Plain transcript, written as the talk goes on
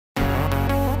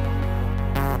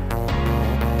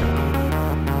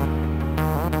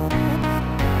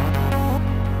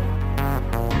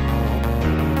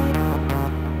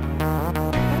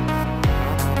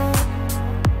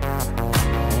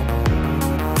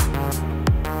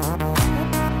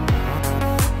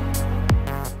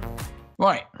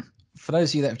for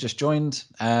those of you that have just joined,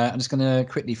 I'm just going to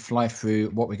quickly fly through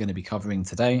what we're going to be covering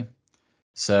today.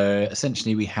 So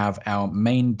essentially we have our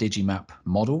main Digimap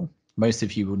model. Most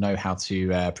of you will know how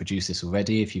to produce this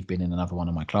already if you've been in another one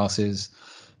of my classes,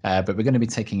 but we're going to be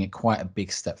taking it quite a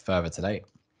big step further today.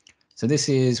 So this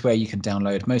is where you can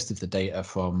download most of the data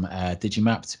from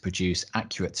Digimap to produce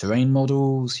accurate terrain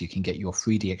models. You can get your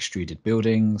 3D extruded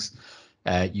buildings.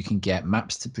 You can get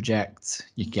maps to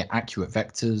project. You can get accurate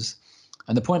vectors.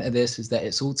 And the point of this is that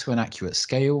it's all to an accurate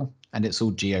scale and it's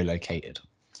all geolocated.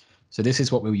 So this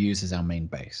is what we'll use as our main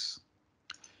base.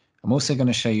 I'm also going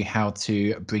to show you how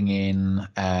to bring in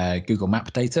Google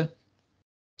Map data.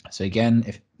 So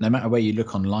again, no matter where you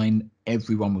look online,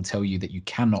 everyone will tell you that you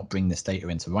cannot bring this data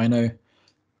into Rhino.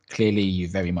 Clearly, you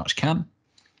very much can.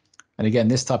 And again,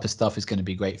 this type of stuff is going to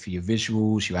be great for your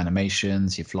visuals, your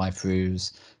animations, your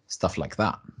fly-throughs, stuff like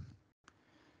that.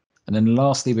 And then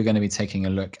lastly, we're going to be taking a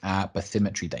look at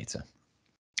bathymetry data.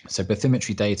 So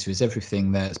bathymetry data is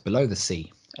everything that's below the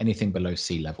sea, anything below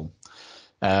sea level.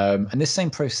 And this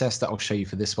same process that I'll show you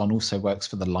for this one also works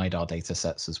for the Lidar data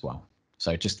sets as well.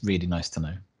 So just really nice to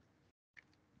know.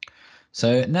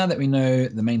 So now that we know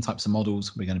the main types of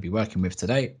models we're going to be working with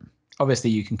today, obviously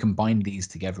you can combine these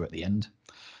together at the end.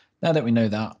 Now that we know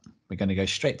that, we're going to go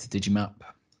straight to Digimap.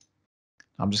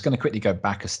 I'm just going to quickly go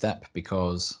back a step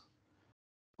because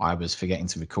I was forgetting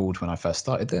to record when I first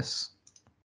started this.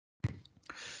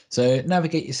 So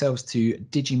navigate yourselves to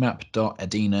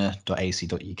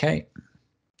digimap.edina.ac.uk.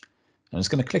 I'm just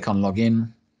going to click on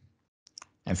login.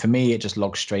 And for me, it just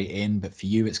logs straight in, but for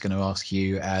you, it's going to ask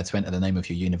you to enter the name of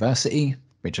your university,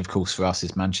 which of course for us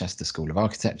is Manchester School of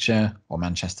Architecture or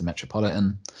Manchester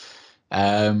Metropolitan.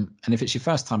 And if it's your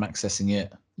first time accessing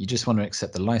it, you just want to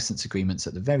accept the license agreements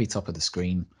at the very top of the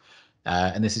screen.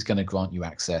 And this is going to grant you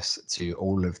access to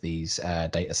all of these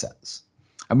data sets.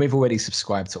 And we've already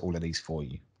subscribed to all of these for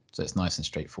you. So it's nice and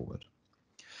straightforward.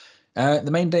 The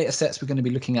main data sets we're going to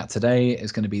be looking at today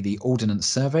is going to be the Ordnance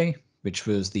Survey, which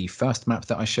was the first map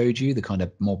that I showed you, the kind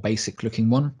of more basic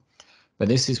looking one. But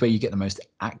this is where you get the most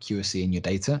accuracy in your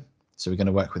data. So we're going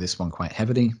to work with this one quite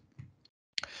heavily.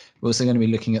 We're also going to be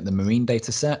looking at the marine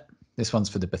data set. This one's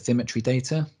for the bathymetry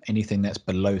data, anything that's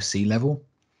below sea level.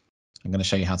 I'm going to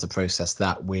show you how to process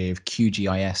that with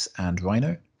QGIS and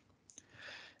Rhino.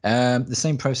 The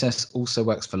same process also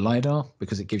works for Lidar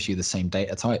because it gives you the same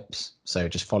data types. So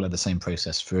just follow the same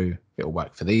process through. It'll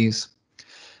work for these.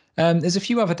 There's a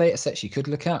few other data sets you could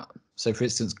look at. So for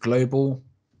instance, global,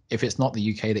 if it's not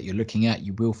the UK that you're looking at,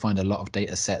 you will find a lot of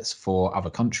data sets for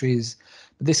other countries.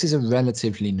 But this is a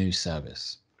relatively new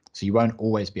service, so you won't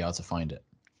always be able to find it.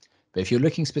 But if you're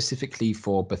looking specifically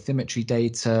for bathymetry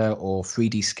data or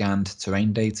 3D scanned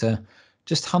terrain data,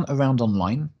 just hunt around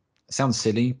online. It sounds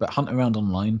silly, but hunt around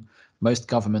online. Most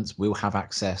governments will have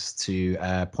access to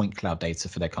point cloud data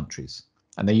for their countries,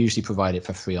 and they usually provide it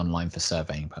for free online for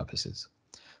surveying purposes.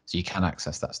 So you can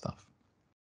access that stuff.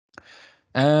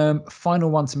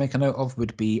 Final one to make a note of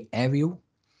would be aerial.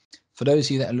 For those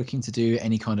of you that are looking to do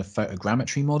any kind of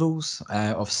photogrammetry models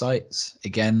of sites,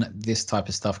 again, this type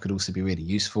of stuff could also be really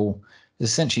useful. It's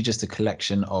essentially just a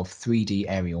collection of 3D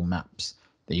aerial maps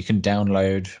that you can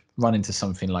download, run into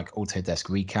something like Autodesk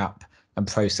Recap, and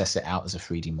process it out as a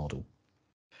 3D model.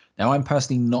 Now, I'm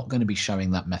personally not going to be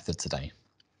showing that method today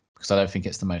because I don't think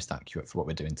it's the most accurate for what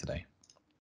we're doing today.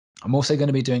 I'm also going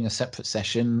to be doing a separate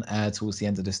session towards the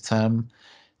end of this term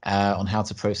on how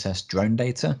to process drone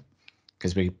data,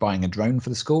 because we're buying a drone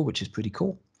for the school, which is pretty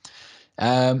cool.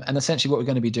 And essentially what we're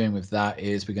going to be doing with that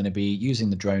is we're going to be using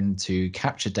the drone to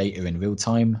capture data in real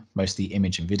time, mostly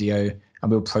image and video, and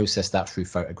we'll process that through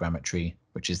photogrammetry,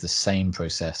 which is the same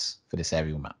process for this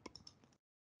aerial map.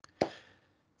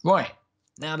 Right,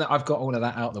 now that I've got all of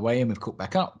that out of the way and we've caught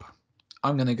back up,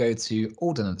 I'm going to go to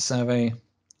Ordnance Survey,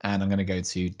 and I'm going to go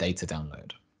to data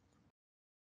download.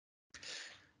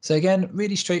 So again,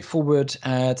 really straightforward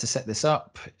to set this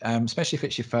up, especially if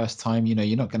it's your first time. You know,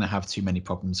 you're not going to have too many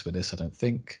problems with this, I don't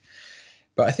think.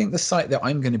 But I think the site that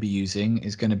I'm going to be using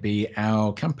is going to be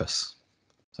our campus.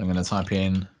 So I'm going to type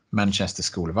in Manchester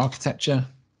School of Architecture.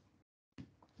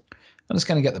 I'm just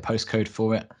going to get the postcode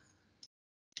for it.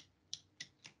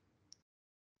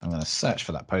 I'm going to search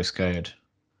for that postcode,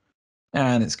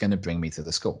 and it's going to bring me to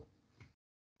the school.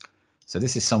 So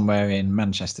this is somewhere in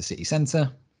Manchester city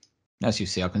centre. As you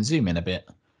see, I can zoom in a bit.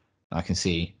 I can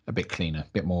see a bit cleaner, a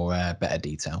bit more better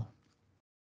detail.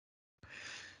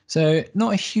 So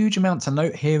not a huge amount to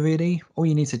note here, really. All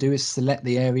you need to do is select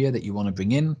the area that you want to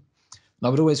bring in. And I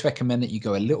would always recommend that you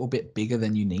go a little bit bigger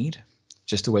than you need.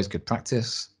 Just always good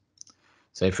practice.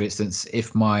 So for instance,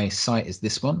 if my site is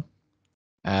this one,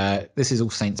 this is All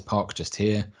Saints Park just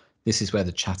here, This is where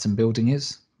the Chatham building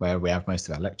is, where we have most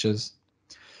of our lectures.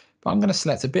 But I'm going to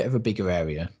select a bit of a bigger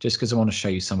area just because I want to show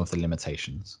you some of the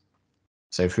limitations.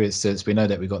 So for instance, we know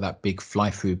that we've got that big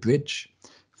fly-through bridge,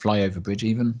 flyover bridge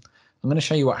even. I'm going to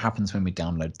show you what happens when we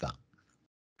download that.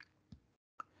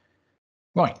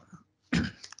 Right.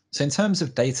 So in terms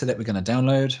of data that we're going to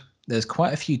download, there's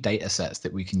quite a few data sets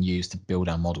that we can use to build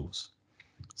our models.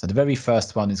 So the very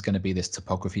first one is going to be this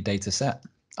topography data set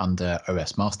under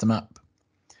OS Master Map.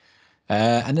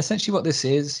 And essentially what this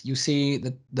is, you see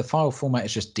that the file format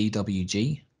is just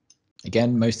DWG.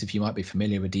 Again, most of you might be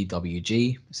familiar with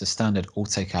DWG. It's a standard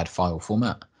AutoCAD file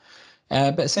format,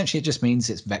 but essentially it just means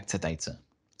it's vector data.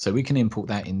 So we can import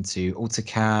that into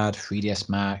AutoCAD, 3ds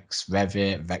Max,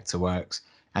 Revit, Vectorworks,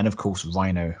 and of course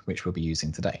Rhino, which we'll be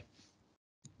using today.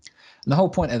 And the whole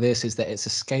point of this is that it's a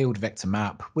scaled vector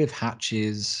map with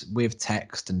hatches, with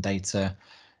text and data.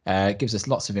 It gives us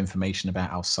lots of information about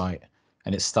our site,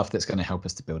 and it's stuff that's going to help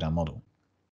us to build our model.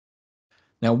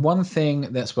 Now, one thing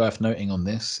that's worth noting on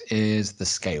this is the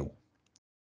scale.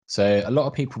 So a lot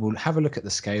of people will have a look at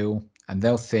the scale and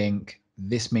they'll think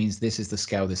this means this is the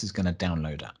scale this is going to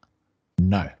download at.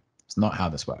 No, it's not how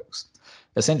this works.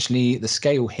 Essentially, the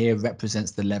scale here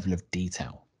represents the level of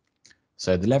detail.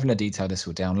 So the level of detail this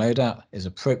will download at is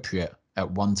appropriate at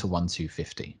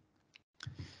 1:1,250.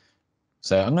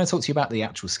 So I'm going to talk to you about the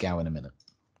actual scale in a minute.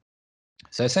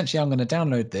 So essentially, I'm going to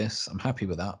download this. I'm happy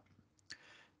with that.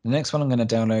 The next one I'm going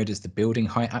to download is the building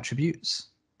height attributes.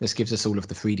 This gives us all of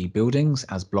the 3D buildings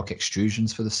as block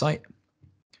extrusions for the site.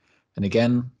 And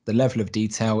again, the level of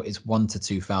detail is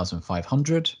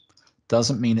 1:2,500.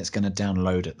 Doesn't mean it's going to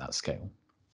download at that scale.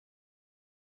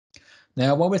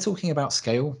 Now, while we're talking about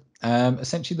scale,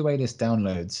 essentially the way this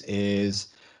downloads is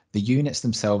the units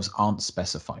themselves aren't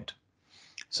specified.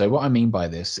 So what I mean by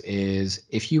this is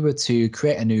if you were to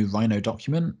create a new Rhino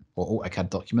document or AutoCAD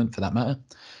document for that matter,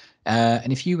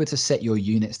 and if you were to set your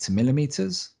units to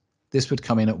millimeters, this would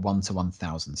come in at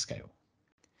 1:1000 scale.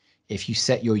 If you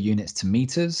set your units to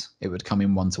meters, it would come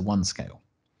in 1:1 scale.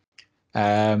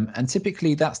 And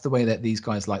typically that's the way that these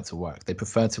guys like to work. They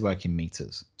prefer to work in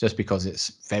meters just because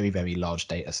it's very, very large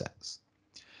data sets.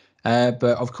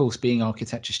 But of course, being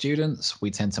architecture students,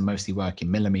 we tend to mostly work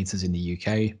in millimeters in the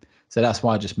UK. So that's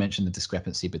why I just mentioned the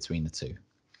discrepancy between the two.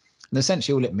 And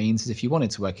essentially all it means is if you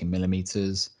wanted to work in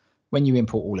millimeters, when you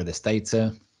import all of this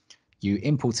data, you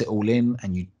import it all in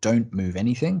and you don't move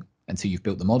anything until you've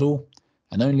built the model.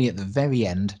 And only at the very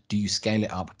end do you scale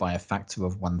it up by a factor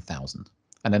of 1000.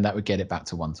 And then that would get it back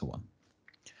to 1:1.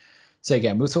 So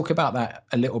again, we'll talk about that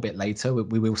a little bit later.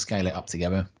 We will scale it up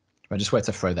together. I just wanted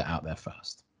to throw that out there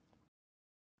first.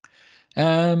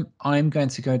 I'm going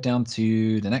to go down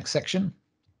to the next section.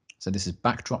 So this is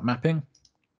backdrop mapping.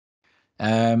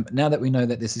 Now that we know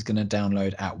that this is going to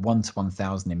download at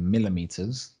 1:1000 in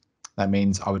millimeters, that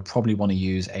means I would probably want to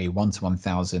use a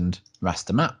 1:1000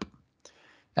 raster map.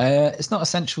 It's not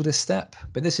essential this step,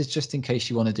 but this is just in case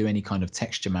you want to do any kind of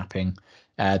texture mapping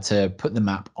to put the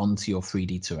map onto your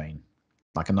 3D terrain,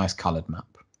 like a nice colored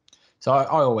map. So I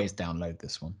always download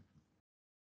this one.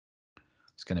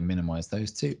 Just going to minimize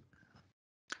those two.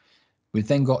 We've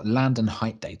then got land and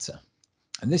height data.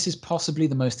 And this is possibly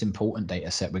the most important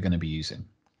data set we're going to be using.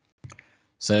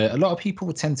 So a lot of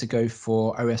people tend to go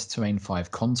for OS Terrain 5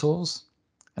 contours.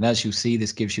 And as you'll see,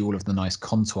 this gives you all of the nice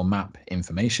contour map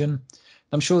information.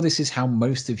 I'm sure this is how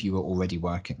most of you are already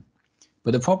working.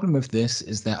 But the problem with this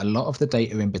is that a lot of the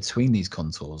data in between these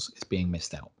contours is being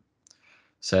missed out.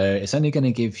 So it's only going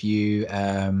to give you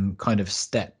kind of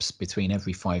steps between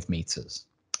every 5 meters.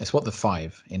 It's what the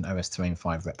 5 in OS Terrain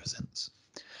 5 represents.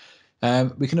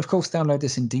 We can, of course, download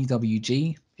this in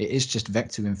DWG. It is just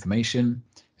vector information,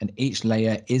 and each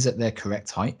layer is at their correct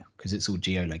height because it's all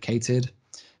geolocated.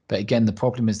 But again, the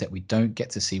problem is that we don't get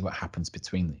to see what happens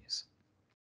between these.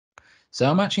 So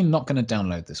I'm actually not going to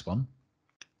download this one.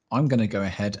 I'm going to go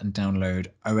ahead and download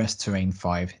OS Terrain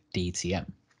 5 DTM.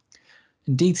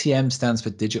 And DTM stands for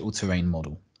Digital Terrain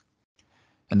Model.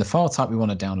 And the file type we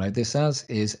want to download this as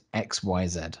is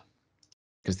XYZ,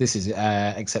 because this is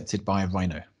accepted by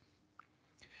Rhino.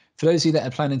 For those of you that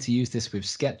are planning to use this with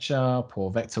SketchUp or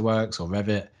Vectorworks or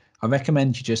Revit, I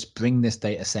recommend you just bring this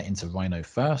data set into Rhino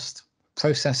first,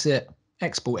 process it,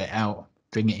 export it out,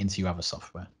 bring it into your other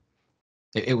software.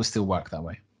 It will still work that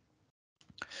way.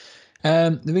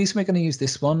 The reason we're going to use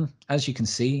this one, as you can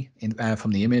see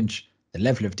from the image, the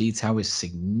level of detail is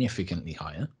significantly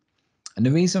higher. And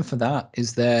the reason for that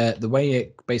is the way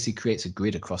it basically creates a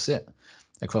grid across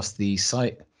the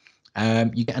site,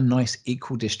 you get a nice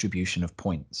equal distribution of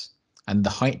points. And the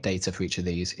height data for each of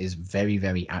these is very,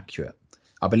 very accurate.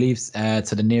 I believe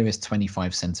to the nearest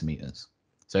 25 centimeters.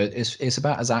 So it's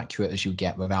about as accurate as you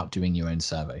get without doing your own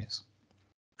surveys.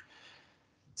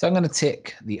 So I'm going to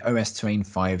tick the OS Terrain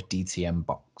 5 DTM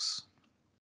box.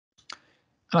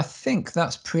 And I think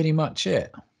that's pretty much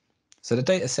it. So the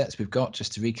data sets we've got,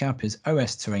 just to recap, is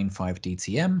OS Terrain 5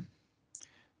 DTM.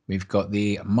 We've got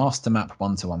the master map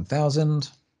 1 to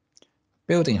 1000,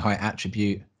 building height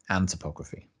attribute, and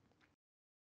topography.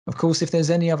 Of course, if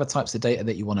there's any other types of data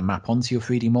that you want to map onto your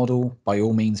 3D model, by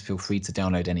all means, feel free to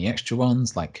download any extra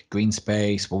ones like green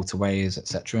space, waterways,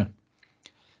 etc.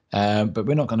 But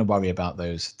we're not going to worry about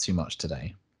those too much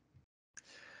today.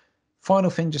 Final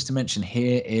thing just to mention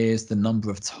here is the number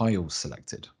of tiles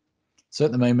selected. So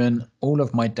at the moment, all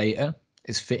of my data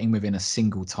is fitting within a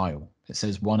single tile. It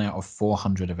says 1 out of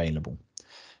 400 available.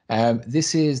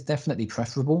 This is definitely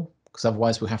preferable because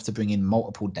otherwise we'll have to bring in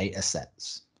multiple data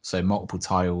sets. So multiple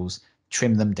tiles,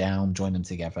 trim them down, join them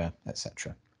together,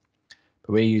 etc.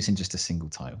 But we're using just a single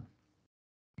tile.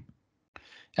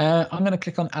 I'm going to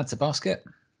click on Add to Basket.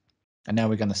 And now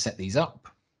we're going to set these up.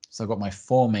 So I've got my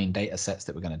 4 main data sets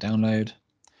that we're going to download.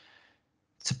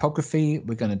 Topography,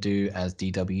 we're going to do as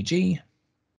DWG.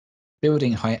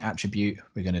 Building height attribute,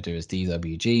 we're going to do as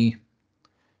DWG.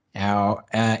 Our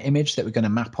image that we're going to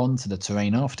map onto the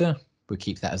terrain after, we'll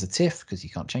keep that as a TIFF because you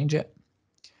can't change it.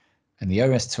 And the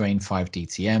OS Terrain 5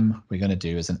 DTM, we're going to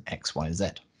do as an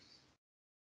XYZ.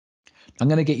 I'm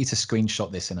going to get you to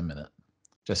screenshot this in a minute,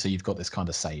 just so you've got this kind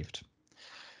of saved.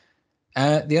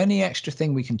 The only extra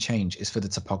thing we can change is for the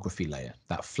topography layer,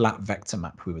 that flat vector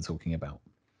map we were talking about.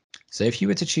 So if you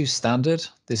were to choose standard,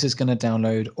 this is going to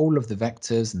download all of the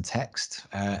vectors and text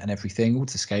and everything all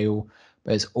to scale,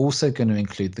 but it's also going to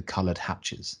include the colored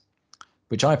hatches,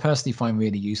 which I personally find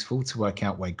really useful to work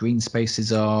out where green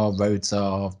spaces are, roads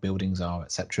are, buildings are,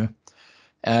 etc.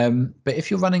 But if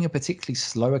you're running a particularly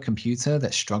slower computer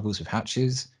that struggles with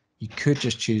hatches, you could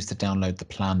just choose to download the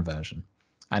plan version.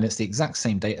 And it's the exact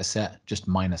same data set, just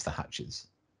minus the hatches.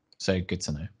 So good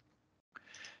to know.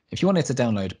 If you wanted to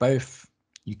download both,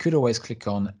 you could always click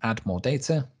on Add More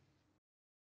Data,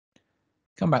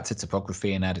 come back to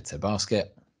Topography and add it to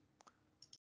Basket,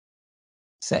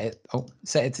 set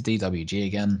it to DWG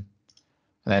again,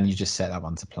 and then you just set that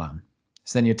one to Plan.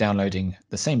 So then you're downloading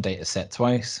the same data set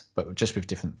twice, but just with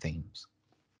different themes.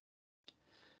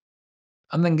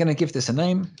 I'm then going to give this a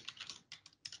name.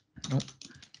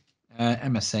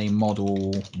 MSA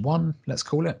Model 1, let's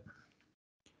call it.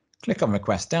 Click on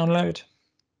Request Download,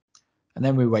 and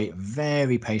then we wait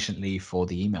very patiently for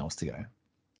the emails to go.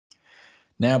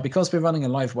 Now, because we're running a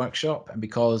live workshop and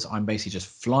because I'm basically just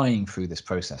flying through this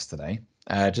process today,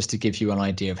 just to give you an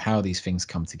idea of how these things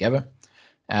come together,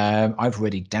 I've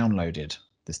already downloaded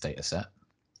this data set.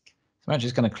 So I'm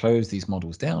just going to close these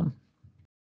models down.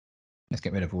 Let's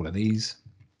get rid of all of these.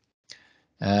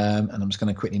 And I'm just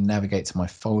going to quickly navigate to my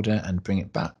folder and bring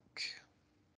it back.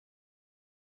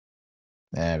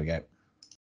 There we go.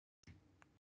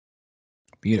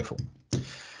 Beautiful.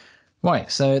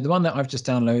 Right, so the one that I've just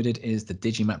downloaded is the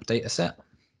Digimap dataset.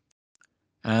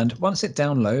 And once it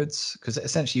downloads, because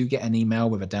essentially you get an email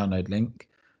with a download link,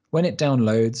 when it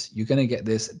downloads, you're going to get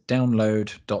this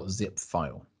download.zip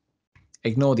file.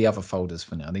 Ignore the other folders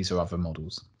for now. These are other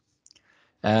models.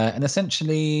 And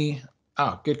essentially,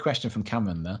 good question from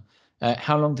Cameron there.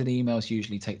 How long do the emails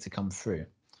usually take to come through?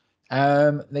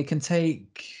 They can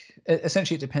take,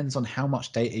 essentially it depends on how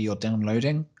much data you're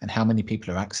downloading and how many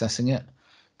people are accessing it.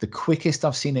 The quickest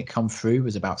I've seen it come through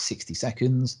was about 60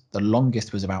 seconds. The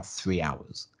longest was about 3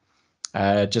 hours.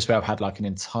 Just where I've had like an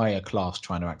entire class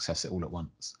trying to access it all at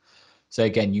once. So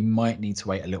again, you might need to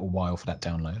wait a little while for that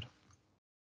download.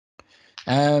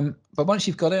 But once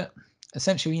you've got it,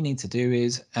 essentially what you need to do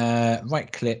is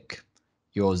right click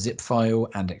your zip file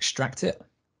and extract it.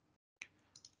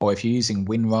 Or if you're using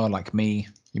WinRAR like me,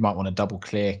 you might want to double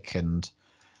click and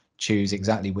choose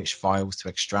exactly which files to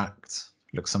extract.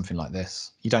 Looks something like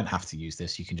this. You don't have to use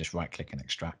this. You can just right click and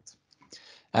extract.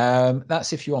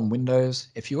 That's if you're on Windows.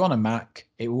 If you're on a Mac,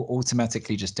 it will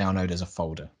automatically just download as a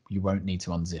folder. You won't need to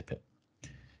unzip it.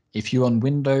 If you're on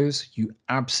Windows, you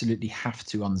absolutely have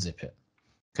to unzip it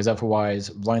because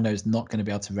otherwise Rhino is not going to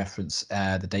be able to reference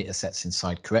the data sets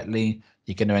inside correctly.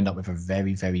 You're going to end up with a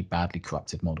very, very badly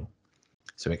corrupted model.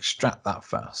 So extract that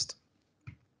first.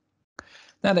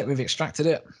 Now that we've extracted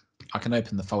it, I can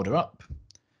open the folder up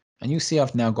and you see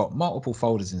I've now got multiple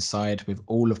folders inside with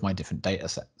all of my different data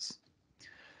sets.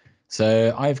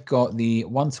 So I've got the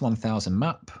 1 to 1000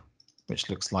 map, which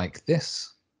looks like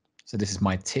this. So this is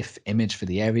my TIFF image for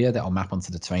the area that I'll map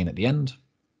onto the terrain at the end.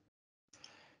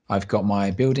 I've got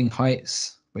my building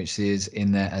heights, which is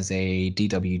in there as a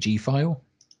DWG file.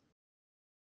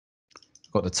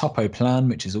 I've got the topo plan,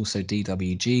 which is also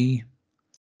DWG,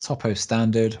 topo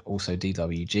standard, also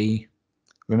DWG.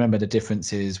 Remember the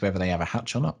difference is whether they have a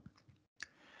hatch or not.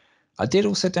 I did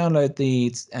also download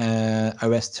the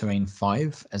OS Terrain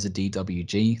 5 as a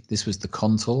DWG. This was the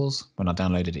contours when I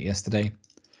downloaded it yesterday.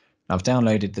 I've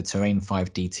downloaded the Terrain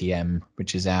 5 DTM,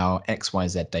 which is our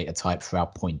XYZ data type for our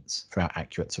points, for our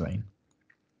accurate terrain.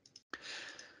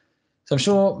 So I'm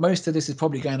sure most of this is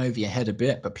probably going over your head a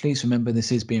bit, but please remember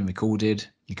this is being recorded.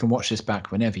 You can watch this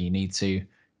back whenever you need to.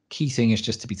 Key thing is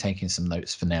just to be taking some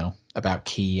notes for now about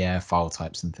key file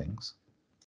types and things.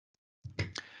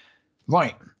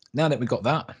 Right, now that we've got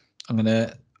that, I'm going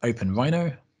to open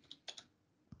Rhino.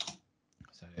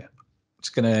 So I'm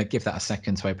just going to give that a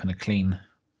second to open a clean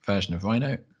version of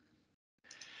Rhino.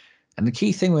 And the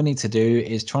key thing we need to do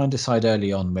is try and decide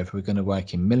early on whether we're going to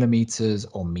work in millimeters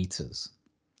or meters.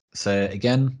 So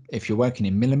again, if you're working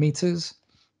in millimeters,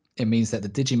 it means that the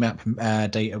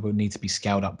Digimap data will need to be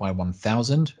scaled up by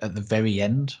 1000 at the very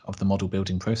end of the model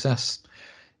building process.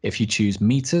 If you choose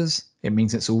meters, it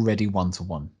means it's already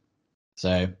 1-to-1. So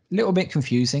a little bit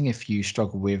confusing if you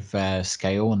struggle with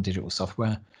scale on digital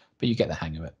software, but you get the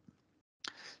hang of it.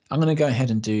 I'm going to go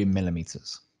ahead and do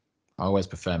millimeters. I always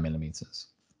prefer millimeters.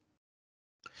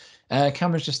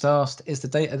 Cameron's just asked, is the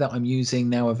data that I'm using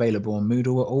now available on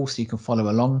Moodle at all so you can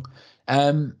follow along?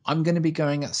 I'm going to be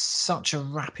going at such a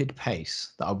rapid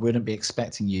pace that I wouldn't be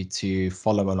expecting you to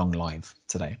follow along live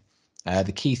today.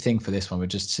 The key thing for this one would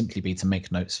just simply be to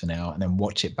make notes for now and then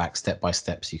watch it back step by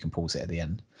step so you can pause it at the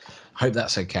end. I hope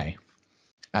that's okay.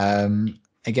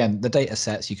 Again, the data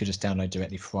sets you could just download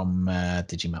directly from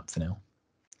Digimap for now.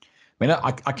 I mean,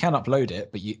 I can upload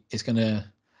it, but it's going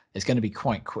to be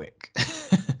quite quick.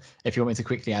 If you want me to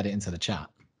quickly add it into the chat.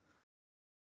 Do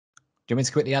you want me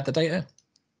to quickly add the data?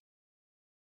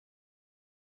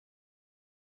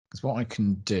 Because what I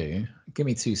can do, give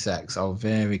me 2 secs, I'll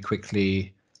very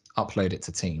quickly upload it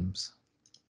to Teams.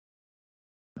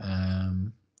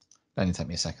 Only take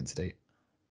me a second to do.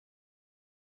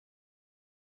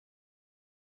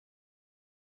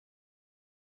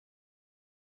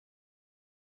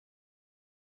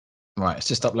 Right, it's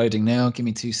just uploading now. Give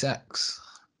me 2 secs.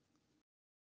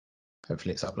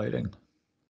 Hopefully it's uploading.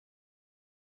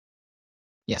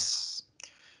 Yes.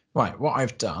 Right, what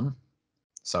I've done,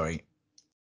 sorry,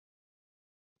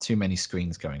 too many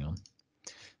screens going on.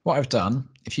 What I've done,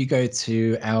 if you go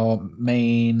to our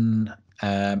main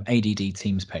ADD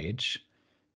Teams page,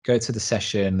 go to the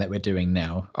session that we're doing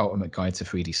now, Ultimate Guide to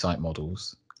 3D Site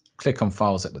Models, click on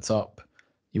Files at the top,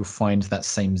 you'll find that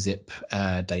same zip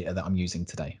data that I'm using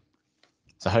today.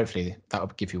 So hopefully that'll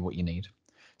give you what you need.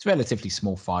 It's a relatively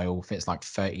small file, fits like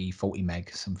 30, 40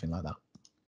 meg, something like that.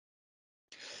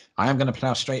 I am going to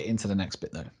plow straight into the next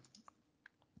bit though.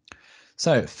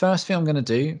 So first thing I'm going to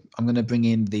do, I'm going to bring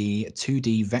in the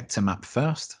 2D vector map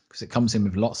first, because it comes in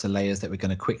with lots of layers that we're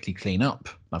going to quickly clean up.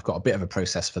 I've got a bit of a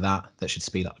process for that should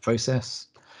speed up the process.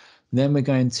 Then we're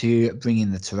going to bring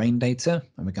in the terrain data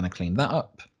and we're going to clean that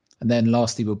up. And then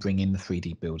lastly, we'll bring in the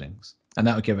 3D buildings and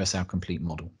that will give us our complete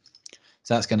model.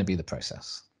 So that's going to be the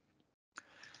process.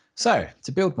 So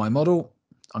to build my model,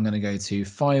 I'm going to go to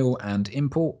File and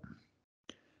Import.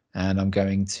 And I'm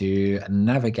going to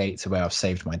navigate to where I've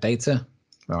saved my data,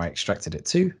 where I extracted it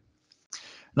to. And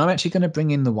I'm actually going to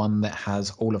bring in the one that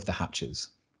has all of the hatches.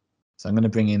 So I'm going to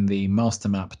bring in the master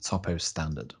map topo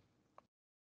standard.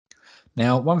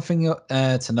 Now, one thing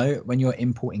to note when you're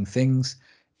importing things,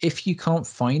 if you can't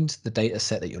find the data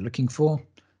set that you're looking for,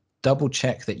 double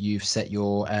check that you've set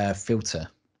your filter,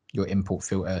 your import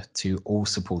filter to all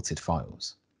supported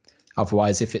files.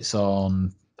 Otherwise, if it's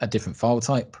on a different file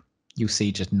type, you'll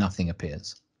see just nothing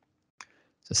appears.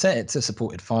 So set it to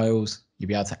supported files, you'll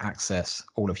be able to access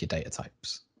all of your data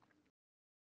types.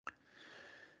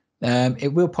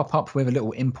 It will pop up with a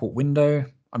little import window.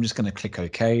 I'm just going to click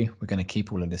OK. We're going to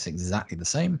keep all of this exactly the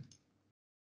same.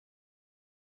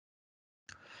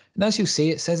 And as you'll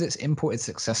see, it says it's imported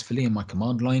successfully in my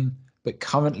command line, but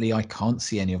currently I can't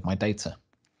see any of my data.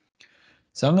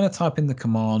 So I'm going to type in the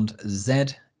command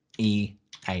ZEA,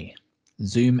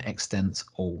 zoom extents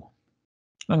all.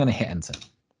 I'm going to hit enter.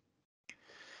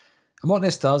 And what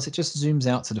this does, it just zooms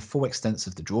out to the full extents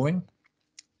of the drawing.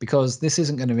 Because this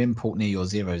isn't going to import near your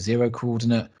 0, 0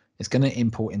 coordinate, it's going to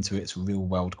import into its real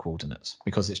world coordinates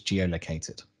because it's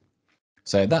geolocated.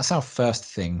 So that's our first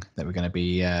thing that we're going to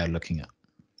be looking at.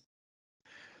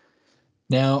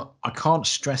 Now, I can't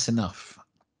stress enough,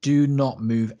 do not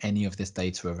move any of this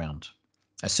data around.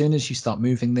 As soon as you start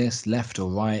moving this left or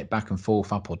right, back and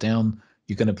forth, up or down,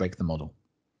 you're going to break the model.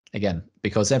 Again,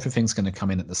 because everything's going to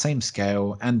come in at the same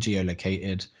scale and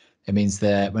geolocated, It means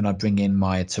that when I bring in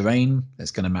my terrain,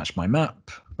 it's going to match my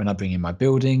map. When I bring in my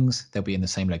buildings, they'll be in the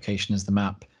same location as the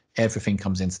map. Everything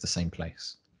comes into the same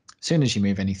place. As soon as you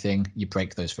move anything, you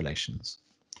break those relations.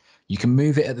 You can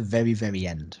move it at the very, very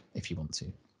end if you want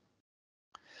to.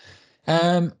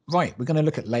 Right, we're going to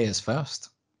look at layers first.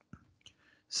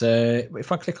 So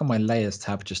if I click on my layers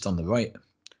tab just on the right,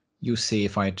 you'll see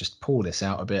if I just pull this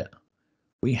out a bit,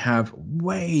 we have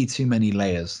way too many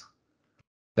layers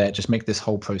that just make this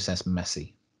whole process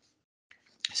messy.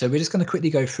 So we're just going to quickly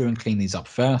go through and clean these up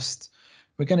first.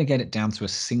 We're going to get it down to a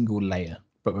single layer,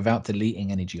 but without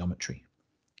deleting any geometry.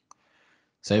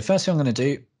 So first thing I'm going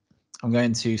to do, I'm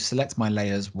going to select my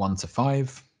layers 1 to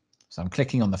 5. So I'm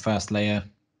clicking on the first layer,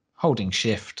 holding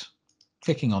Shift,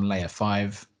 clicking on layer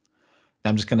 5.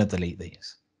 I'm just going to delete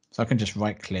these. So I can just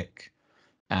right click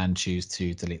and choose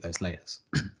to delete those layers.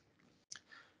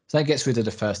 So that gets rid of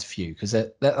the first few because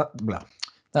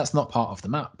that's not part of the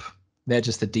map. They're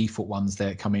just the default ones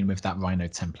that come in with that Rhino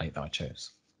template that I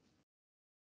chose.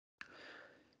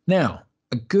 Now,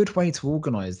 a good way to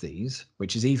organize these,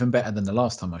 which is even better than the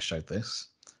last time I showed this,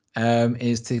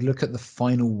 is to look at the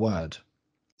final word.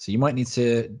 So you might need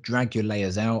to drag your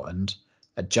layers out and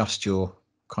adjust your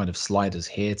kind of sliders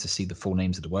here to see the full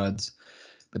names of the words.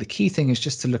 But the key thing is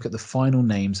just to look at the final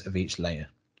names of each layer.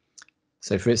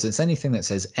 So for instance, anything that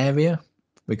says area,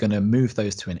 we're going to move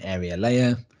those to an area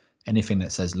layer. Anything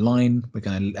that says line, we're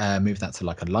going to move that to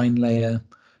like a line layer,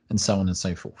 and so on and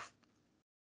so forth.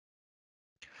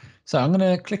 So I'm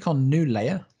going to click on new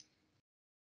layer,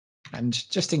 and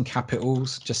just in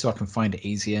capitals, just so I can find it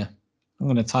easier, I'm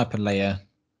going to type a layer,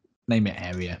 name it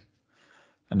area,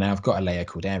 and now I've got a layer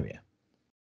called area.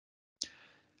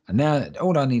 And now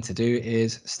all I need to do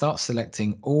is start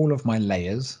selecting all of my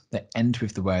layers that end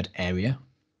with the word area.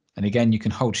 And again, you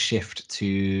can hold Shift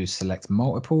to select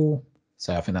multiple.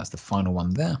 So I think that's the final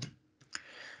one there.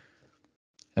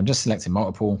 I'm just selecting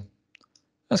multiple.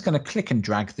 I'm just going to click and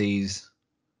drag these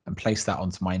and place that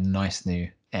onto my nice new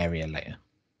area layer.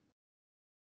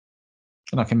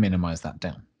 And I can minimize that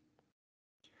down.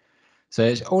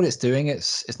 So all it's doing,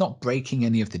 it's not breaking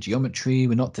any of the geometry.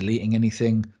 We're not deleting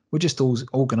anything. We're just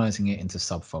organizing it into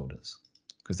subfolders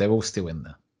because they're all still in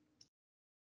there.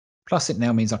 Plus it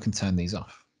now means I can turn these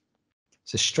off.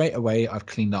 So straight away, I've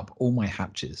cleaned up all my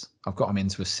hatches. I've got them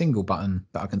into a single button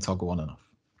that I can toggle on and off.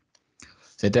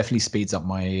 So it definitely speeds up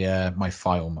my my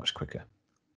file much quicker.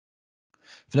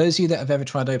 For those of you that have ever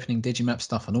tried opening Digimap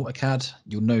stuff on AutoCAD,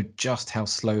 you'll know just how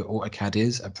slow AutoCAD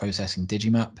is at processing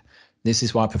Digimap. This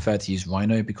is why I prefer to use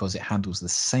Rhino because it handles the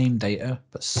same data,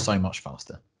 but so much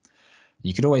faster.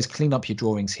 You could always clean up your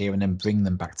drawings here and then bring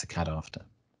them back to CAD after.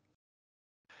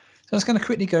 So I'm just going to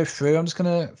quickly go through. I'm just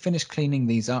going to finish cleaning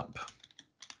these up.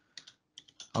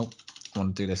 Oh, I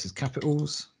want to do this as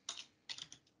capitals.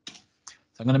 So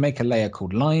I'm going to make a layer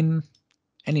called line.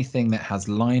 Anything that has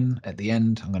line at the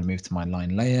end, I'm going to move to my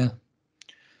line layer.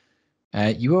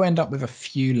 You will end up with a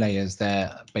few layers there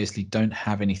that basically don't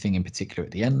have anything in particular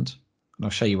at the end. And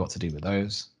I'll show you what to do with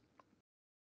those.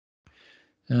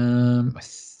 I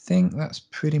think that's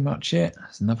pretty much it.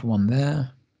 There's another one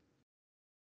there.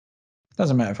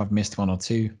 Doesn't matter if I've missed one or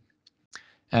two.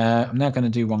 I'm now going to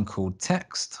do one called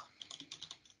text.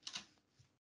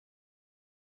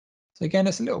 So again,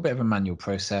 it's a little bit of a manual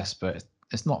process, but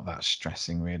it's not that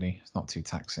stressing really. It's not too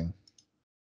taxing.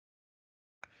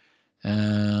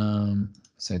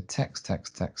 So text.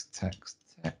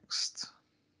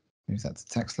 Move that to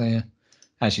text layer.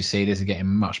 As you see, this is getting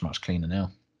much cleaner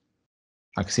now.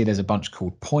 I can see there's a bunch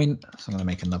called point, so I'm going to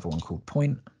make another one called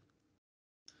point.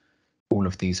 All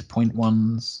of these are point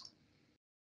ones.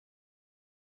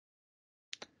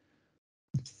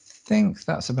 I think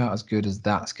that's about as good as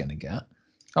that's going to get.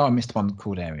 Oh, I missed one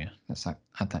called area. Let's add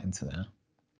that into there.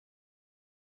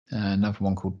 Another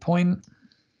one called point.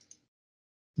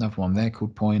 Another one there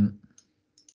called point.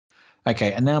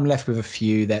 Okay, and now I'm left with a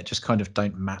few that just kind of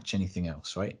don't match anything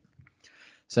else, right?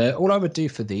 So all I would do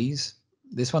for these,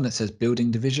 this one that says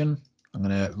building division, I'm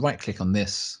going to right click on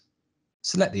this,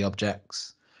 select the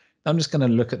objects. I'm just going to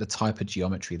look at the type of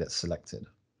geometry that's selected.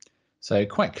 So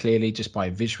quite clearly, just by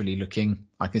visually looking,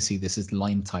 I can see this is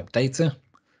line type data.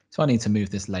 So I need to move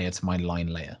this layer to my line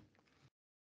layer.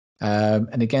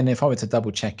 And again, if I were to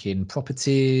double check in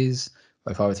properties,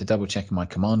 or if I were to double check in my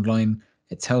command line,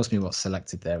 it tells me what's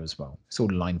selected there as well. It's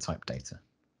all line type data.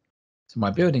 So my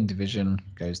building division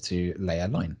goes to layer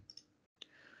line.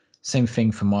 Same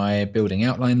thing for my building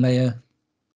outline layer,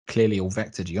 clearly all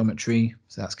vector geometry.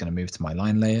 So that's going to move to my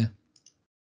line layer.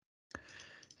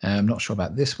 I'm not sure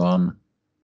about this one.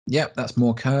 Yep, that's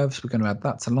more curves. We're going to add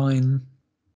that to line.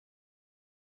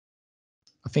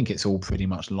 I think it's all pretty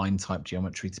much line type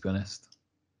geometry, to be honest.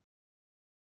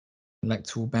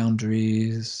 Select all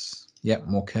boundaries. Yep,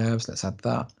 more curves. Let's add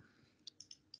that.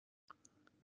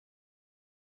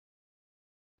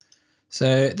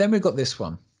 So then we've got this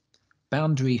one,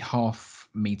 boundary half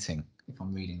meeting, if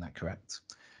I'm reading that correct.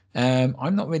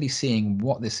 I'm not really seeing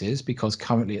what this is because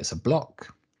currently it's a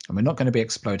block and we're not going to be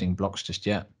exploding blocks just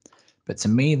yet. But to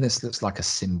me, this looks like a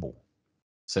symbol.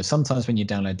 So sometimes when you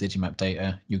download Digimap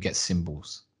data, you get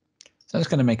symbols. So I'm just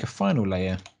going to make a final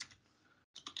layer,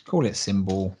 call it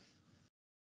symbol,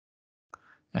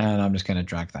 and I'm just going to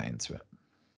drag that into it.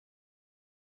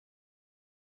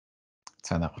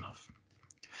 Turn that one off.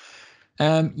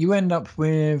 You end up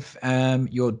with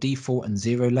your default and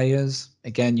 0 layers.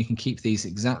 Again, you can keep these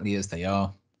exactly as they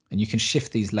are, and you can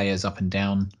shift these layers up and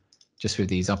down just with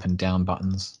these up and down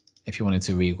buttons. If you wanted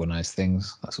to reorganize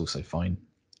things, that's also fine.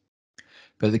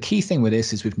 But the key thing with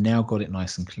this is we've now got it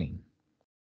nice and clean.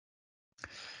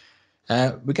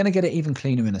 We're going to get it even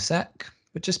cleaner in a sec,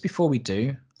 but just before we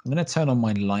do, I'm going to turn on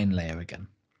my line layer again,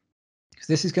 because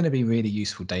this is going to be really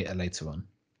useful data later on.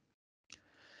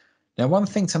 Now, one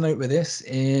thing to note with this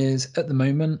is at the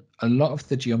moment, a lot of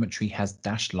the geometry has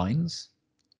dashed lines.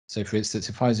 So for instance,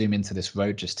 if I zoom into this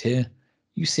road just here,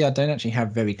 you see I don't actually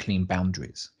have very clean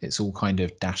boundaries. It's all kind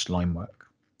of dashed line work.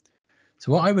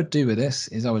 So what I would do with this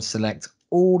is I would select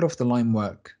all of the line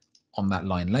work on that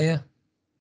line layer.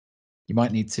 You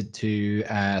might need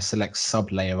to select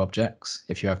sub-layer objects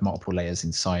if you have multiple layers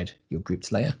inside your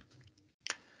grouped layer.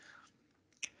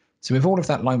 So with all of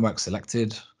that line work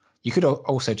selected, you could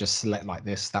also just select like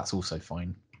this. That's also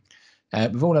fine.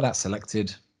 With all of that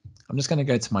selected, I'm just going to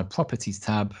go to my Properties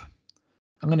tab.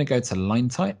 I'm going to go to Line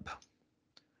Type.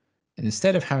 And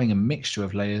instead of having a mixture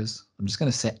of layers, I'm just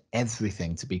going to set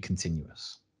everything to be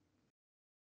continuous.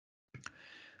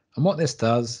 And what this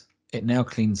does, it now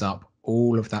cleans up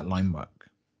all of that line work.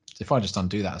 So if I just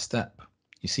undo that a step,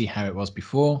 you see how it was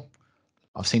before.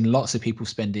 I've seen lots of people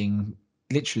spending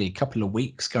literally a couple of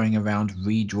weeks going around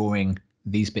redrawing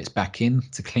these bits back in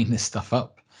to clean this stuff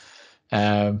up.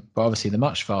 But obviously the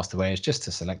much faster way is just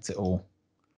to select it all,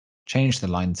 change the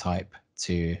line type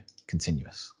to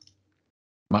continuous.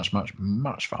 Much, much,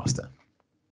 much faster.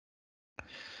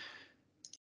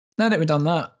 Now that we've done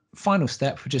that, final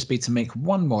step would just be to make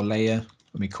one more layer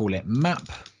and we call it map.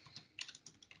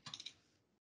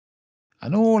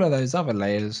 And all of those other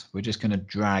layers, we're just going to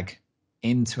drag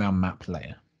into our map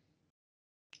layer.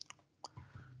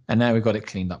 And now we've got it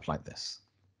cleaned up like this.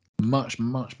 Much,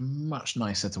 much, much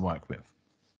nicer to work with.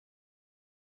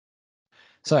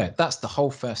 So that's the whole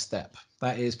first step.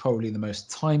 That is probably the most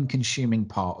time-consuming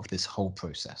part of this whole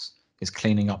process, is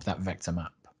cleaning up that vector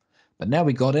map. But now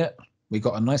we got it. We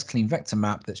got a nice clean vector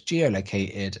map that's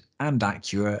geolocated and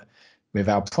accurate with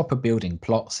our proper building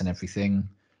plots and everything.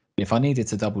 If I needed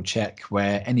to double check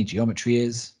where any geometry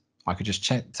is, I could just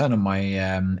turn on my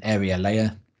area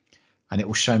layer and it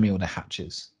will show me all the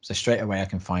hatches. So straight away I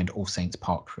can find All Saints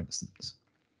Park, for instance.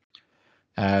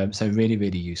 So really,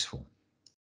 really useful.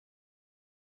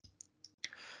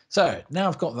 So now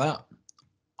I've got that,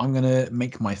 I'm going to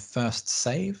make my first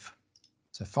save.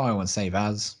 So file and save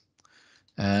as.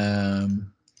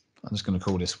 I'm just going to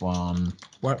call this one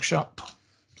workshop.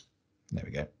 There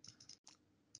we go.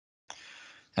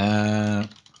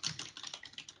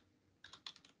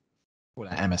 Call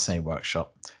that MSA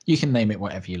workshop. You can name it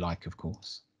whatever you like, of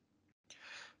course.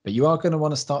 But you are going to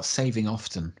want to start saving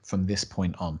often from this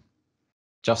point on.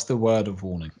 Just a word of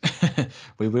warning.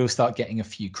 We will start getting a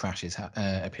few crashes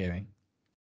appearing.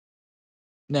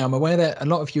 Now, I'm aware that a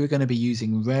lot of you are going to be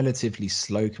using relatively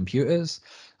slow computers.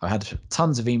 I had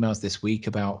tons of emails this week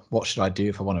about what should I do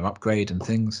if I want to upgrade and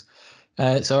things.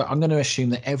 So I'm going to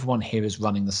assume that everyone here is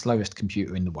running the slowest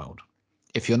computer in the world.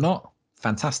 If you're not,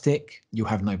 fantastic. You'll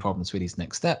have no problems with these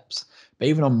next steps. But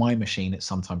even on my machine, it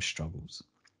sometimes struggles.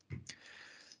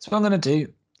 So what I'm going to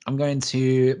do, I'm going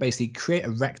to basically create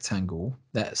a rectangle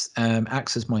that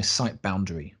acts as my site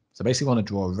boundary. So basically I want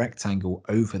to draw a rectangle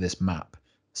over this map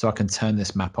so I can turn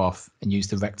this map off and use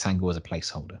the rectangle as a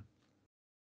placeholder.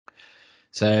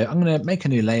 So I'm going to make a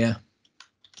new layer.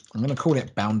 I'm going to call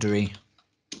it boundary.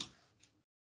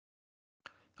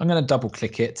 I'm going to double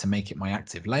click it to make it my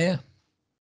active layer.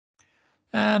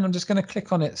 And I'm just going to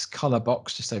click on its color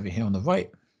box just over here on the right.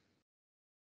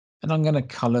 And I'm going to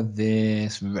color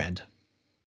this red.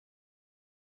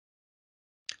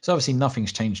 So obviously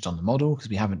nothing's changed on the model because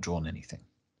we haven't drawn anything.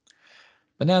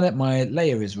 But now that my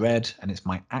layer is red and it's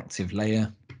my active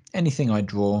layer, anything I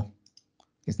draw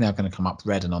is now going to come up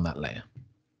red and on that layer.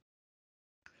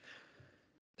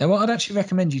 Now, what I'd actually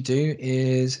recommend you do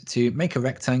is to make a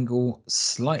rectangle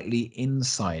slightly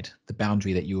inside the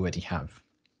boundary that you already have.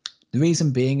 The reason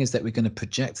being is that we're going to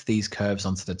project these curves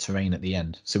onto the terrain at the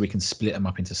end, so we can split them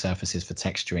up into surfaces for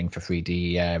texturing, for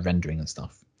 3D rendering and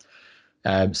stuff.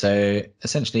 So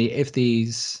essentially, if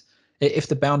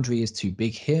the boundary is too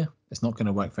big here, it's not going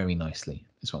to work very nicely,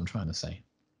 is what I'm trying to say.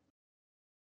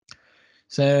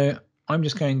 So I'm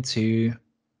just going to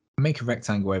make a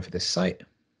rectangle over this site.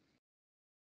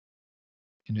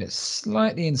 And it's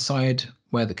slightly inside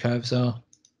where the curves are,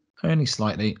 only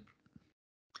slightly.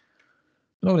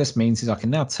 And all this means is I can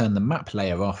now turn the map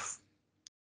layer off.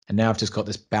 And now I've just got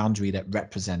this boundary that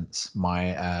represents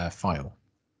my file.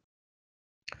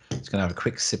 Just going to have a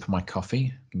quick sip of my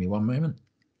coffee. Give me one moment.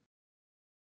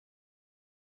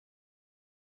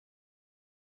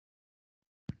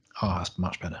 Oh, that's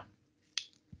much better.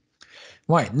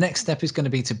 Right, next step is going to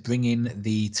be to bring in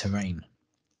the terrain.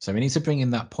 So we need to bring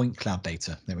in that point cloud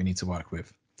data that we need to work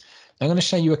with. I'm going to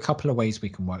show you a couple of ways we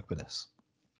can work with this.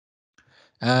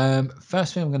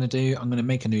 First thing I'm going to do, I'm going to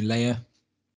make a new layer.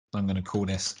 I'm going to call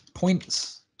this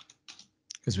points,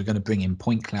 because we're going to bring in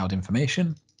point cloud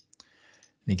information.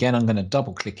 And again, I'm going to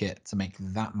double click it to make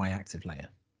that my active layer.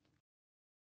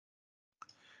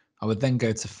 I would then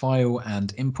go to File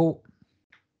and Import.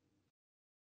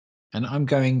 And I'm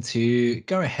going to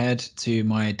go ahead to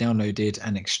my downloaded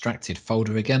and extracted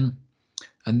folder again.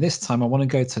 And this time I want to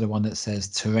go to the one that says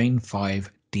Terrain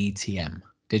 5 DTM,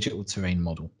 Digital Terrain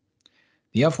Model.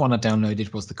 The other one I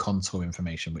downloaded was the contour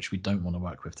information, which we don't want to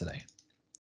work with today.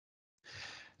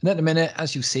 And at the minute,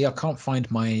 as you see, I can't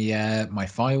find my my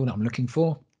file that I'm looking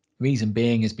for. Reason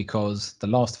being is because the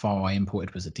last file I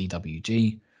imported was a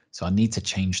DWG, so I need to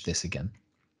change this again.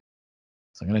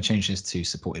 So I'm going to change this to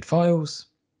supported files.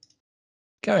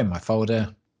 Go in my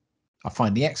folder. I'll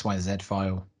find the XYZ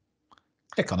file.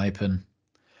 Click on open.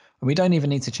 And we don't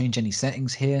even need to change any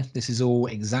settings here. This is all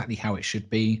exactly how it should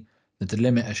be. The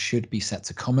delimiter should be set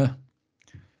to comma.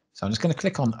 So I'm just going to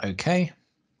click on OK.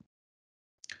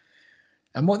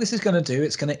 And what this is going to do,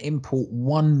 it's going to import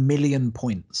 1 million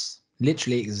points,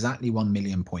 literally exactly 1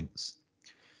 million points.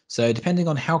 So depending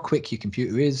on how quick your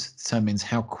computer is, determines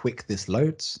how quick this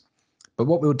loads. But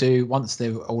what we'll do once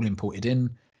they're all imported in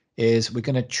is we're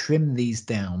going to trim these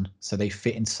down so they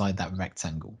fit inside that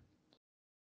rectangle.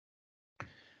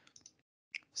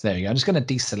 So there we go. I'm just going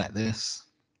to deselect this.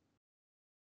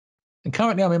 And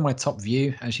currently I'm in my top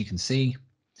view, as you can see.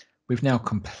 We've now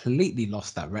completely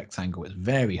lost that rectangle. It's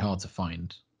very hard to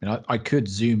find. I could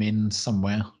zoom in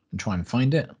somewhere and try and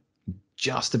find it.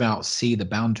 Just about see the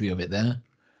boundary of it there.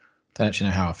 Don't actually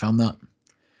know how I found that.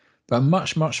 But a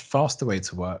much, much faster way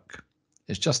to work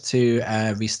is just to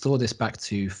restore this back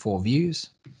to 4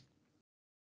 views.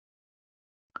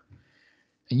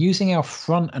 And using our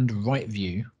front and right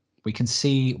view, we can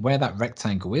see where that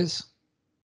rectangle is.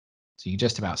 So you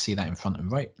just about see that in front and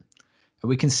right. And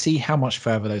we can see how much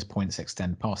further those points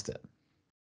extend past it.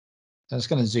 So I'm just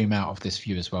going to zoom out of this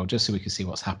view as well, just so we can see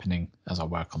what's happening as I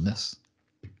work on this.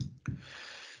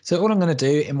 So all I'm going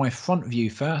to do in my front view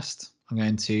first, I'm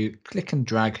going to click and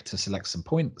drag to select some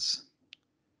points.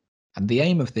 And the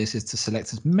aim of this is to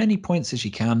select as many points as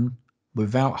you can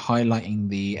without highlighting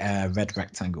the red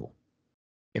rectangle.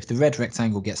 If the red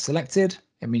rectangle gets selected,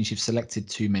 it means you've selected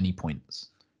too many points,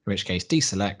 in which case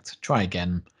deselect, try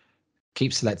again,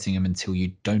 keep selecting them until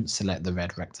you don't select the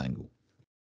red rectangle.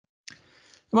 And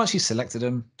once you've selected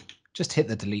them, just hit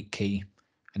the delete key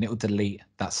and it will delete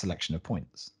that selection of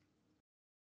points.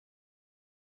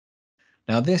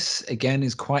 Now this again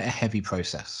is quite a heavy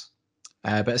process,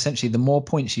 but essentially the more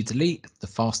points you delete, the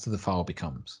faster the file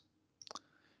becomes.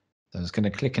 So I'm just going to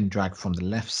click and drag from the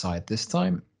left side this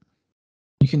time.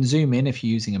 You can zoom in if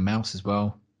you're using a mouse as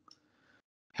well.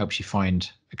 Helps you find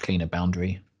a cleaner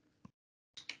boundary.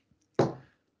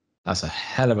 That's a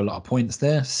hell of a lot of points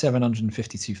there,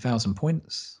 752,000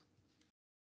 points.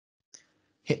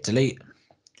 Hit delete.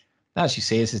 As you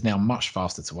see, this is now much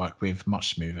faster to work with,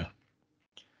 much smoother.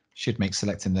 Should make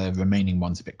selecting the remaining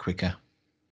ones a bit quicker.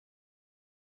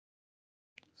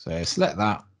 So select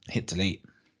that, hit delete.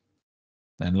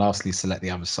 Then lastly, select the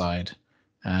other side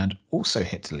and also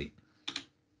hit delete.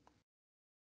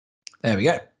 There we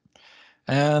go.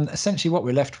 And essentially what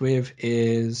we're left with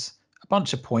is a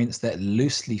bunch of points that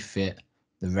loosely fit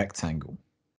the rectangle.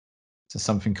 So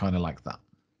something kind of like that.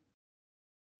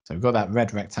 So we've got that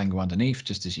red rectangle underneath,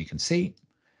 just as you can see.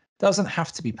 Doesn't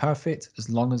have to be perfect as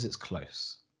long as it's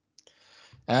close.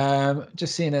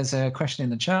 Just seeing there's a question in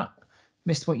the chat.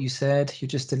 Missed what you said. You're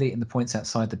just deleting the points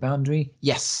outside the boundary.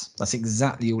 Yes, that's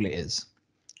exactly all it is.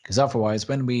 Because otherwise,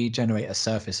 when we generate a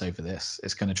surface over this,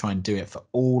 it's going to try and do it for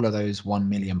all of those 1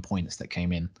 million points that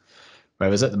came in.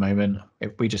 Whereas at the moment,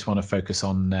 if we just want to focus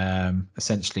on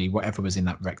essentially whatever was in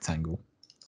that rectangle.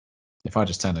 If I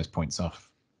just turn those points off.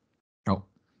 Oh,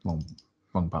 wrong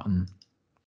button.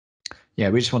 Yeah,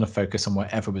 we just want to focus on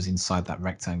whatever was inside that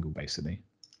rectangle, basically.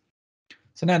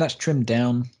 So now that's trimmed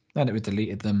down. Now that we've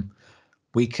deleted them,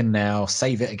 we can now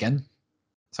save it again.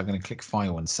 So I'm going to click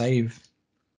File and Save.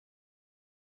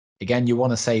 Again, you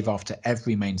want to save after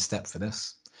every main step for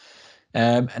this.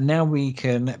 And now we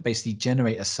can basically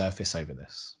generate a surface over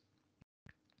this.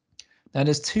 Now,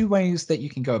 there's two ways that you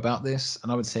can go about this,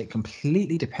 and I would say it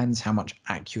completely depends how much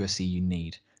accuracy you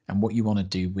need and what you want to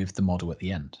do with the model at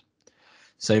the end.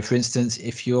 So, for instance,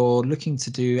 if you're looking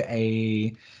to do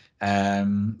a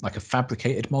like a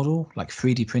fabricated model, like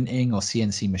 3D printing or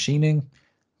CNC machining,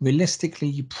 realistically,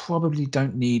 you probably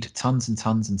don't need tons and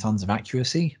tons and tons of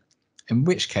accuracy, in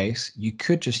which case you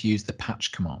could just use the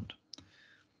patch command.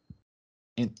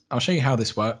 I'll show you how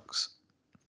this works.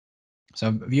 So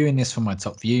I'm viewing this from my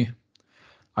top view.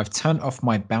 I've turned off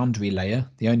my boundary layer.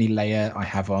 The only layer I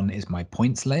have on is my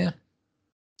points layer.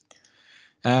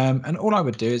 And all I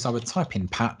would do is I would type in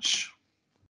patch.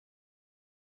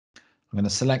 I'm going to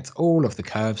select all of the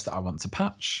curves that I want to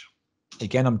patch.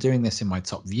 Again, I'm doing this in my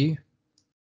top view.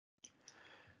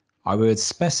 I would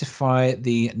specify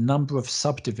the number of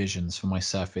subdivisions for my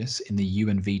surface in the U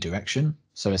and V direction.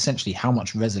 So essentially, how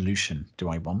much resolution do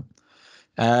I want?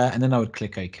 And then I would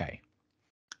click OK.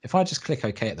 If I just click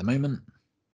OK at the moment,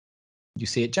 you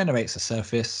see it generates a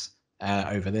surface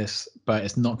over this, but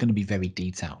it's not going to be very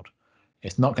detailed.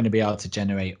 It's not going to be able to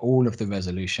generate all of the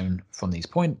resolution from these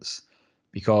points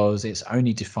because it's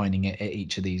only defining it at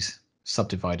each of these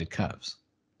subdivided curves.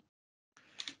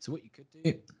 So what you could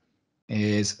do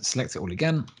is select it all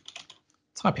again,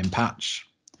 type in patch,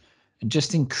 and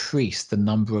just increase the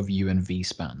number of U and V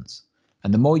spans.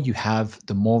 And the more you have,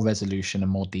 the more resolution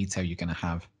and more detail you're going to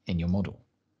have in your model.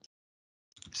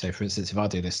 So for instance, if I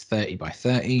do this 30 by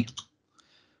 30,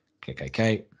 click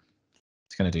OK,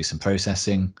 it's going to do some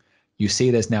processing. You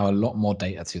see there's now a lot more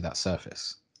data to that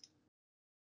surface.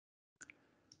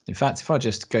 In fact, if I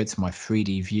just go to my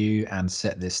 3D view and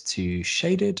set this to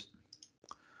shaded,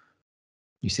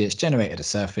 you see it's generated a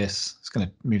surface. It's going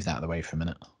to move that out of the way for a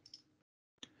minute.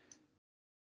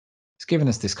 It's given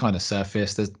us this kind of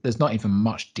surface. There's not even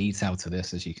much detail to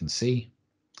this, as you can see,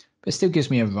 but it still gives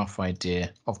me a rough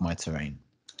idea of my terrain.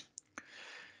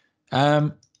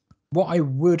 What I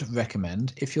would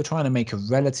recommend, if you're trying to make a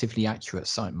relatively accurate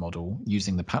site model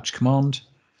using the patch command,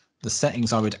 the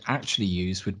settings I would actually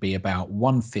use would be about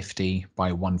 150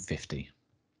 by 150.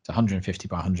 So 150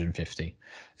 by 150.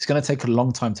 It's going to take a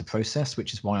long time to process,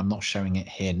 which is why I'm not showing it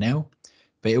here now,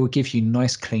 but it will give you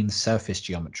nice clean surface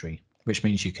geometry, which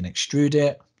means you can extrude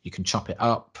it, you can chop it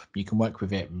up, you can work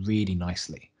with it really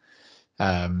nicely.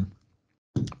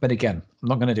 But again, I'm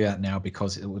not going to do that now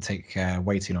because it will take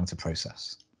way too long to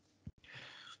process.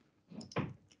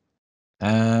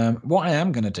 What I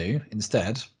am going to do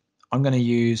instead, I'm going to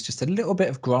use just a little bit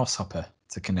of Grasshopper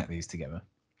to connect these together.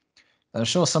 I'm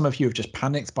sure some of you have just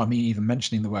panicked by me even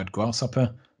mentioning the word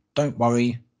Grasshopper. Don't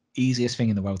worry, easiest thing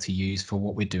in the world to use for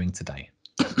what we're doing today.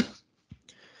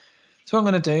 So what I'm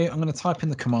going to do, I'm going to type in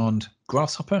the command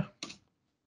Grasshopper.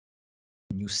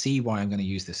 And you'll see why I'm going to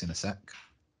use this in a sec.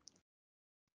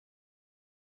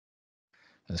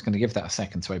 I'm just going to give that a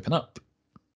second to open up.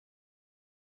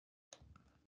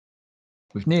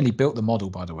 We've nearly built the model,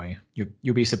 by the way.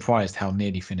 You'll be surprised how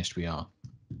nearly finished we are.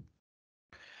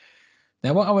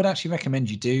 Now, what I would actually recommend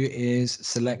you do is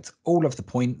select all of the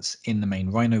points in the main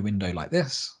Rhino window like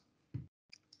this.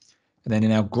 And then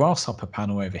in our Grasshopper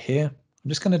panel over here, I'm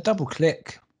just going to double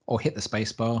click or hit the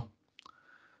space bar.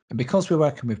 And because we're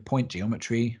working with point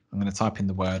geometry, I'm going to type in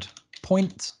the word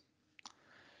point.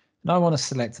 And I want to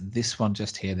select this one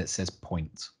just here that says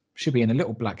point. Should be in a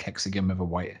little black hexagon with a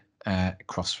white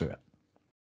cross through it.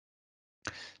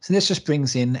 So this just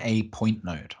brings in a point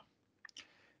node.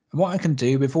 And what I can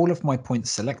do with all of my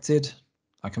points selected,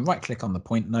 I can right click on the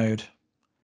point node,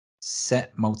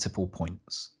 set multiple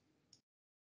points.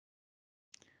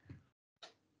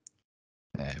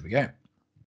 There we go.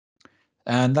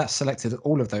 And that's selected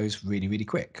all of those really, really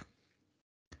quick.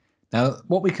 Now,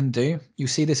 what we can do, you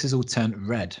see this is all turned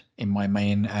red in my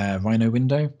main Rhino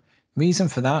window. Reason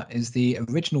for that is the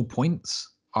original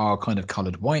points are kind of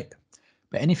colored white,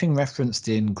 but anything referenced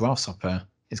in Grasshopper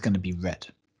is going to be red.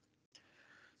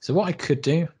 So what I could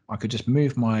do, I could just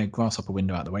move my Grasshopper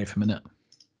window out of the way for a minute.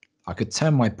 I could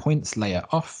turn my points layer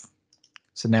off.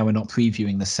 So now we're not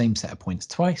previewing the same set of points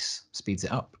twice, speeds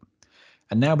it up.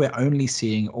 And now we're only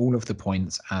seeing all of the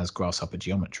points as grasshopper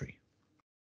geometry.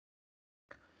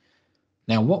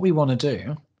 Now what we want to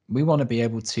do, we want to be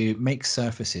able to make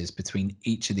surfaces between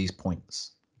each of these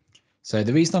points. So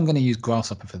the reason I'm going to use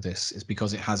grasshopper for this is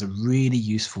because it has a really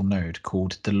useful node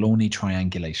called Delaunay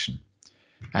triangulation.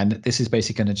 And this is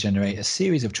basically going to generate a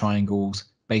series of triangles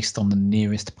based on the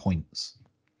nearest points.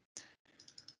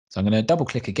 So I'm going to double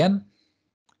click again.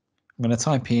 I'm going to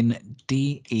type in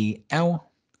DEL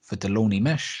for Delaunay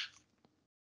mesh.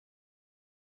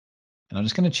 And I'm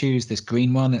just going to choose this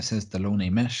green one that says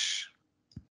Delaunay mesh.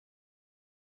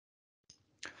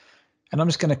 And I'm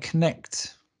just going to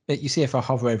connect it. You see if I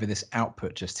hover over this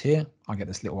output just here, I get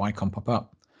this little icon pop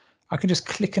up. I can just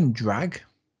click and drag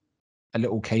a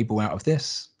little cable out of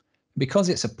this. Because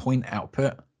it's a point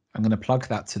output, I'm going to plug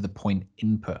that to the point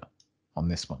input on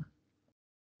this one.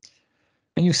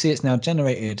 And you'll see it's now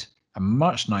generated a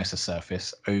much nicer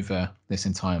surface over this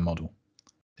entire model.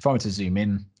 If I were to zoom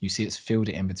in, you see it's filled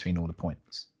it in between all the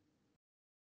points.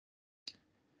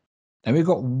 Now we've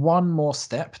got one more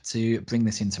step to bring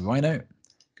this into Rhino,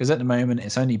 because at the moment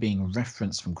it's only being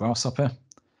referenced from Grasshopper.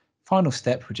 Final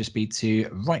step would just be to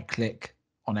right click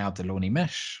on our Delaunay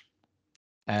mesh,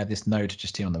 this node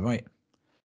just here on the right.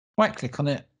 Right click on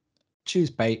it, choose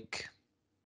bake,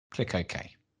 click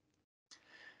OK.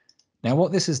 Now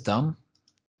what this has done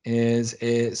is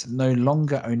it's no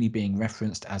longer only being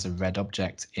referenced as a red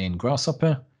object in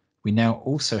Grasshopper. We now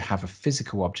also have a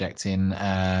physical object in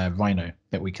Rhino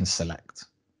that we can select.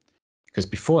 Because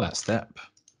before that step,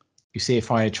 you see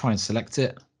if I try and select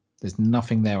it, there's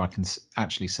nothing there I can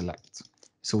actually select.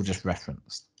 It's all just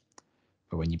referenced.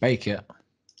 But when you bake it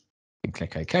and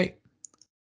click OK,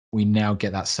 we now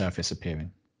get that surface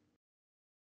appearing.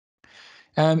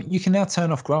 You can now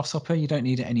turn off Grasshopper. You don't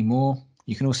need it anymore.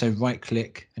 You can also right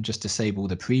click and just disable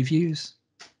the previews.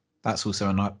 That's also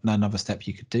another step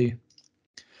you could do.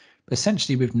 But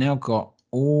essentially, we've now got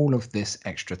all of this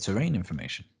extra terrain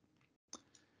information.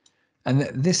 And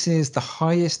this is the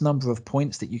highest number of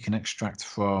points that you can extract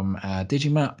from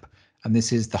Digimap. And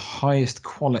this is the highest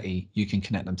quality you can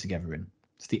connect them together in.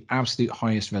 It's the absolute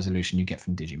highest resolution you get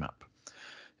from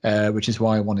Digimap, which is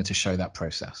why I wanted to show that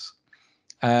process.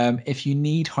 If you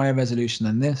need higher resolution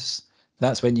than this,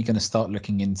 that's when you're going to start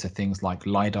looking into things like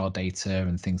Lidar data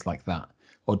and things like that,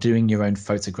 or doing your own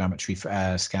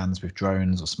photogrammetry scans with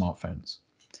drones or smartphones.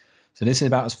 So this is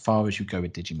about as far as you go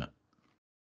with Digimap.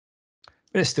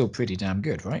 But it's still pretty damn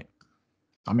good, right?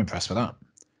 I'm impressed with that.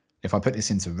 If I put this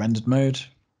into rendered mode,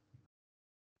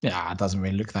 yeah, it doesn't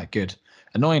really look that good.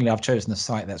 Annoyingly, I've chosen a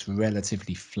site that's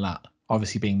relatively flat,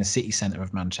 obviously being the city centre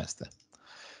of Manchester.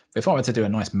 But if I were to do a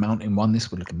nice mountain one,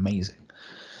 this would look amazing.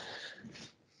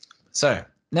 So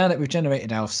now that we've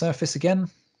generated our surface again,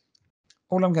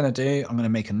 all I'm going to do, I'm going to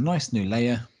make a nice new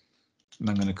layer, and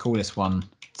I'm going to call this one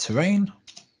terrain.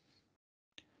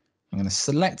 I'm going to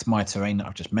select my terrain that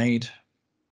I've just made,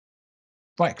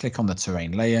 right click on the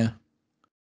terrain layer,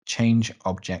 change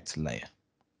object layer.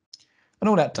 And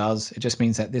all that does, it just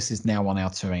means that this is now on our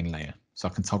terrain layer. So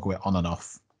I can toggle it on and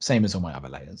off, same as all my other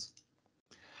layers.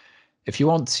 If you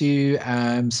want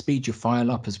to speed your file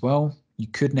up as well, you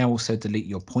could now also delete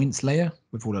your points layer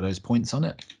with all of those points on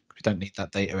it. We don't need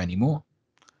that data anymore.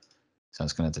 So I'm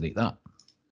just going to delete that.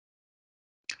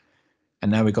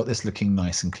 And now we've got this looking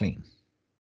nice and clean.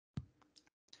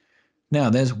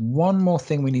 Now there's one more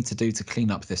thing we need to do to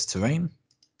clean up this terrain.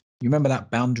 You remember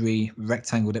that boundary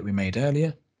rectangle that we made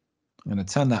earlier? I'm going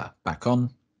to turn that back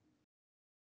on.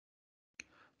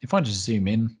 If I just zoom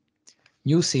in,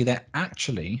 you'll see that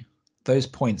actually those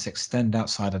points extend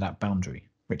outside of that boundary,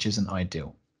 which isn't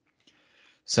ideal.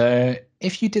 So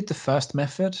if you did the first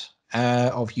method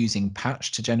of using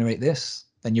patch to generate this,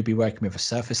 then you'll be working with a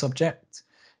surface object,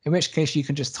 in which case you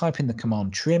can just type in the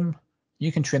command trim.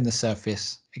 You can trim the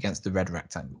surface against the red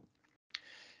rectangle.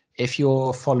 If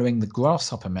you're following the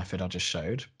grasshopper method I just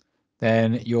showed,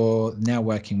 then you're now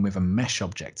working with a mesh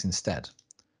object instead,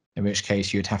 in which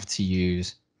case you'd have to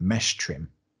use mesh trim,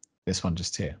 this one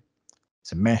just here.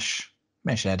 So mesh,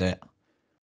 mesh edit,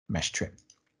 mesh trim.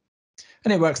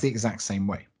 And it works the exact same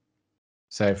way.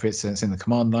 So for instance, in the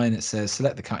command line, it says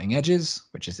select the cutting edges,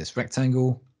 which is this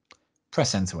rectangle,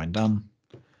 press enter when done,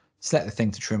 select the thing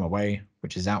to trim away,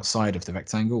 which is outside of the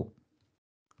rectangle,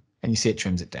 and you see it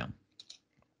trims it down.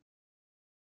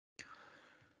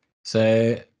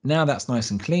 So now that's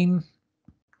nice and clean.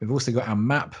 We've also got our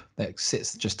map that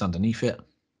sits just underneath it.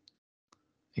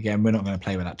 Again, we're not going to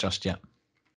play with that just yet.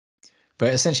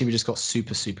 But essentially, we just got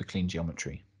super, super clean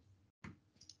geometry.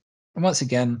 And once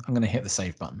again, I'm going to hit the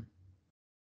save button.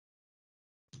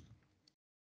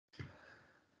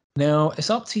 Now, it's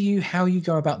up to you how you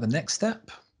go about the next step.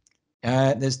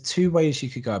 There's two ways you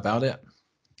could go about it.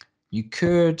 You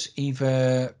could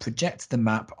either project the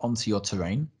map onto your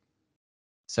terrain.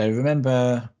 So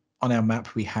remember on our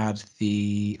map, we had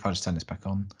if I just turn this back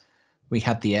on, we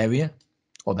had the area,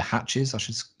 or the hatches, I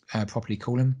should properly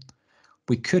call them.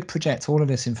 We could project all of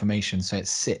this information so it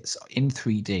sits in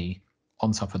 3D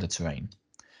on top of the terrain.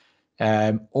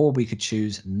 Or we could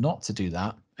choose not to do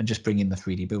that and just bring in the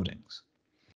 3D buildings.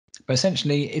 But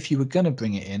essentially, if you were going to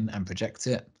bring it in and project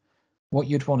it, what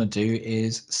you'd want to do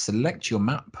is select your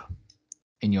map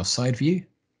in your side view.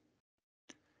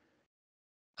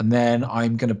 And then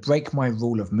I'm going to break my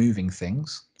rule of moving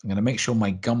things. I'm going to make sure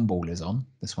my gumball is on,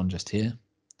 this one just here.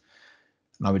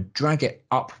 And I would drag it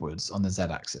upwards on the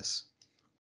Z-axis.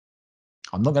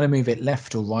 I'm not going to move it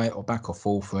left or right or back or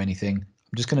forth or anything.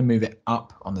 I'm just going to move it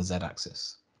up on the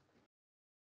Z-axis.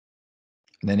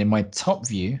 And then in my top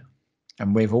view,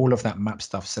 and with all of that map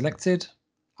stuff selected,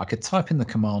 I could type in the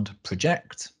command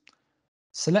project,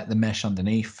 select the mesh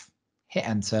underneath, hit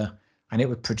enter, and it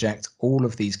would project all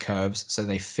of these curves so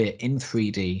they fit in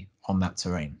 3D on that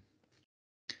terrain.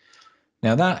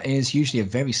 Now that is usually a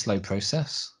very slow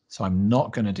process, so I'm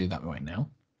not going to do that right now.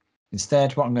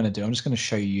 Instead, what I'm going to do, I'm just going to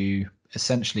show you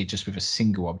essentially just with a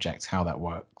single object how that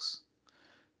works.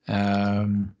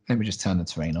 Let me just turn the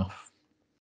terrain off.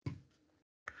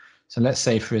 So let's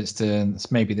say, for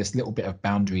instance, maybe this little bit of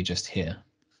boundary just here.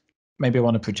 Maybe I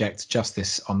want to project just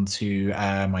this onto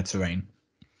my terrain.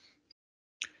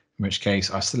 In which case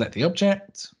I select the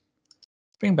object,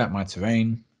 bring back my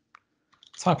terrain,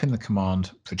 type in the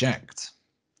command project.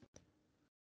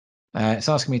 It's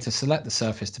asking me to select the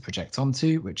surface to project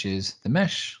onto, which is the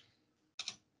mesh.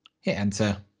 Hit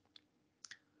enter.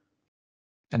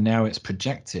 And now it's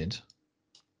projected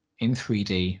in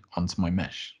 3D onto my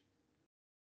mesh,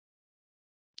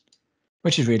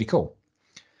 which is really cool.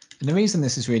 And the reason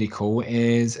this is really cool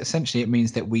is essentially it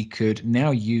means that we could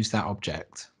now use that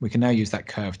object. We can now use that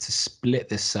curve to split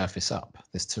this surface up,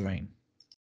 this terrain.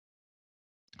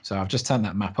 So I've just turned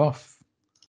that map off.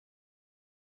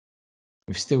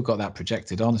 We've still got that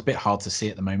projected on. It's a bit hard to see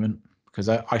at the moment because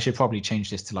I should probably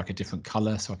change this to like a different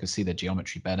color so I can see the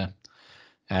geometry better.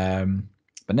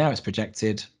 But now it's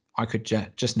projected. I could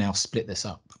just now split this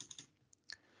up.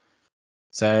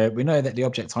 So we know that the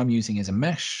object I'm using is a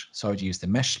mesh, so I would use the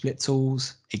mesh split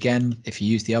tools. Again, if you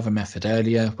used the other method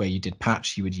earlier where you did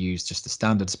patch, you would use just the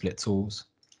standard split tools.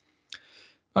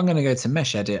 I'm going to go to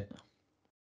mesh edit,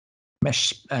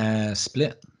 mesh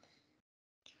split.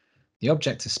 The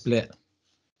object to split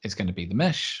is going to be the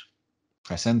mesh.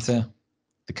 Press enter.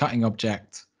 The cutting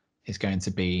object is going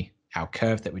to be our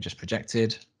curve that we just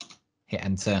projected. Hit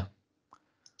enter.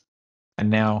 And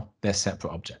now they're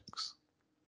separate objects.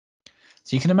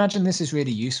 So you can imagine this is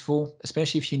really useful,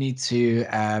 especially if you need to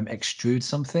extrude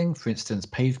something, for instance,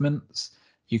 pavements.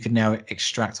 You can now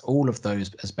extract all of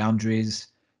those as boundaries,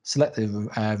 select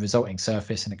the resulting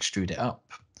surface and extrude it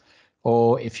up.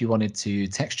 Or if you wanted to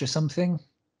texture something,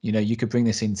 you could bring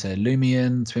this into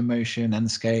Lumion, Twinmotion,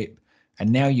 Enscape, and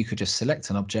now you could just select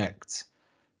an object.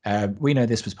 We know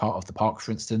this was part of the park,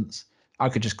 for instance. I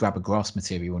could just grab a grass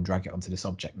material and drag it onto this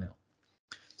object now.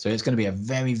 So it's going to be a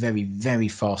very, very, very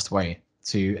fast way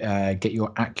to get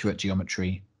your accurate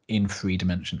geometry in 3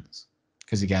 dimensions.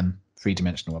 Because again,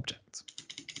 3-dimensional objects.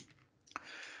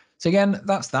 So again,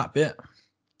 that's that bit.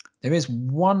 There is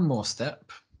one more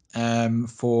step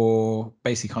for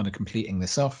basically kind of completing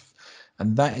this off.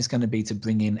 And that is going to be to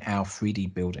bring in our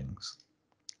 3D buildings.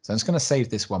 So I'm just going to save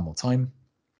this one more time.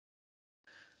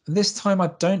 This time I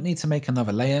don't need to make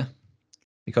another layer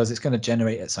because it's going to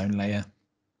generate its own layer.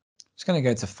 Just going to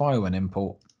go to File and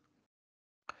Import.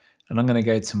 And I'm going to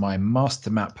go to my master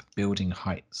map building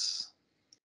heights.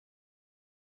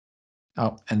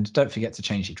 Oh, and don't forget to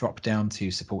change the drop down to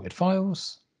supported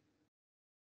files.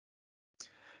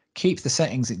 Keep the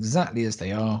settings exactly as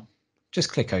they are.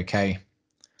 Just click OK.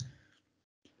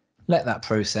 Let that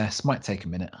process, might take a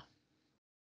minute.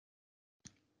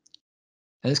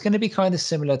 And it's going to be kind of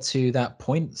similar to that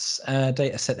points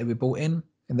data set that we brought in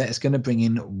that it's going to bring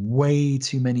in way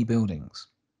too many buildings.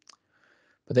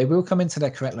 But they will come into their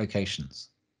correct locations.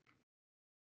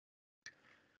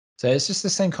 So it's just the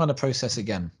same kind of process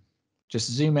again.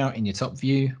 Just zoom out in your top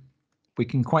view. We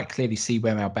can quite clearly see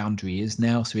where our boundary is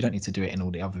now, so we don't need to do it in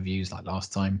all the other views like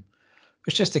last time.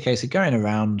 It's just a case of going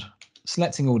around,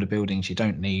 selecting all the buildings you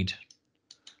don't need.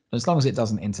 As long as it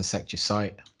doesn't intersect your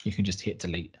site, you can just hit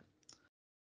delete.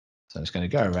 So I'm just going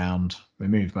to go around,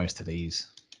 remove most of these.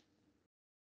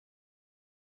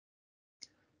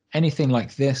 Anything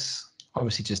like this,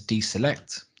 obviously just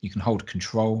deselect. You can hold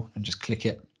Control and just click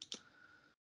it.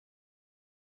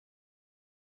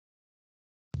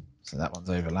 So that one's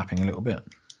overlapping a little bit.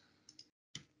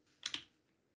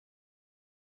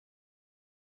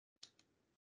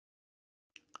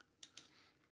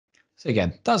 So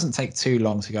again, doesn't take too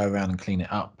long to go around and clean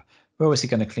it up. We're obviously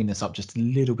going to clean this up just a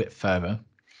little bit further.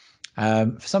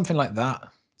 For something like that,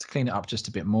 to clean it up just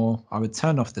a bit more, I would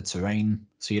turn off the terrain.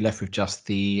 So you're left with just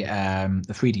the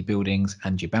 3D buildings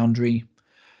and your boundary.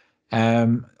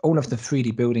 All of the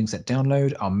 3D buildings that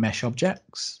download are mesh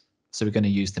objects. So we're going to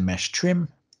use the mesh trim.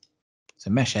 So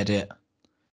mesh edit,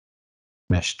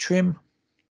 mesh trim.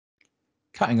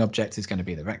 Cutting object is going to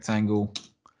be the rectangle.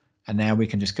 And now we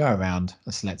can just go around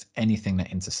and select anything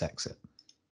that intersects it.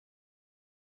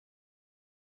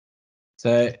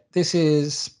 So this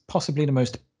is possibly the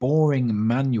most boring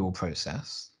manual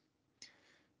process.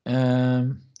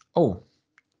 Oh,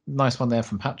 nice one there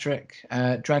from Patrick.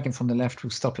 Dragging from the left will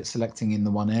stop it selecting in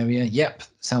the one area. Yep,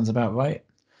 sounds about right.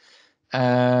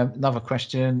 Another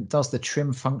question, does the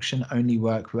trim function only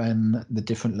work when the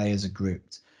different layers are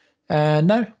grouped?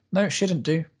 No, it shouldn't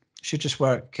do. It should just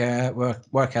work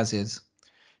as is.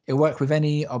 It'll work with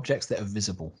any objects that are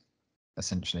visible,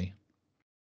 essentially.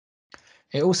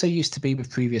 It also used to be with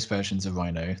previous versions of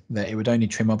Rhino that it would only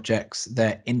trim objects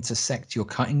that intersect your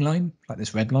cutting line, like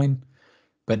this red line.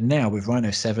 But now with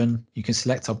Rhino 7, you can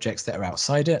select objects that are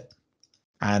outside it,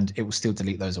 and it will still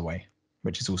delete those away,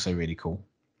 which is also really cool.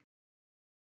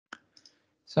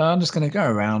 So I'm just going to go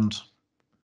around.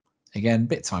 Again, a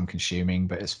bit time consuming,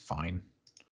 but it's fine.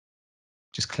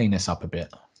 Just clean this up a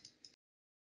bit.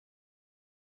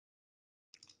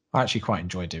 I actually quite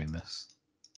enjoy doing this.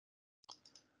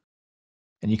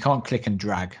 And you can't click and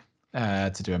drag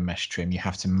to do a mesh trim. You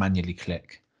have to manually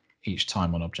click each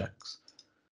time on objects.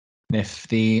 And if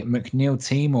the McNeil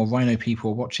team or Rhino people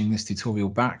are watching this tutorial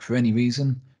back for any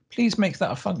reason, please make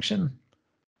that a function.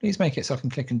 Please make it so I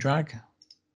can click and drag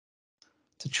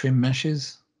to trim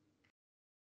meshes.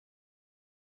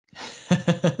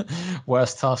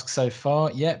 Worst task so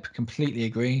far. Yep, completely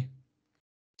agree.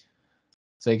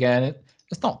 So again,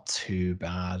 it's not too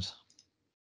bad.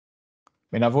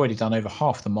 I mean, I've already done over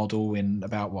half the model in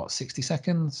about, what, 60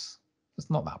 seconds? It's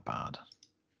not that bad.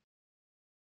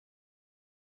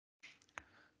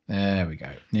 There we go,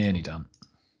 nearly done.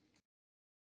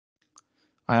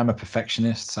 I am a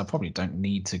perfectionist, so I probably don't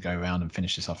need to go around and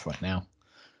finish this off right now,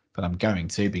 but I'm going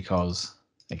to because,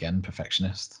 again,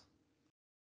 perfectionist.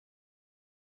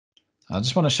 I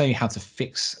just want to show you how to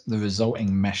fix the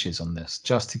resulting meshes on this,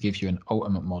 just to give you an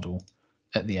ultimate model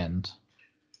at the end.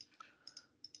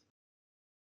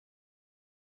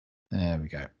 There we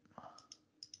go.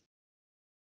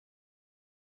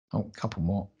 Oh, a couple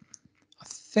more. I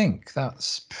think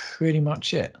that's pretty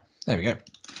much it. There we go.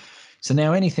 So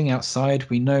now anything outside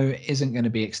we know isn't going to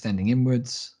be extending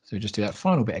inwards. So we just do that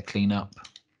final bit of cleanup.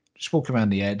 Just walk around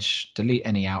the edge, delete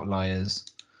any outliers.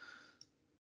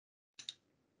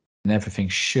 And everything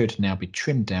should now be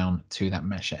trimmed down to that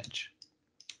mesh edge.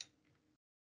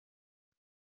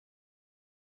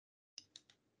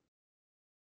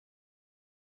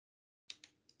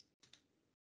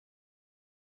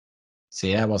 So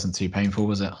yeah, it wasn't too painful,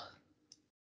 was it? A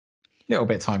little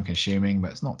bit time consuming, but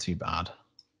it's not too bad.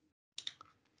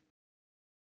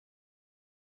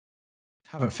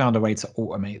 Haven't found a way to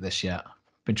automate this yet.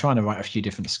 Been trying to write a few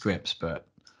different scripts, but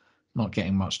not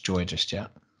getting much joy just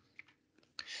yet.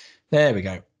 There we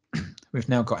go. We've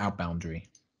now got our boundary.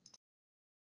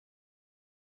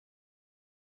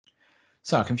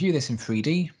 So I can view this in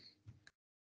 3D.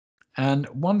 And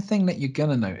one thing that you're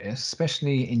going to notice,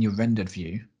 especially in your rendered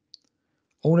view,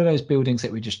 all of those buildings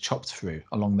that we just chopped through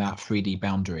along that 3D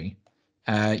boundary,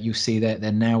 you see that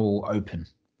they're now all open,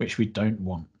 which we don't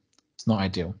want. It's not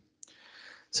ideal.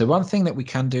 So one thing that we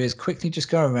can do is quickly just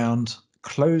go around,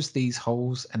 close these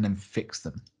holes, and then fix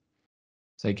them.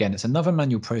 So again, it's another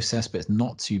manual process, but it's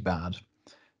not too bad.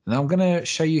 And I'm going to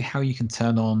show you how you can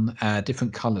turn on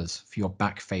different colors for your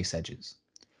back face edges.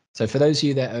 So for those of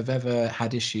you that have ever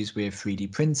had issues with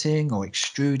 3D printing or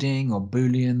extruding or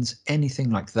booleans, anything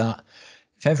like that,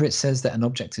 if ever it says that an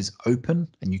object is open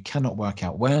and you cannot work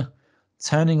out where,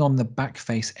 turning on the back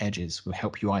face edges will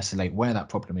help you isolate where that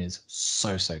problem is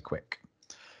so quick.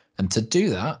 And to do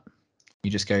that,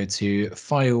 you just go to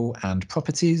File and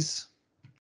Properties,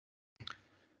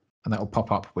 and that will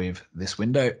pop up with this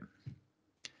window.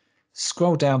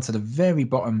 Scroll down to the very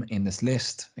bottom in this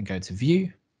list and go to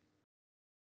View.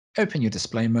 Open your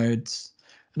display modes,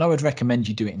 and I would recommend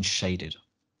you do it in shaded,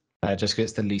 just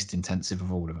because it's the least intensive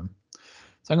of all of them.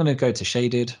 So I'm going to go to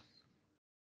shaded,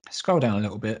 scroll down a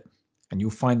little bit, and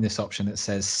you'll find this option that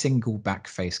says single back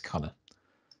face color.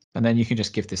 And then you can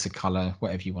just give this a color,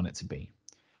 whatever you want it to be.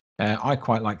 I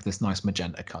quite like this nice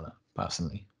magenta color,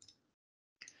 personally.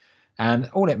 And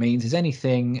all it means is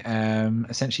anything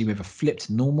essentially with a flipped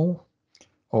normal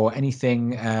or anything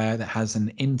that has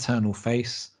an internal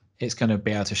face, it's going to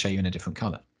be able to show you in a different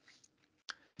color.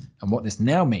 And what this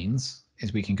now means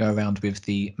is we can go around with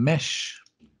the mesh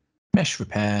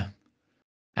repair,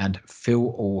 and fill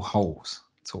all holes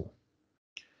tool.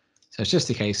 So it's just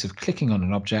a case of clicking on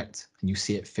an object and you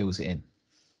see it fills it in.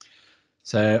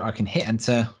 So I can hit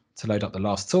enter to load up the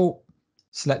last tool,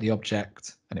 select the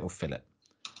object, and it will fill it.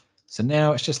 So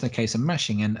now it's just a case of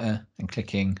mashing enter and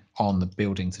clicking on the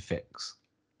building to fix.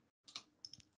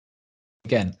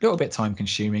 Again, a little bit time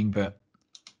consuming, but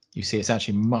you see it's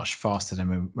actually much faster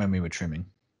than when we were trimming.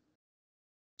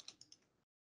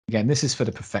 Again, this is for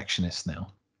the perfectionist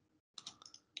now.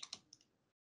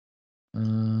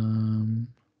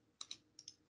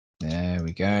 There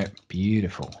we go.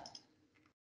 Beautiful.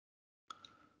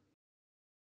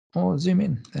 Oh, zoom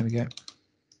in. There we go.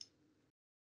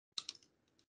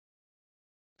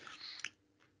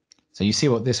 So you see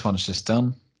what this one's just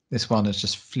done. This one has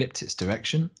just flipped its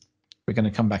direction. We're going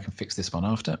to come back and fix this one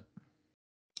after.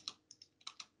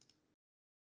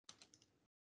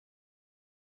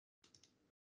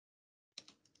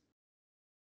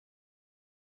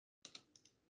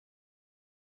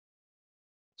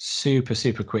 Super,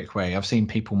 super quick way. I've seen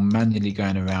people manually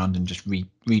going around and just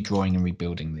redrawing and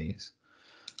rebuilding these.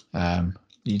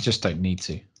 You just don't need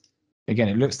to. Again,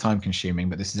 it looks time consuming,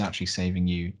 but this is actually saving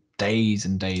you days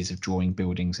and days of drawing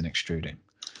buildings and extruding.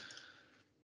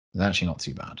 It's actually not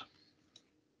too bad.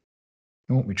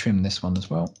 Oh, we trim this one as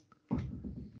well.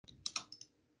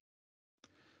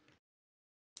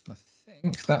 I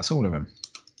think that's all of them.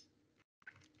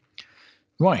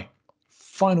 Right.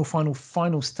 Final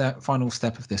step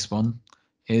of this one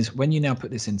is when you now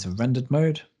put this into rendered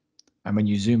mode, and when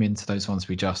you zoom into those ones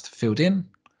we just filled in,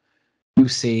 you'll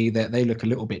see that they look a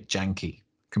little bit janky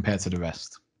compared to the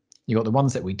rest. You've got the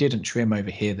ones that we didn't trim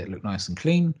over here that look nice and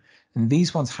clean, and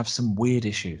these ones have some weird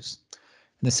issues.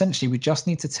 And essentially we just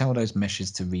need to tell those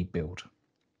meshes to rebuild.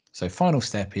 So final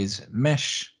step is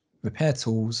mesh, repair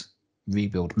tools,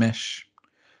 rebuild mesh,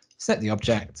 set the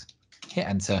object, hit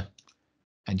enter,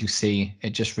 and you see it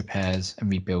just repairs and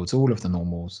rebuilds all of the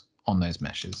normals on those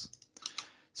meshes.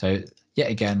 So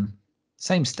yet again,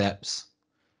 same steps.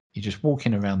 You're just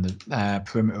walking around the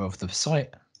perimeter of the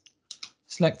site,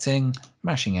 selecting,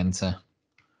 mashing enter,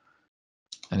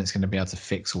 and it's going to be able to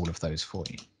fix all of those for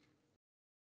you.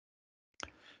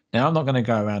 Now, I'm not going to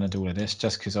go around and do all of this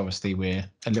just because obviously we're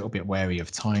a little bit wary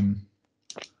of time.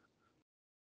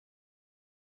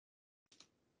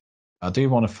 I do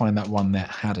want to find that one that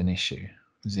had an issue.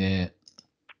 Was it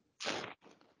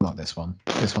not this one?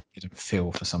 This one didn't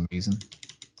fill for some reason.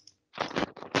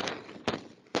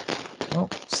 Oh,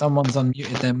 someone's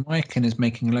unmuted their mic and is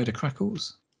making a load of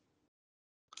crackles.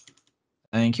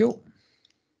 Thank you.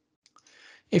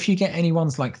 If you get any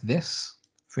ones like this,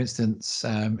 for instance,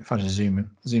 if I just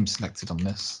zoom selected on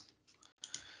this,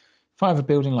 if I have a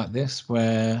building like this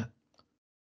where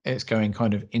it's going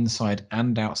kind of inside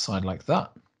and outside like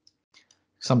that,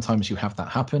 sometimes you have that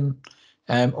happen.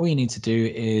 All you need to do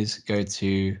is go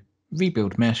to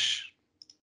rebuild mesh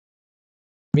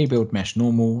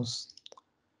normals,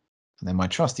 and then my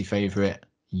trusty favorite,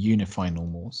 unify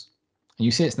normals. And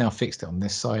you see it's now fixed it on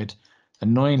this side.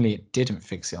 Annoyingly, it didn't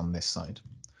fix it on this side.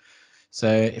 So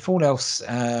if all else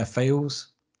fails,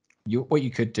 what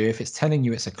you could do, if it's telling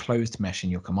you it's a closed mesh in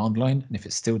your command line, and if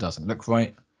it still doesn't look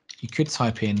right, you could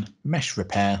type in mesh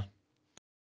repair,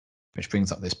 which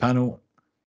brings up this panel.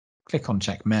 Click on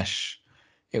check mesh.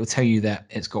 It will tell you that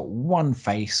it's got one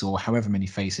face or however many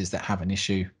faces that have an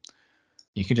issue.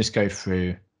 You could just go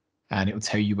through and it will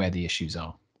tell you where the issues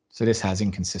are. So this has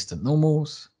inconsistent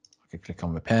normals. I could click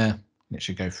on repair and it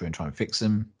should go through and try and fix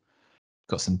them.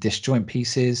 Got some disjoint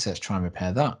pieces. Let's try and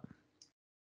repair that.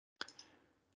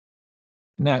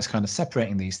 Now it's kind of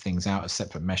separating these things out as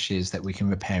separate meshes that we can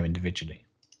repair individually.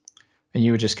 And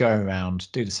you would just go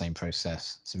around, do the same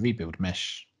process. So rebuild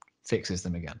mesh, fixes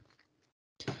them again.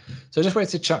 So I just wanted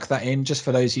to chuck that in just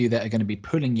for those of you that are going to be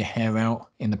pulling your hair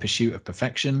out in the pursuit of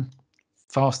perfection.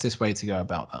 Fastest way to go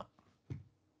about that.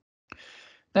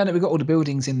 Now that we've got all the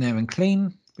buildings in there and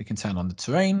clean, we can turn on the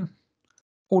terrain.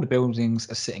 All the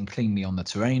buildings are sitting cleanly on the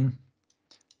terrain.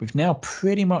 We've now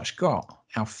pretty much got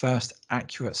our first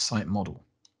accurate site model,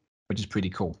 which is pretty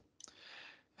cool.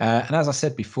 And as I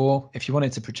said before, if you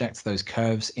wanted to project those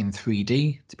curves in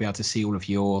 3D to be able to see all of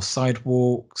your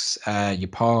sidewalks, your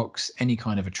parks, any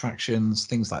kind of attractions,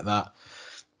 things like that,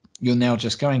 you're now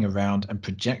just going around and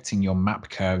projecting your map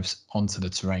curves onto the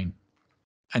terrain.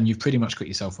 And you've pretty much got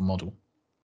yourself a model.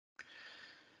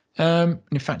 In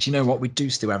fact, you know what? We do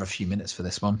still have a few minutes for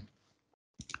this one.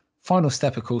 Final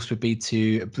step, of course, would be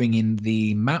to bring in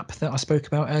the map that I spoke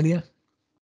about earlier.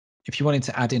 If you wanted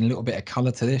to add in a little bit of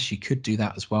color to this, you could do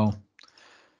that as well.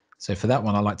 So for that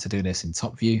one, I like to do this in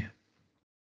top view.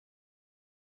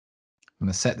 I'm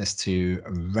going to set this to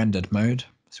rendered mode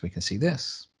so we can see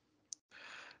this.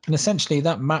 And essentially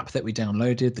that map that we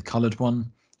downloaded, the colored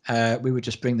one, we would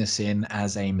just bring this in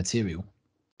as a material.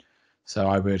 So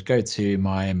I would go to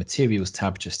my materials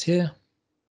tab just here,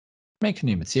 make a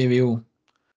new material.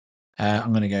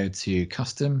 I'm going to go to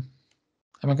custom.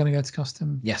 Am I going to go to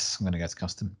custom? Yes, I'm going to go to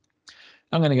custom.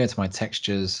 I'm going to go to my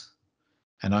textures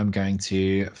and I'm going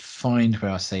to find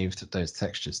where I saved those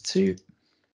textures to.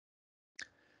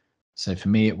 So for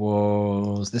me, it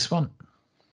was this one.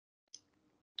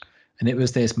 And it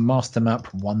was this master map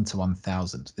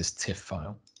 1:1000, this TIFF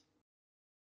file.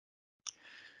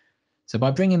 So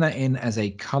by bringing that in as a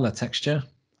color texture,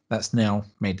 that's now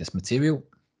made this material.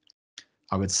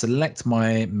 I would select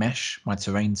my mesh, my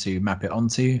terrain to map it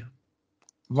onto,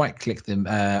 right-click the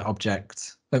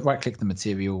right-click the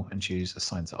material and choose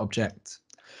Assign to Object.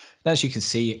 And as you can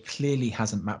see, it clearly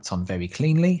hasn't mapped on very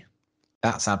cleanly.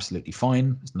 That's absolutely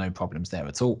fine. There's no problems there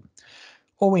at all.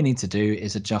 All we need to do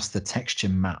is adjust the texture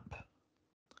map.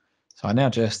 So I now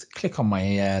just click on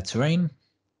my terrain.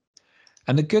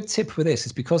 And the good tip with this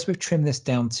is because we've trimmed this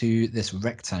down to this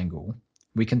rectangle,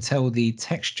 we can tell the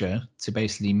texture to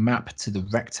basically map to the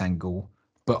rectangle,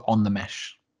 but on the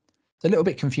mesh. It's a little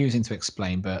bit confusing to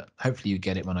explain, but hopefully you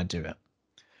get it when I do it.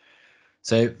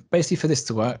 So basically for this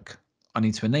to work, I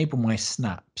need to enable my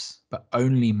snaps, but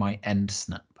only my end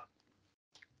snap.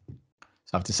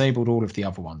 So I've disabled all of the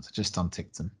other ones, I just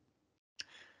unticked them.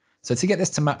 So to get this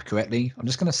to map correctly, I'm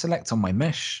just going to select on my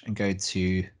mesh and go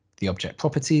to the object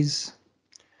properties.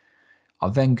 I'll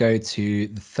then go to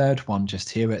the third one just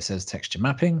here where it says texture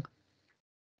mapping.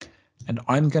 And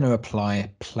I'm going to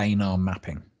apply planar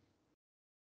mapping.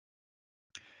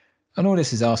 And all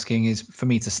this is asking is for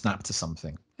me to snap to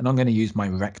something. And I'm going to use my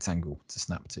rectangle to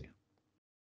snap to.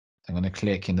 I'm going to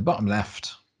click in the bottom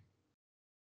left,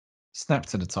 snap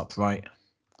to the top right,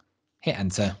 hit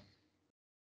enter.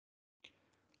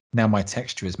 Now my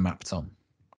texture is mapped on,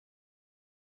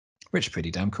 which is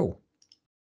pretty damn cool.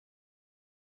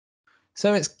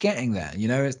 So it's getting there, you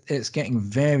know, it's getting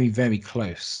very, very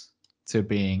close to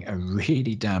being a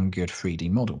really damn good 3D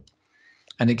model.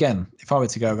 And again, if I were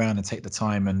to go around and take the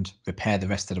time and repair the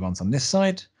rest of the ones on this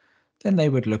side, then they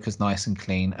would look as nice and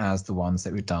clean as the ones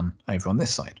that we've done over on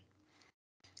this side.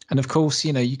 And of course,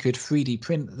 you know, you could 3D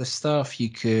print the stuff, you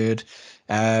could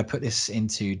put this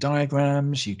into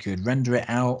diagrams, you could render it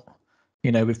out,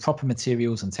 you know, with proper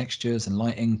materials and textures and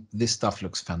lighting. This stuff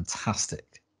looks fantastic.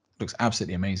 It looks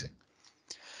absolutely amazing.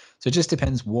 So it just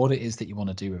depends what it is that you want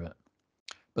to do with it.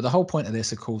 But the whole point of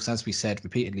this, of course, as we said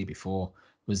repeatedly before,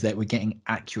 was that we're getting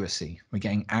accuracy. We're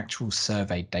getting actual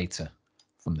survey data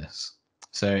from this.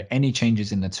 So any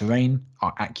changes in the terrain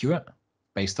are accurate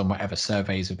based on whatever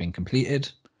surveys have been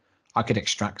completed. I could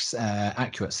extract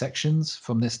accurate sections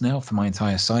from this now for my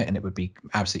entire site, and it would be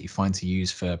absolutely fine to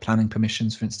use for planning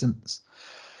permissions, for instance.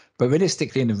 But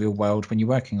realistically, in the real world, when you're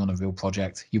working on a real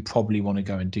project, you probably want to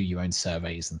go and do your own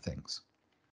surveys and things.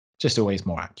 Just always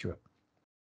more accurate.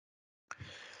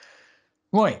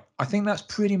 Right, I think that's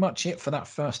pretty much it for that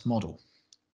first model.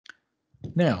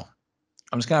 Now,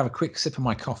 I'm just going to have a quick sip of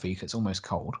my coffee because it's almost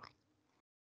cold.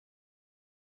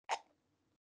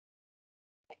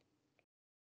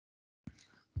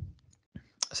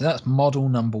 So that's model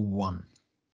number one.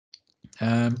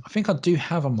 I think I do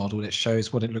have a model that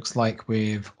shows what it looks like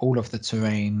with all of the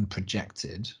terrain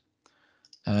projected.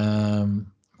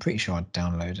 I'm pretty sure I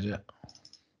downloaded it.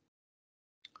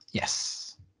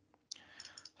 Yes.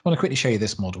 I want to quickly show you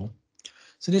this model.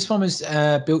 So this one was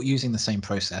built using the same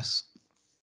process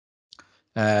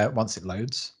once it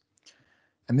loads.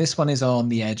 And this one is on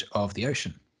the edge of the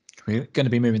ocean. We're going to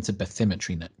be moving to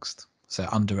bathymetry next, so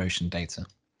under ocean data.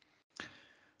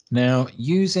 Now,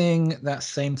 using that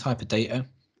same type of data,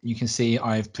 you can see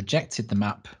I've projected the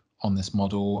map on this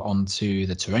model onto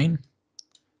the terrain.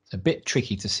 It's a bit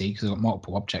tricky to see because I've got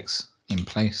multiple objects in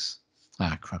place.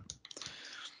 Ah, crap.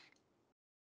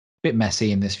 Bit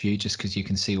messy in this view just because you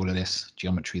can see all of this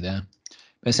geometry there.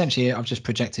 But essentially, I've just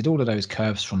projected all of those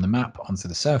curves from the map onto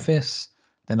the surface.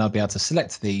 Then I'll be able to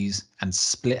select these and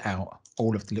split out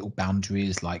all of the little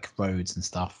boundaries like roads and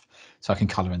stuff so I can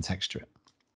color and texture it.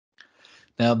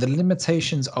 Now, the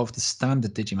limitations of the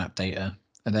standard Digimap data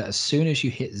are that as soon as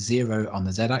you hit 0 on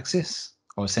the z-axis,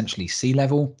 or essentially sea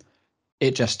level,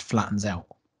 it just flattens out.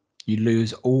 You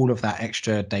lose all of that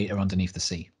extra data underneath the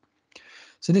sea.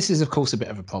 So this is, of course, a bit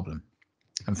of a problem.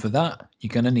 And for that,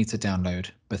 you're going to need to download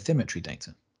bathymetry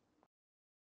data.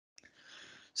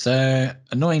 So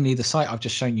annoyingly, the site I've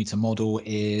just shown you to model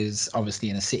is obviously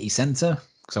in a city centre,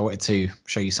 because I wanted to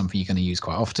show you something you're going to use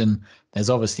quite often. There's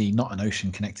obviously not an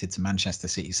ocean connected to Manchester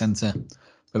city centre,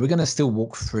 but we're going to still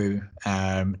walk through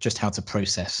just how to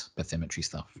process bathymetry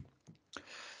stuff.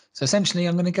 So essentially,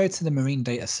 I'm going to go to the marine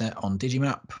data set on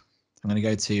Digimap. I'm going to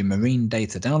go to marine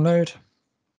data download.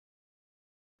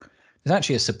 It's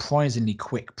actually a surprisingly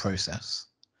quick process.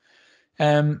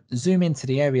 Zoom into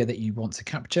the area that you want to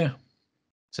capture.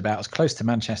 It's about as close to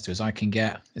Manchester as I can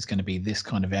get. It's going to be this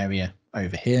kind of area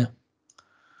over here.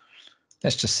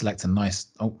 Let's just select a nice,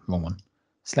 oh, wrong one.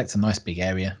 Select a nice big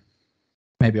area.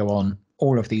 Maybe I want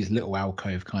all of these little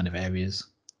alcove kind of areas.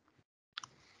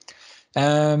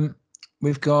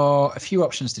 We've got a few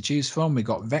options to choose from. We've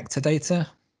got vector data,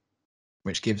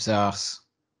 which gives us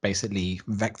basically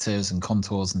vectors and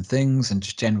contours and things and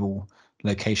just general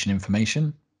location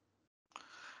information.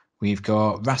 We've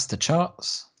got raster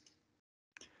charts.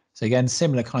 So again,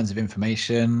 similar kinds of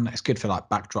information. It's good for like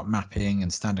backdrop mapping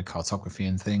and standard cartography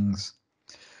and things.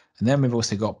 And then we've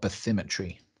also got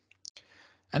bathymetry.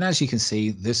 And as you can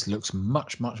see, this looks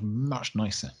much, much, much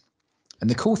nicer. And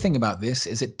the cool thing about this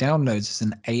is it downloads as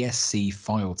an ASC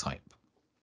file type.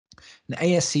 And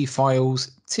ASC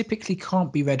files typically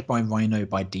can't be read by Rhino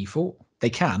by default.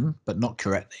 They can, but not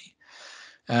correctly.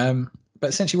 But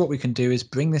essentially what we can do is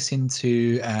bring this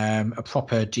into a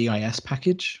proper GIS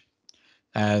package,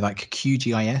 like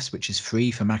QGIS, which is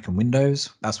free for Mac and Windows.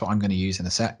 That's what I'm going to use in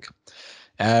a sec.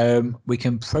 We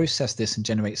can process this and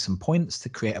generate some points to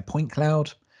create a point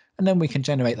cloud. And then we can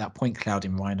generate that point cloud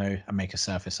in Rhino and make a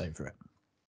surface over it.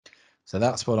 So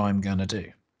that's what I'm going to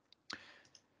do.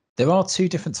 There are two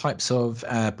different types of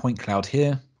point cloud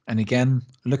here. And again,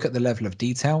 look at the level of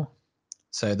detail.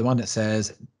 So the one that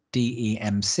says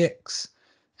DEM6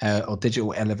 or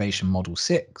Digital Elevation Model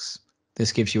 6,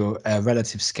 this gives you a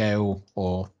relative scale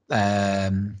or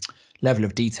level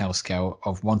of detail scale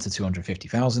of 1 to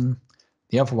 250,000.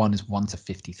 The other one is 1 to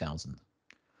 50,000.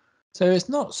 So it's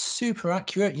not super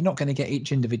accurate. You're not going to get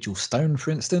each individual stone, for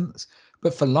instance,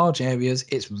 but for large areas,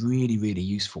 it's really, really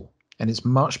useful. And it's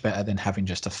much better than having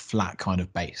just a flat kind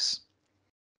of base.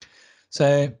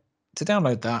 So to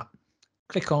download that,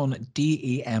 click on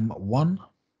DEM1,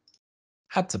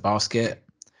 add to basket.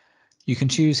 You can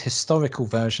choose historical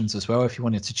versions as well if you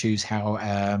wanted to choose how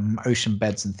ocean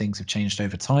beds and things have changed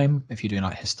over time, if you're doing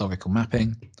like historical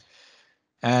mapping.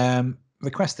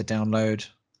 Request the download,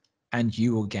 and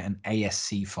you will get an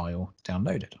ASC file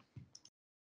downloaded.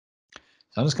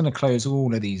 So I'm just going to close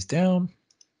all of these down.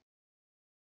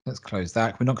 Let's close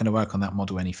that. We're not going to work on that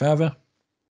model any further.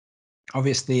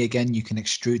 Obviously, again, you can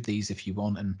extrude these if you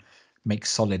want and make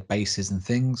solid bases and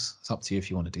things. It's up to you if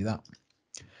you want to do that.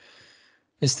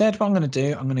 Instead, what I'm going to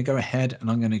do, I'm going to go ahead and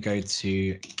I'm going to go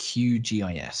to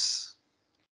QGIS.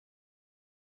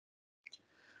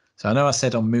 So I know I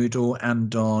said on Moodle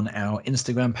and on our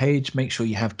Instagram page, make sure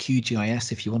you have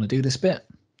QGIS if you want to do this bit.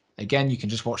 Again, you can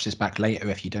just watch this back later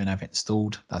if you don't have it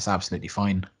installed. That's absolutely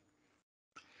fine.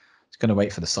 Just going to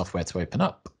wait for the software to open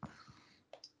up.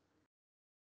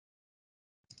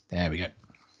 There we go.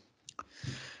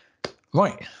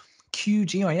 Right,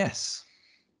 QGIS.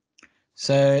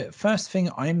 So first thing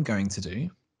I'm going to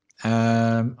do,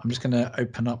 I'm just going to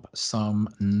open up some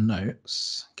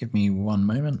notes. Give me one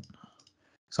moment.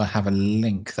 So I have a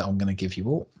link that I'm going to give you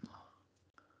all.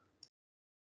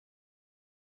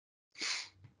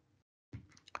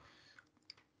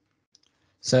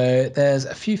 So there's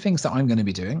a few things that I'm going to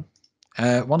be doing.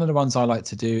 One of the ones I like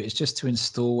to do is just to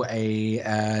install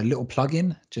a little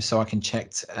plugin, just so I can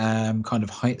check kind of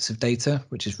heights of data,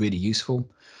 which is really useful.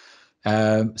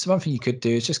 So one thing you could do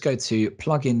is just go to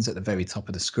plugins at the very top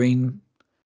of the screen,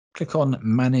 click on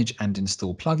manage and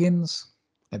install plugins.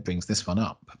 It brings this one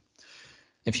up.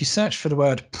 If you search for the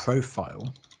word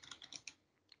profile,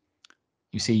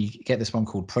 you see you get this one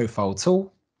called profile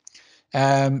tool. You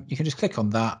can just click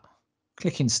on that,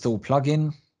 click install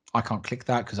plugin. I can't click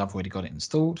that because I've already got it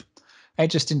installed. It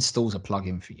just installs a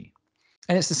plugin for you.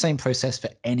 And it's the same process for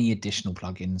any additional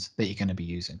plugins that you're going to be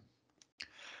using.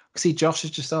 See, Josh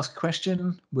has just asked a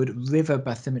question. Would river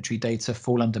bathymetry data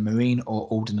fall under marine or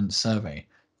ordnance survey?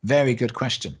 Very good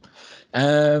question.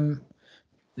 The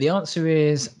answer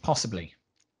is possibly.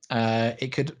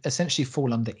 It could essentially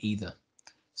fall under either.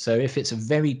 So if it's a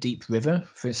very deep river,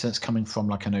 for instance, coming from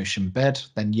like an ocean bed,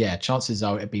 then yeah, chances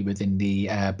are it'd be within the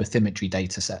bathymetry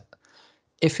data set.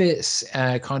 If it's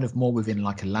kind of more within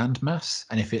like a landmass,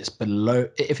 and if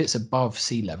it's above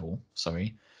sea level,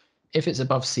 sorry, if it's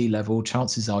above sea level,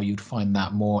 chances are you'd find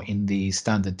that more in the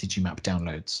standard Digimap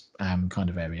downloads kind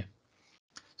of area.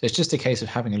 So it's just a case of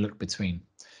having a look between.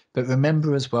 But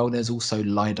remember as well, there's also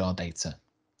Lidar data.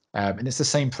 And it's the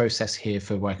same process here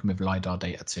for working with Lidar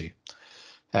data too.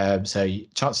 So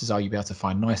chances are you'll be able to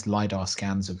find nice Lidar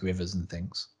scans of rivers and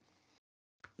things.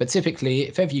 But typically,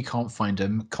 if ever you can't find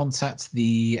them, contact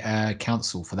the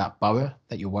council for that borough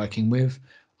that you're working with.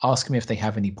 Ask them if they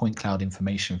have any point cloud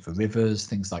information for rivers,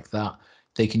 things like that.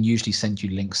 They can usually send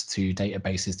you links to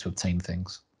databases to obtain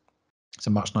things. It's a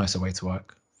much nicer way to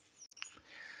work.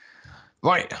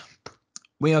 Right,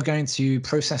 we are going to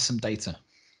process some data.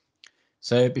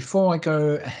 So before I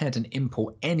go ahead and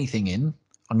import anything in,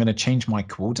 I'm going to change my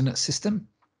coordinate system.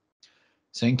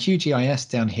 So in QGIS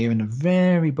down here in the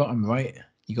very bottom right,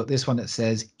 you got this one that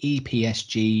says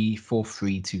EPSG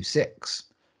 4326.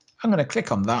 I'm going to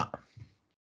click on that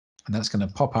and that's going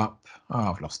to pop up.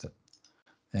 Oh, I've lost it.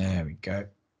 There we go.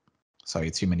 Sorry,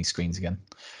 too many screens again.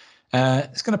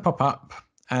 It's going to pop up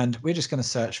and we're just going to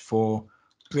search for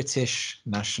British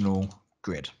National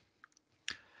Grid.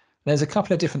 There's a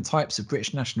couple of different types of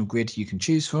British National Grid you can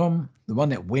choose from. The one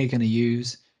that we're going to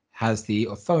use has the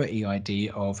authority ID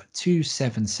of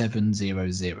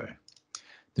 27700.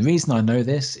 The reason I know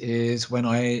this is when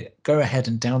I go ahead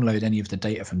and download any of the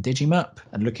data from Digimap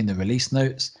and look in the release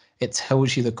notes, it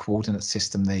tells you the coordinate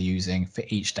system they're using for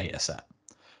each data set.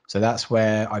 So that's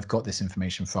where I've got this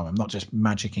information from. I'm not just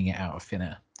magicking it out of thin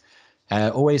air.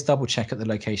 Always double check at the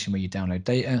location where you download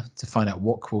data to find out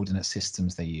what coordinate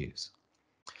systems they use.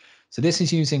 So this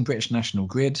is using British National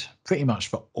Grid pretty much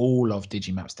for all of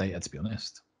Digimap's data, to be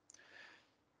honest.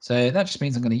 So that just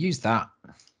means I'm going to use that,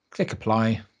 click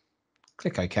apply,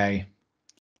 click OK,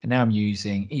 and now I'm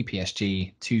using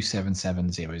EPSG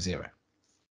 27700.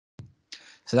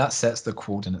 So that sets the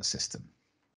coordinate system.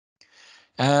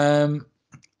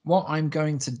 What I'm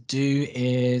going to do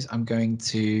is I'm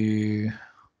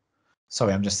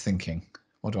just thinking,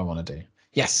 what do I want to do?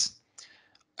 Yes.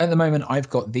 At the moment, I've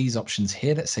got these options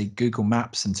here that say Google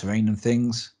Maps and terrain and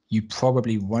things. You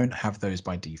probably won't have those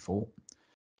by default.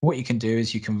 What you can do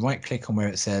is you can right click on where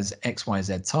it says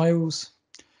XYZ tiles,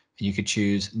 and you could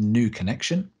choose new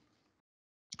connection.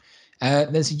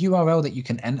 There's a URL that you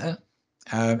can enter,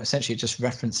 essentially just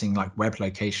referencing like web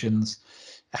locations.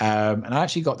 And I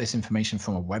actually got this information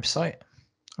from a website.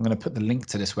 I'm going to put the link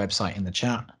to this website in the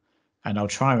chat, and I'll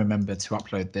try and remember to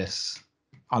upload this.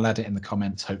 I'll add it in the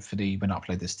comments, hopefully, when I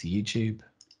upload this to YouTube.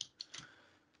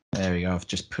 There we go. I've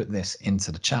just put this into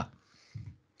the chat.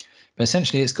 But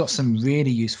essentially, it's got some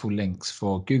really useful links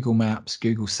for Google Maps,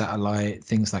 Google Satellite,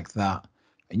 things like that.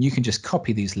 And you can just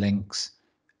copy these links,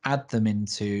 add them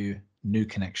into new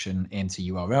connection into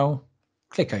URL,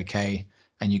 click OK,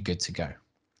 and you're good to go.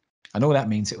 And all that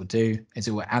means it will do is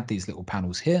it will add these little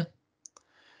panels here.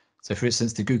 So for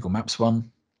instance, the Google Maps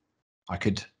one, I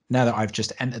could, now that I've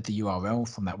just entered the URL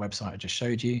from that website I just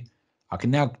showed you, I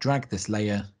can now drag this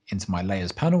layer into my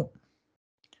layers panel.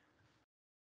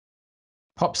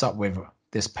 Pops up with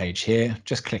this page here.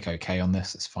 Just click OK on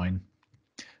this, it's fine.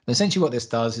 And essentially what this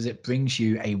does is it brings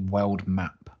you a world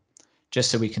map, just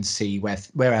so we can see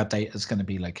where our data is going to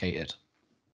be located.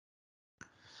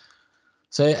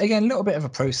 So again, a little bit of a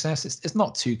process. It's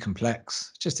not too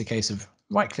complex. It's just a case of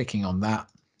right-clicking on that,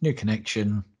 new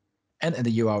connection, enter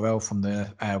the URL from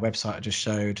the website I just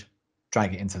showed,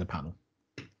 drag it into the panel.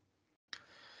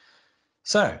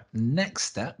 So next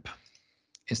step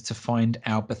is to find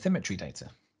our bathymetry data.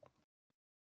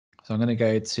 So I'm going to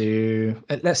go to,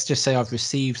 let's just say I've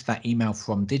received that email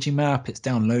from Digimap, it's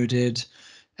downloaded,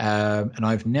 and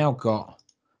I've now got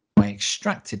my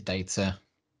extracted data,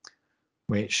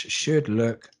 which should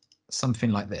look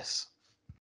something like this.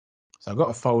 So I've got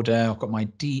a folder, I've got my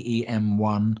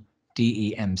DEM1,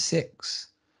 DEM6.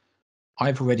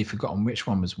 I've already forgotten which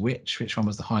one was which one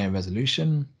was the higher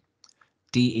resolution.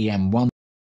 DEM1,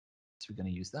 so we're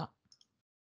going to use that.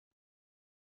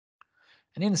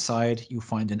 And inside you'll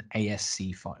find an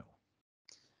ASC file.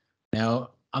 Now,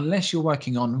 unless you're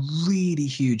working on really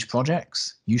huge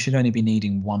projects, you should only be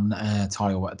needing one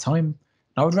tile at a time.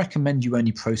 And I would recommend you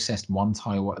only process one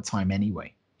tile at a time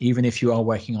anyway, even if you are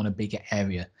working on a bigger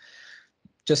area.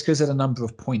 Just because of the number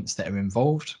of points that are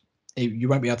involved, you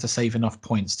won't be able to save enough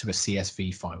points to a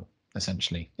CSV file,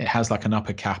 essentially. It has like an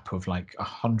upper cap of like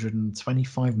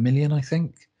 125 million, I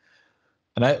think.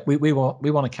 And we want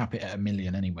to cap it at 1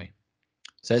 million anyway.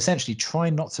 So essentially try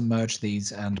not to merge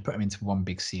these and put them into one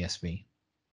big CSV.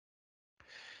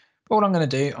 But what I'm going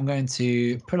to do, I'm going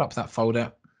to pull up that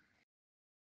folder.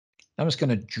 I'm just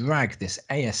going to drag this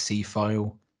ASC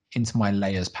file into my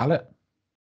layers palette,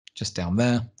 just down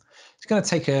there. It's going to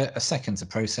take a second to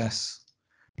process.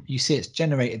 You see it's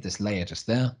generated this layer just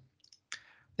there.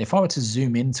 If I were to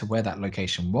zoom into where that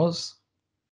location was,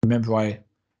 remember I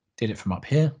did it from up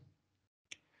here,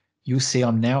 you'll see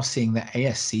I'm now seeing the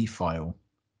ASC file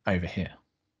over here.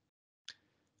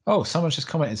 Oh, someone's just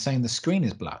commented saying the screen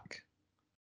is black,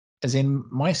 as in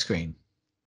my screen.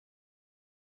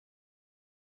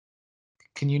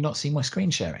 Can you not see my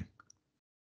screen sharing?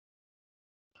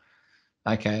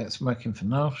 Okay, it's working for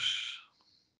now.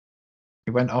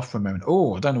 It went off for a moment.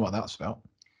 Oh, I don't know what that's about.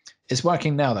 It's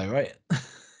working now though, right?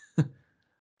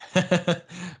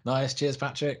 Nice, cheers,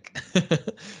 Patrick.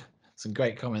 Some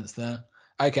great comments there.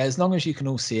 Okay, as long as you can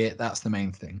all see it, that's the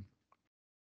main thing.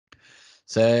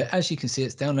 So as you can see,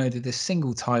 it's downloaded this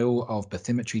single tile of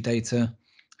bathymetry data,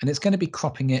 and it's going to be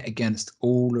cropping it against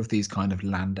all of these kind of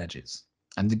land edges.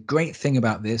 And the great thing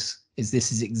about this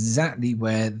is exactly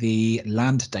where the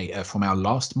land data from our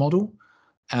last model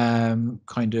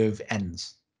kind of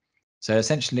ends. So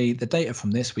essentially the data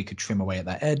from this, we could trim away at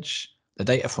that edge. The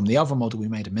data from the other model we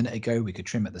made a minute ago, we could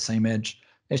trim at the same edge.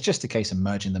 It's just a case of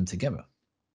merging them together.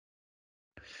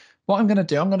 What I'm going to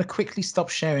do, I'm going to quickly stop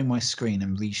sharing my screen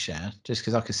and reshare, just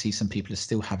because I can see some people are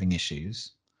still having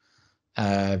issues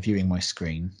viewing my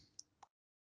screen.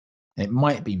 It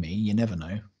might be me, you never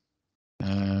know.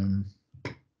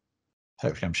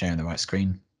 Hopefully I'm sharing the right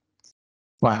screen.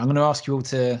 Right, I'm going to ask you all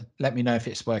to let me know if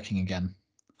it's working again.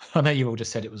 I know you all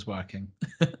just said it was working.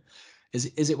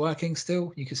 Is it working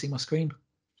still? You can see my screen?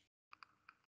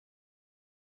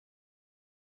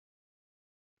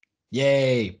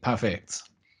 Yay, perfect.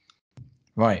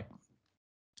 Right.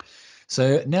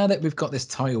 So now that we've got this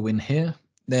tile in here,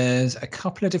 there's a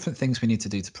couple of different things we need to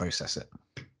do to process it.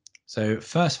 So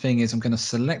first thing is I'm going to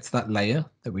select that layer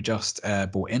that we just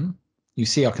brought in. You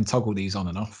see I can toggle these on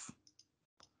and off.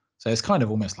 So it's kind of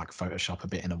almost like Photoshop a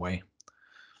bit in a way.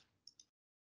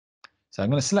 So I'm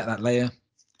going to select that layer,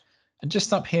 and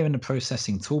just up here in the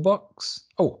processing toolbox.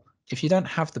 Oh, if you don't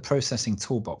have the processing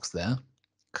toolbox there,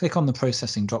 click on the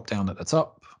processing drop down at the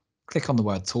top, click on the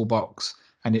word toolbox,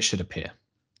 and it should appear.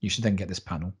 You should then get this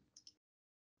panel.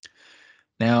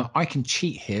 Now I can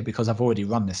cheat here because I've already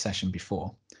run this session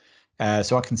before.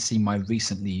 So I can see my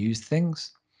recently used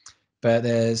things, but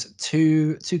there's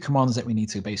two commands that we need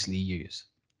to basically use.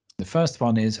 The first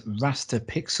one is raster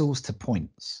pixels to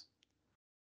points.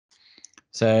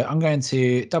 So I'm going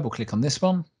to double click on this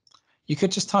one. You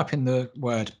could just type in the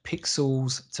word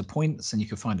pixels to points and you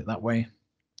can find it that way.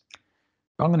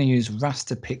 But I'm going to use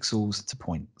raster pixels to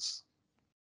points.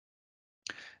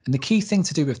 And the key thing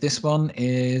to do with this one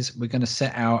is we're going to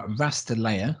set our raster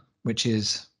layer, which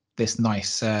is this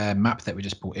nice map that we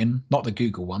just brought in, not the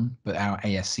Google one, but our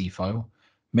ASC file.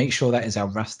 Make sure that is our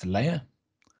raster layer.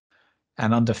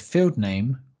 And under field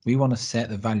name, we want to set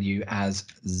the value as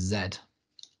Z.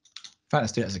 In fact,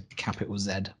 let's do it as a capital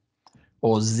Z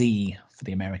or Z for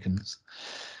the Americans.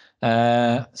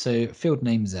 So field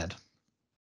name Z.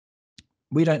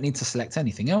 We don't need to select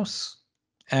anything else.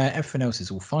 Everything else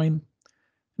is all fine.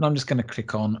 And I'm just going to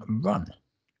click on run.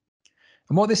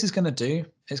 And what this is going to do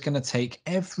is going to take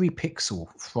every pixel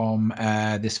from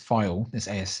this file, this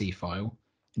ASC file,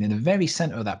 and in the very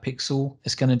center of that pixel,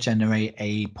 it's going to generate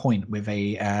a point with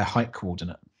a height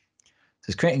coordinate. So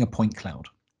it's creating a point cloud.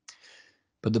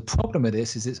 But the problem with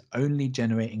this is it's only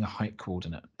generating a height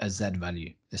coordinate, a Z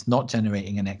value. It's not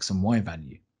generating an X and Y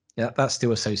value. Yeah, that's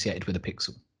still associated with a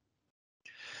pixel.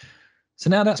 So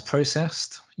now that's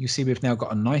processed, you see we've now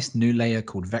got a nice new layer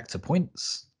called vector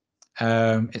points.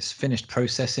 It's finished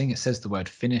processing. It says the word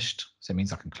finished, so it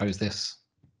means I can close this.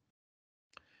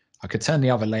 I could turn the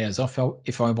other layers off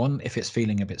if I want. If it's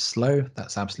feeling a bit slow,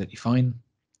 that's absolutely fine.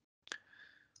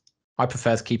 I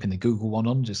prefer keeping the Google one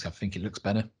on, just I think it looks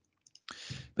better.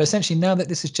 But essentially, now that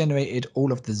this has generated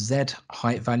all of the Z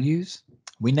height values,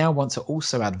 we now want to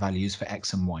also add values for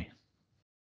X and Y.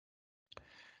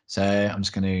 So I'm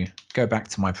just going to go back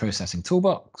to my processing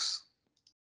toolbox.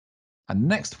 And the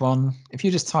next one, if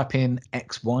you just type in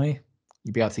XY,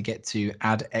 you'll be able to get to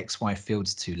add XY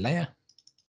fields to layer.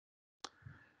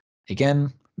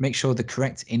 Again, make sure the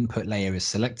correct input layer is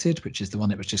selected, which is the one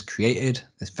that was just created,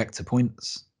 this vector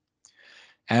points.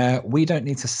 We don't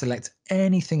need to select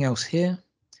anything else here.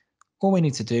 All we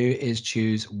need to do is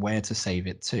choose where to save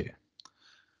it to.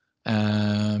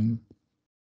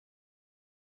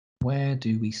 Where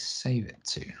do we save it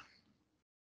to?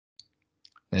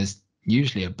 There's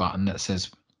usually a button that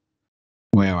says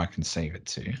where I can save it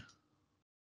to.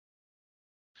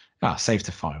 Save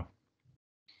to file.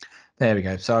 There we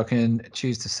go. So I can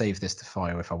choose to save this to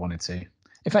file if I wanted to.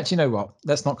 In fact, you know what?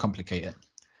 Let's not complicate it.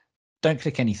 Don't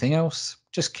click anything else.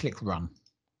 Just click run.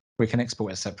 We can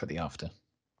export it separately after.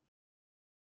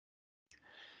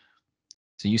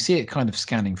 So you see it kind of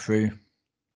scanning through.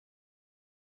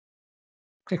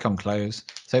 click on close.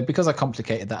 So because I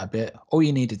complicated that a bit, all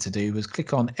you needed to do was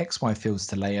click on XY fields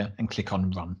to layer and click on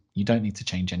run. You don't need to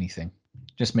change anything.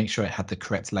 Just make sure it had the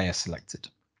correct layer selected.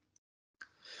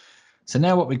 So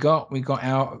now what we got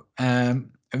our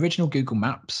original Google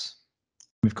Maps.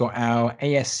 We've got our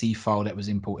ASC file that was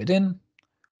imported in.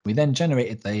 We then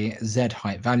generated the Z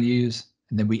height values,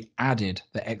 and then we added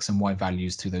the X and Y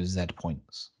values to those Z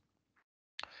points.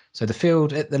 So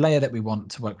the layer that we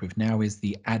want to work with now is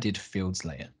the added fields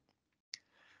layer.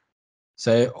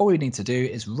 So all we need to do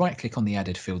is right click on the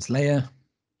added fields layer.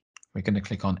 We're going to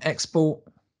click on export,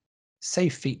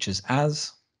 save features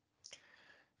as,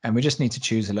 and we just need to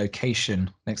choose a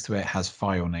location next to where it has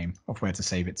file name of where to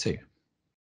save it to.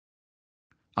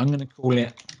 I'm going to call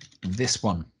it this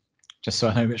one, just so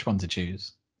I know which one to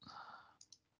choose.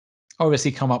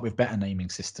 Obviously come up with better naming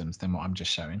systems than what I'm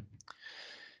just showing.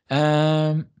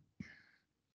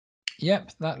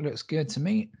 Yep, that looks good to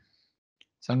me.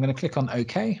 So I'm going to click on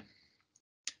OK.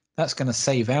 That's going to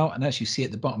save out. And as you see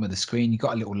at the bottom of the screen, you've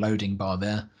got a little loading bar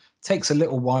there. It takes a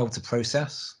little while to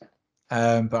process,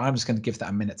 but I'm just going to give that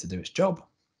a minute to do its job.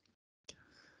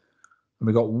 And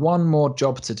we've got one more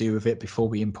job to do with it before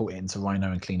we import it into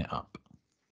Rhino and clean it up.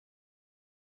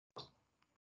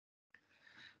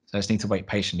 So I just need to wait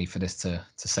patiently for this to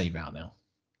save out now.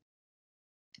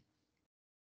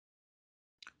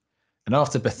 And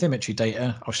after bathymetry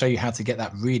data, I'll show you how to get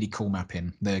that really cool map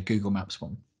in, the Google Maps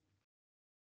one.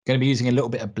 Going to be using a little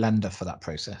bit of Blender for that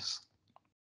process.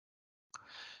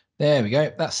 There we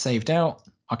go. That's saved out.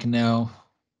 I can now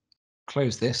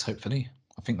close this, hopefully.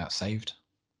 I think that's saved.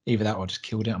 Either that or I just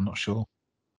killed it. I'm not sure.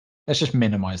 Let's just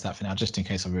minimize that for now, just in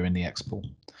case I ruin the export.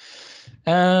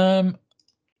 I'm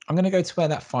going to go to where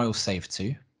that file's saved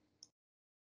to.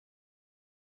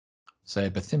 So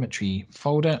bathymetry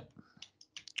folder.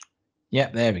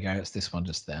 Yep, there we go. It's this one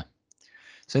just there.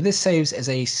 So this saves as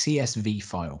a CSV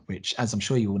file, which, as I'm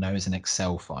sure you all know, is an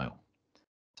Excel file.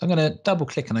 So I'm going to double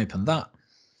click and open that.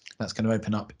 That's going to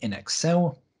open up in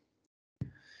Excel.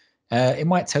 It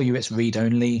might tell you it's read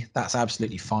only. That's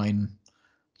absolutely fine.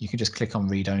 You can just click on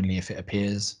read only if it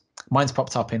appears. Mine's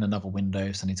popped up in another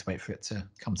window, so I need to wait for it to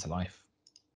come to life.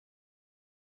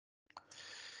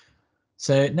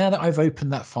 So now that I've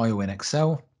opened that file in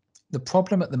Excel, the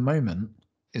problem at the moment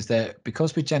is that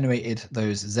because we generated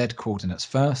those Z coordinates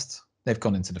first, they've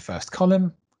gone into the first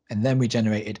column, and then we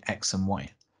generated X and Y.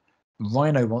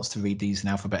 Rhino wants to read these in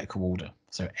alphabetical order,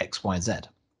 so X, Y, Z.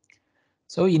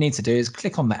 So all you need to do is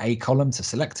click on the A column to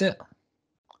select it,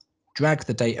 drag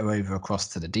the data over across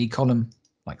to the D column,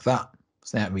 like that.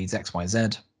 So now it reads X, Y,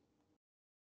 Z.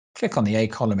 Click on the A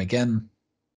column again,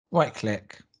 right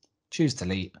click, choose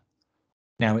delete.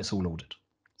 Now it's all ordered.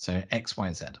 So X,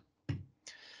 Y, Z.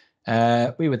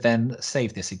 We would then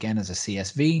save this again as a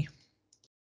CSV.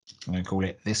 I'm going to call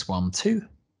it this one too.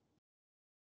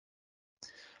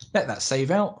 Let that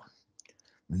save out.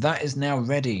 That is now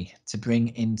ready to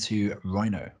bring into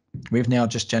Rhino. We've now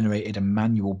just generated a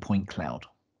manual point cloud.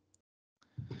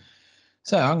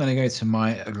 So I'm going to go to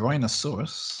my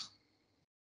Rhinosaurus.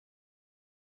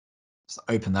 Let's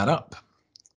open that up.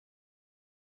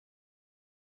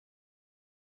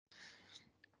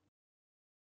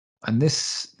 And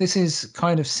this is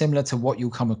kind of similar to what you'll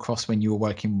come across when you're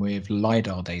working with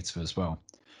Lidar data as well.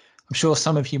 I'm sure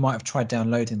some of you might have tried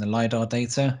downloading the Lidar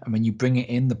data, and when you bring it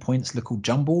in, the points look all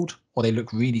jumbled or they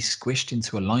look really squished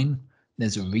into a line.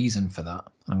 There's a reason for that.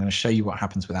 I'm going to show you what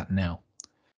happens with that now.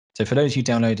 So for those of you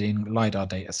downloading Lidar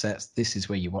data sets, this is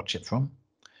where you watch it from.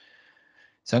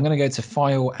 So I'm going to go to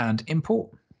File and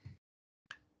Import.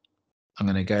 I'm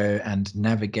going to go and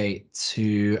navigate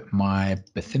to my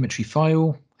bathymetry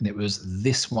file, and it was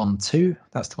this one too.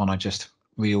 That's the one I just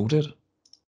reordered.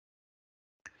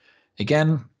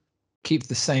 Again, keep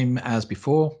the same as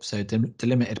before, so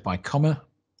delimited by comma.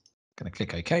 I'm going to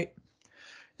click OK.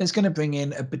 It's going to bring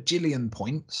in a bajillion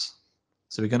points,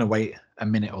 so we're going to wait a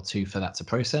minute or two for that to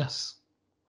process.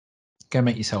 Go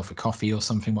make yourself a coffee or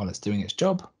something while it's doing its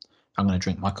job. I'm going to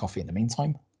drink my coffee in the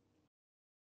meantime.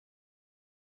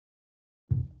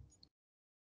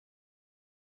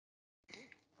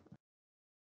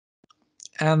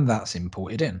 And that's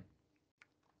imported in.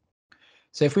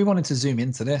 So if we wanted to zoom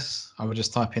into this, I would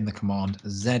just type in the command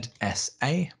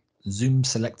ZSA, zoom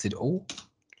selected all,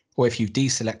 or if you've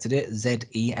deselected it,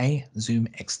 ZEA, zoom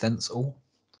extents all.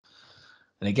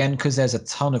 And again, because there's a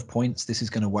ton of points, this is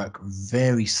going to work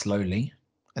very slowly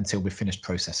until we've finished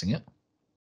processing it.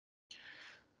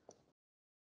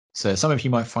 So some of you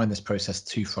might find this process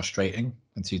too frustrating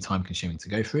and too time consuming to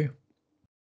go through.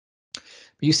 But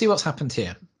you see what's happened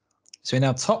here. So in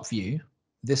our top view,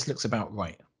 this looks about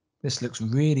right. This looks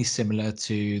really similar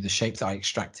to the shape that I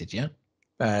extracted, yeah,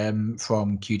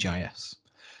 from QGIS.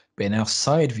 But in our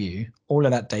side view, all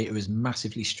of that data is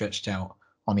massively stretched out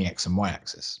on the X and Y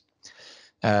axis,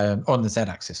 on the Z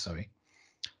axis, sorry.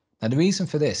 Now, the reason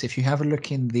for this, if you have a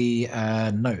look in the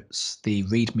notes, the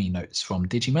README notes from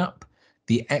Digimap,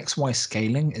 the XY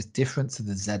scaling is different to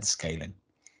the Z scaling,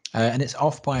 and it's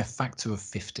off by a factor of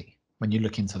 50 when you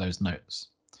look into those notes.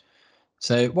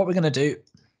 So what we're going to do,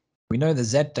 we know the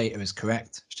Z data is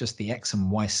correct. It's just the X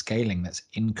and Y scaling that's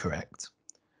incorrect.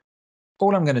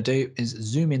 All I'm going to do is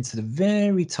zoom into the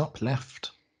very top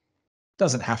left.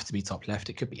 Doesn't have to be top left.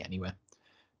 It could be anywhere.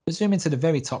 But zoom into the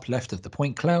very top left of the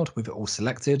point cloud with it all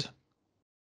selected.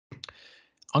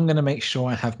 I'm going to make sure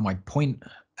I have my point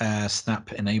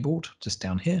snap enabled just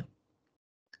down here.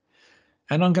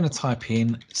 And I'm going to type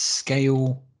in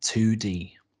scale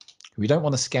 2D. We don't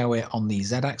want to scale it on the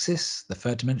Z axis, the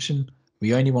third dimension.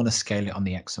 We only want to scale it on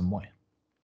the X and Y.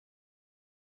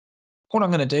 All I'm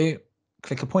going to do,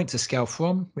 click a point to scale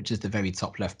from, which is the very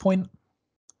top left point.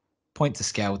 Point to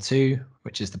scale to,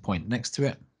 which is the point next to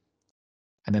it.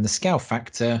 And then the scale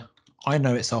factor, I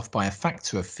know it's off by a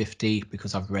factor of 50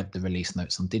 because I've read the release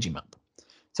notes on Digimap.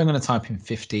 So I'm going to type in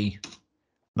 50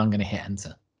 and I'm going to hit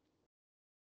enter.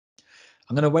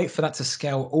 I'm going to wait for that to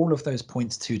scale all of those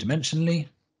points two-dimensionally.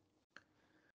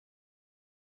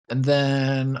 And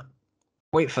then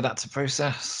wait for that to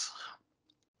process.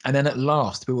 And then at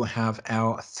last, we will have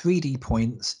our 3D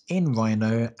points in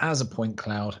Rhino as a point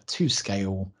cloud to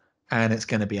scale, and it's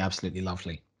going to be absolutely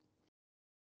lovely.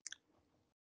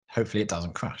 Hopefully it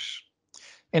doesn't crash.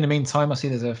 In the meantime, I see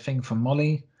there's a thing from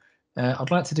Molly.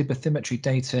 I'd like to do bathymetry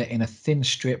data in a thin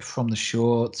strip from the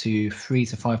shore to 3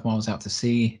 to 5 miles out to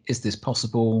sea. Is this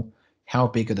possible? How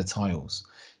big are the tiles?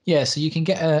 Yeah, so you can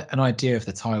get an idea of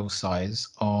the tile size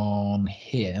on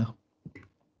here.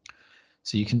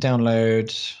 So you can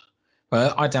download,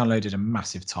 well, I downloaded a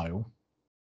massive tile.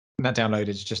 And that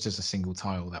downloaded just as a single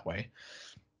tile that way.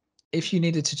 If you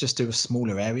needed to just do a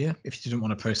smaller area, if you didn't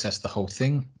want to process the whole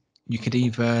thing, you could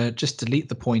either just delete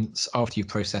the points after you've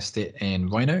processed it in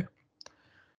Rhino.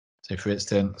 So for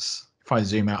instance, if I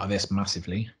zoom out of this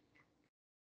massively,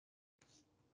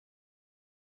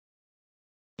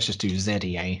 let's just do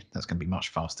ZEA, that's going to be much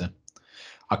faster.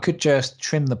 I could just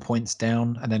trim the points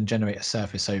down and then generate a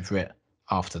surface over it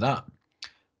after that.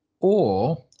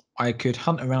 Or I could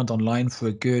hunt around online for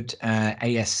a good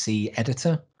ASC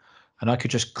editor, and I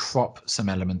could just crop some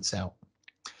elements out.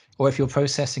 Or if you're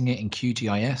processing it in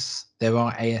QGIS, there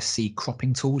are ASC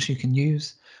cropping tools you can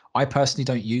use. I personally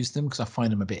don't use them because I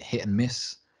find them a bit hit and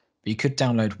miss. But you could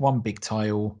download one big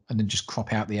tile and then just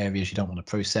crop out the areas you don't want to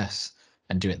process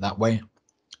and do it that way.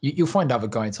 You'll find other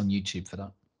guides on YouTube for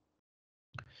that.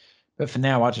 But for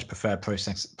now, I just prefer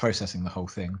processing the whole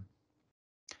thing.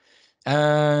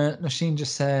 Nasheen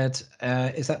just said,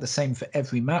 is that the same for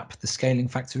every map, the scaling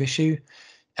factor issue?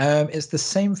 It's the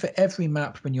same for every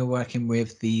map when you're working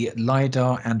with the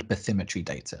Lidar and bathymetry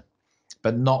data,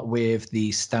 but not with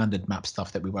the standard map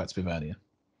stuff that we worked with earlier.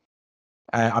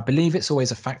 I believe it's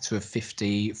always a factor of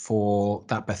 50 for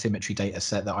that bathymetry data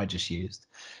set that I just used.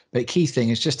 But key thing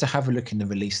is just to have a look in the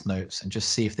release notes and just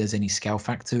see if there's any scale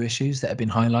factor issues that have been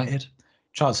highlighted.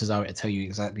 Chances are it'll tell you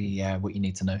exactly what you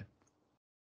need to know.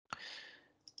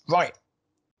 Right,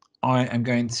 I am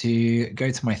going to go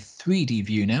to my 3D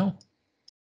view now.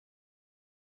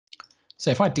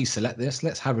 So if I deselect this,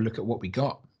 let's have a look at what we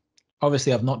got.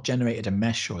 Obviously, I've not generated a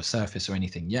mesh or a surface or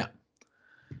anything yet.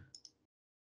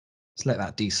 Let's let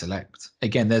that deselect.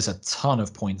 Again, there's a ton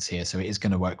of points here, so it is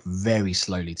going to work very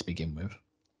slowly to begin with.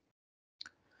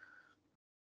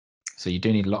 So you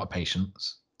do need a lot of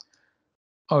patience.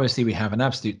 Obviously, we have an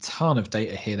absolute ton of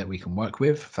data here that we can work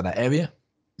with for that area.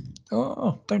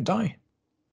 Oh, don't die.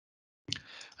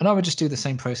 And I would just do the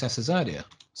same process as earlier.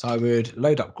 So I would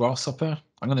load up Grasshopper.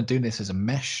 I'm going to do this as a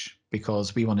mesh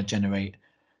because we want to generate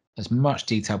as much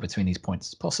detail between these points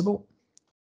as possible.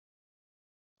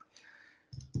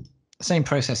 Same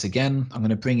process again. I'm going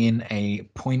to bring in a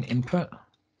point input.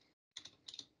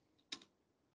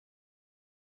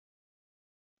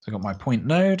 So I've got my point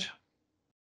node.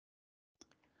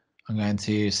 I'm going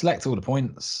to select all the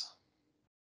points.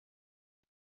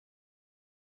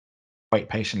 Wait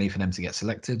patiently for them to get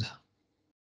selected.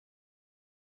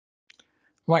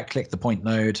 Right click the point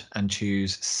node and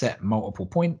choose set multiple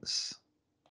points.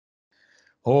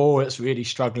 Oh, it's really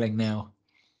struggling now.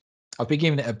 I've been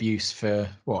giving it abuse for,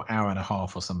 what, hour and a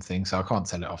half or something, so I can't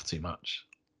tell it off too much.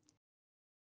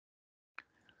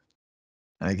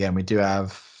 And again, we do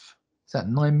have, is that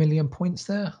 9 million points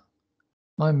there?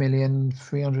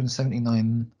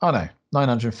 9,379,000. Oh no,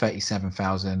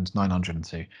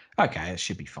 937,902. Okay, it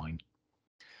should be fine.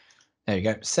 There you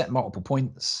go. Set multiple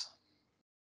points.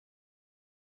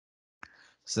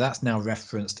 So that's now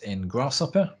referenced in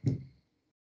Grasshopper. And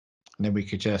then we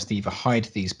could just either hide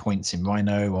these points in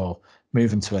Rhino or move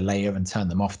them to a layer and turn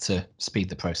them off to speed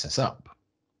the process up.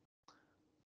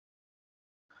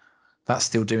 That's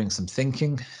still doing some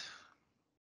thinking.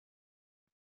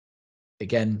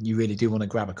 Again, you really do want to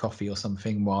grab a coffee or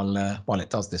something while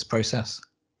it does this process.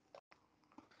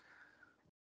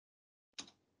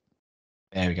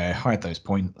 There we go, hide those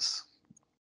points.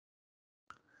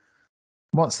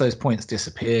 Once those points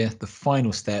disappear, the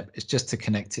final step is just to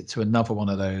connect it to another one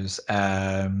of those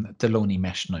Delaunay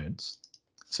mesh nodes.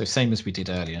 So same as we did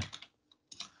earlier,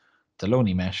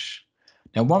 Delaunay mesh.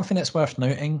 Now, one thing that's worth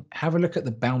noting, have a look at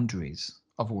the boundaries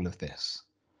of all of this.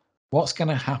 What's going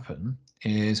to happen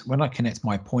is when I connect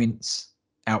my points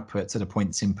output to the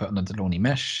points input on the Delaunay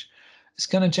mesh, it's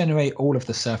going to generate all of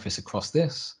the surface across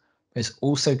this. It's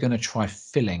also going to try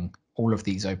filling all of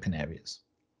these open areas.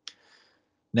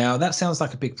 Now, that sounds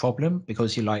like a big problem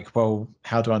because you're like, well,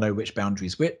 how do I know which boundary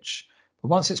is which? But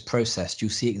once it's processed,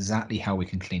 you'll see exactly how we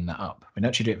can clean that up. We can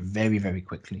actually do it very, very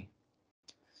quickly.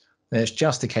 It's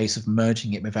just a case of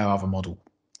merging it with our other model,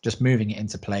 just moving it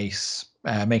into place,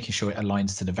 making sure it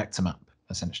aligns to the vector map,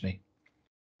 essentially.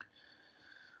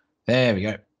 There we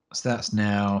go. So that's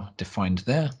now defined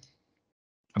there.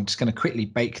 I'm just going to quickly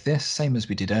bake this, same as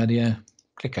we did earlier.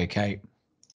 Click OK.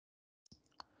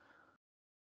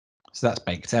 So that's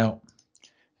baked out.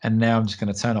 And now I'm just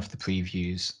going to turn off the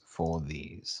previews for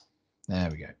these. There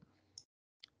we go.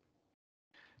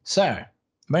 So,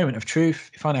 moment of truth.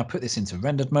 If I now put this into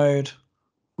rendered mode,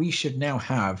 we should now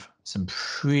have some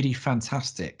pretty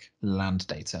fantastic land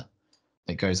data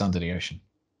that goes under the ocean,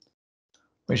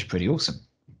 which is pretty awesome.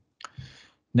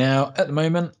 Now, at the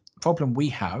moment, problem we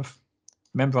have,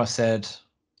 remember I said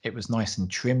it was nice and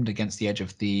trimmed against the edge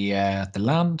of the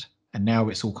land, and now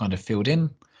it's all kind of filled in.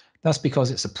 That's because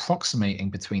it's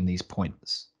approximating between these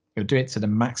points. It'll do it to the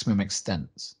maximum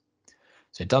extent.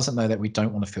 So it doesn't know that we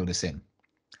don't want to fill this in.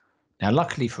 Now,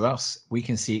 luckily for us, we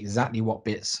can see exactly what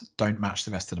bits don't match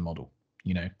the rest of the model.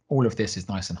 You know, all of this is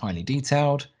nice and highly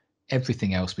detailed.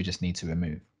 Everything else we just need to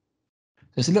remove.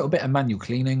 There's a little bit of manual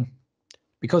cleaning.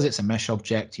 Because it's a mesh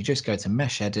object, you just go to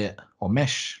Mesh Edit or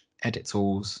Mesh Edit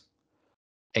Tools,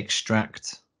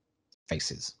 Extract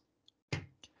Faces. And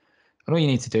all you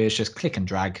need to do is just click and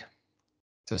drag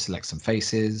to select some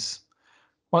faces.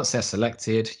 Once they're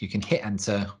selected, you can hit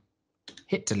Enter,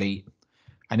 hit Delete,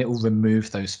 and it will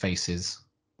remove those faces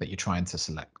that you're trying to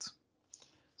select.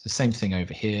 So same thing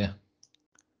over here.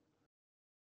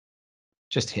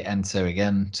 Just hit Enter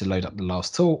again to load up the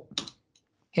last tool.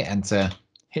 Hit Enter,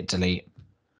 hit Delete,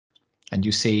 and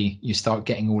you see you start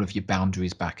getting all of your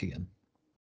boundaries back again.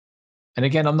 And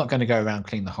again, I'm not going to go around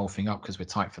clean the whole thing up because we're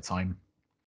tight for time.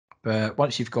 But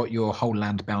once you've got your whole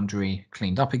land boundary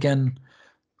cleaned up again,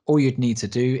 all you'd need to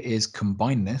do is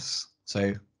combine this.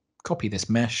 So copy this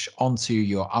mesh onto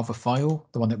your other file,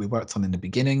 the one that we worked on in the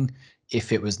beginning,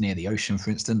 if it was near the ocean, for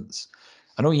instance.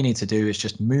 And all you need to do is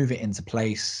just move it into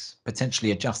place,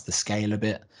 potentially adjust the scale a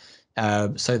bit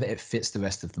so that it fits the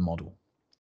rest of the model.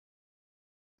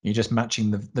 You're just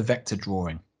matching the vector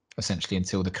drawing, essentially,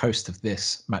 until the coast of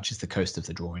this matches the coast of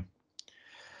the drawing.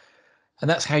 And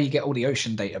that's how you get all the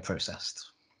ocean data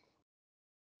processed.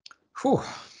 Whew.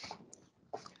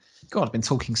 God, I've been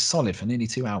talking solid for nearly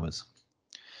 2 hours.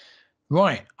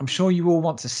 Right, I'm sure you all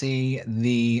want to see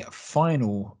the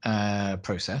final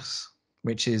process,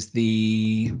 which is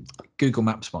the Google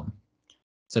Maps one.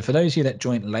 So for those of you that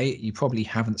joined late, you probably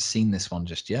haven't seen this one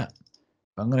just yet.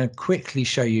 I'm going to quickly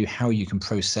show you how you can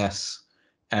process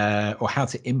or how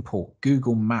to import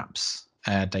Google Maps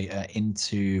data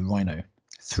into Rhino,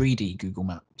 3D Google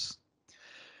Maps,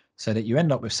 so that you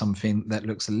end up with something that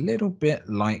looks a little bit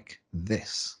like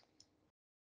this,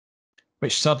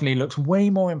 which suddenly looks way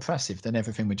more impressive than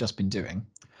everything we've just been doing.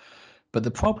 But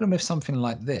the problem with something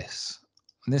like this,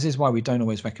 and this is why we don't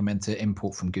always recommend to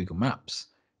import from Google Maps,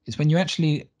 is when you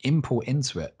actually import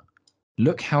into it,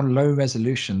 look how low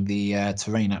resolution the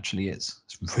terrain actually is.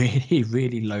 It's really,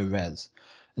 really low res.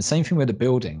 The same thing with the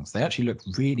buildings. They actually look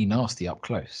really nasty up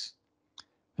close.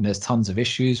 And there's tons of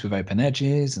issues with open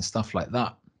edges and stuff like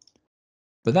that.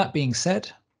 But that being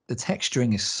said, the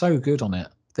texturing is so good on it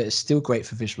that it's still great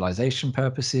for visualization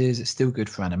purposes. It's still good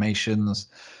for animations.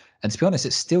 And to be honest,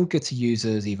 it's still good to use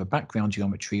as either background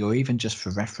geometry or even just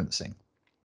for referencing.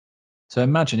 So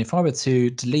imagine if I were to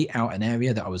delete out an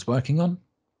area that I was working on.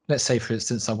 Let's say, for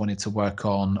instance, I wanted to work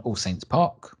on All Saints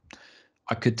Park.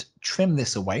 I could trim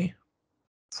this away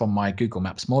from my Google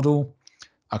Maps model.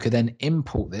 I could then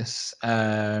import this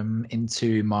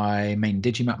into my main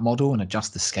Digimap model and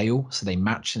adjust the scale so they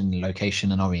match in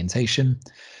location and orientation.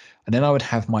 And then I would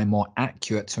have my more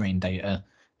accurate terrain data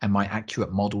and my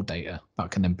accurate model data that I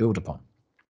can then build upon.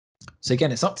 So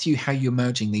again, it's up to you how you're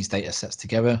merging these data sets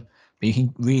together, but you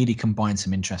can really combine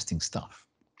some interesting stuff.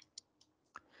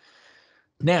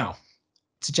 Now,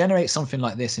 to generate something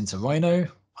like this into Rhino,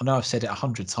 I know I've said it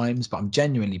 100 times, but I'm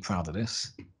genuinely proud of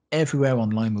this. Everywhere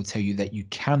online will tell you that you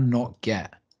cannot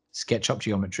get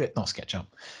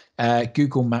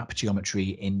Google Map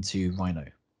geometry into Rhino.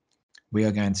 We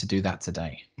are going to do that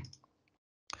today.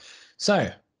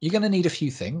 So you're going to need a few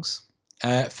things.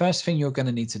 First thing you're going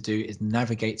to need to do is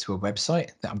navigate to a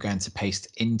website that I'm going to paste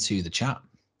into the chat.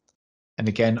 And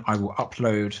again, I will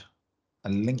upload a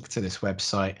link to this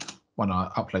website when I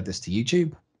upload this to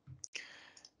YouTube.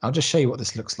 I'll just show you what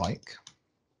this looks like.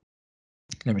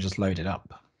 Let me just load it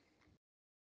up.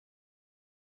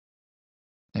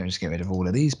 Let me just get rid of all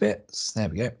of these bits. There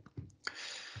we go.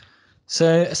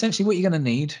 So essentially what you're going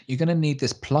to need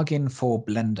this plugin for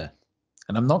Blender.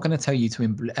 And I'm not going to tell you to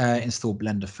install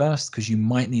Blender first because you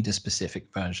might need a specific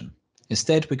version.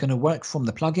 Instead, we're going to work from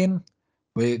the plugin.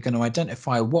 We're going to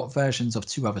identify what versions of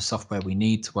 2 other software we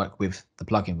need to work with the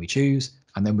plugin we choose,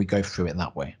 and then we go through it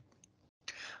that way.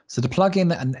 So the plugin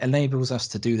that enables us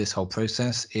to do this whole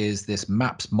process is this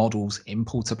Maps Models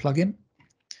Importer plugin.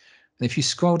 And if you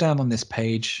scroll down on this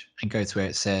page and go to where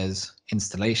it says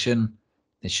Installation,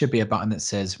 there should be a button that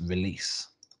says Release.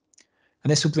 And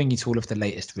this will bring you to all of the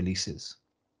latest releases.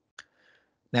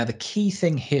 Now, the key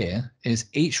thing here is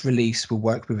each release will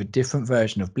work with a different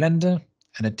version of Blender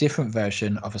and a different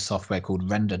version of a software called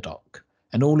Renderdoc.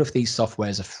 And all of these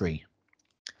softwares are free.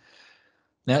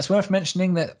 Now, it's worth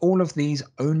mentioning that all of these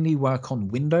only work on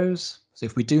Windows. So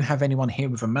if we do have anyone here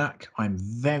with a Mac, I'm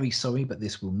very sorry, but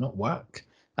this will not work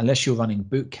unless you're running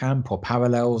Boot Camp or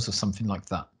Parallels or something like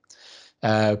that.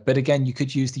 But again, you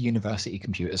could use the university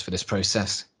computers for this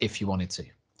process if you wanted to,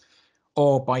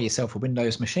 or buy yourself a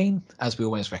Windows machine, as we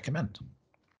always recommend.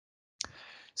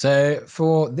 So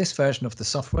for this version of the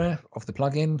software, of the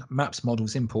plugin, Maps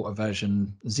Models Importer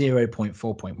version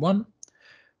 0.4.1,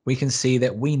 we can see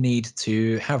that we need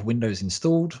to have Windows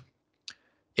installed.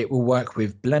 It will work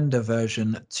with Blender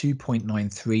version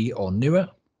 2.93 or newer.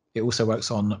 It also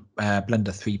works on Blender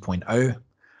 3.0.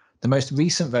 The most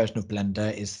recent version of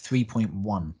Blender is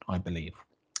 3.1, I believe.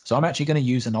 So I'm actually going to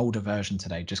use an older version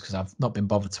today just because I've not been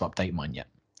bothered to update mine yet.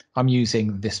 I'm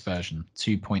using this version,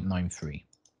 2.93.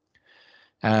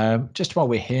 Just while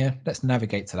we're here, let's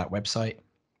navigate to that website.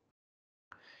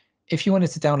 If you wanted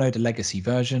to download a legacy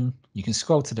version, you can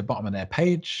scroll to the bottom of their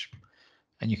page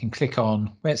and you can click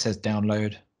on where it says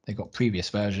download. They've got previous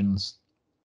versions.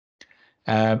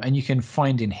 And you can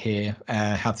find in here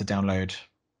how to download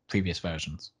previous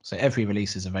versions. So every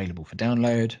release is available for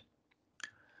download.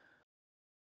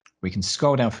 We can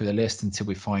scroll down through the list until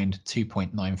we find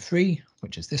 2.93,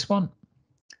 which is this one.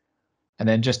 And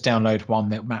then just download one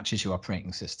that matches your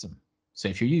operating system. So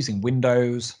if you're using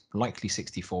Windows, likely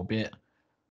 64-bit,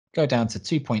 go down to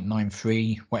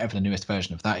 2.93, whatever the newest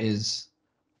version of that is.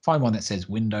 Find one that says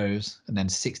Windows and then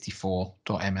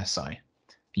 64.msi.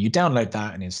 You download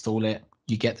that and install it.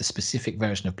 You get the specific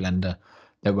version of Blender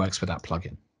that works with that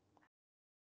plugin.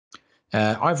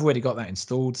 I've already got that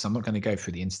installed, so I'm not going to go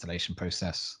through the installation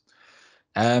process.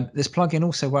 This plugin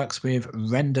also works with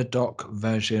Renderdoc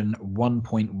version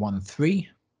 1.13.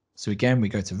 So again, we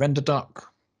go to Renderdoc,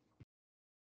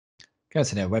 go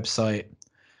to their website.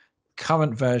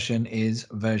 Current version is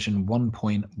version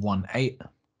 1.18.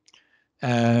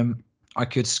 I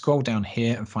could scroll down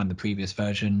here and find the previous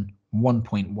version,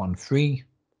 1.13.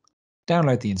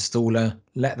 Download the installer,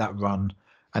 let that run,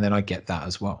 and then I get that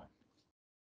as well.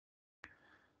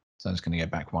 So I'm just going to go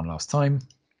back one last time.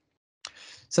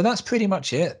 So that's pretty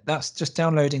much it. That's just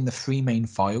downloading the 3 main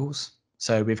files.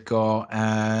 So we've got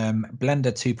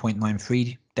Blender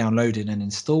 2.93 downloaded and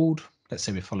installed. Let's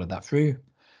say we followed that through.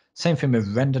 Same thing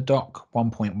with Renderdoc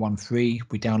 1.13.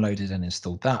 We downloaded and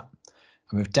installed that.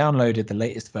 And we've downloaded the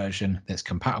latest version that's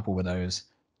compatible with those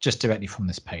just directly from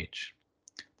this page.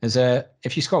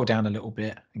 If you scroll down a little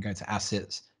bit and go to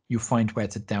assets, you'll find where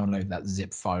to download that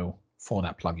zip file for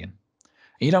that plugin. And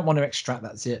you don't want to extract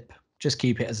that zip, just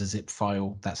keep it as a zip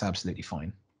file. That's absolutely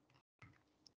fine.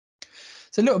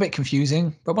 It's a little bit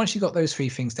confusing, but once you've got those 3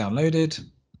 things downloaded,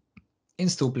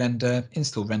 install Blender,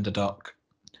 install Renderdoc,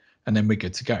 and then we're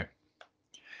good to go.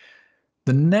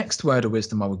 The next word of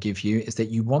wisdom I will give you is that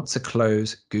you want to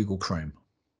close Google Chrome.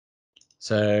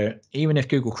 So even if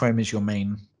Google Chrome is your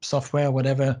main software or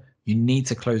whatever, you need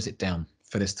to close it down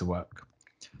for this to work.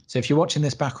 So if you're watching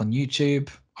this back on YouTube,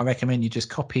 I recommend you just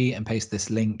copy and paste this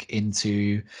link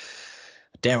into,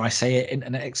 dare I say it,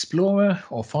 Internet Explorer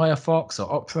or Firefox or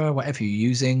Opera, whatever you're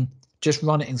using. Just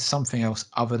run it in something else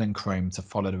other than Chrome to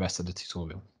follow the rest of the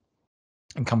tutorial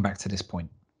and come back to this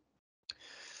point.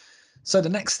 So the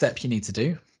next step you need to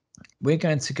do, we're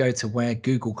going to go to where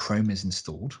Google Chrome is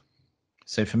installed.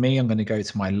 So for me, I'm going to go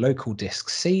to my local disk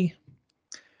C.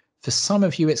 For some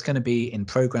of you, it's going to be in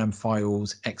program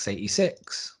files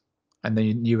x86, and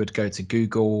then you would go to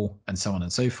Google and so on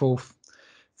and so forth.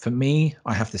 For me,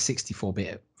 I have the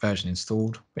 64-bit version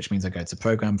installed, which means I go to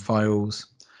program files.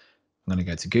 I'm going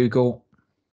to go to Google,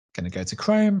 going to go to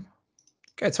Chrome,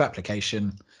 go to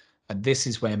application, and this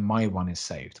is where my one is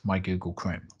saved, my Google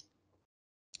Chrome.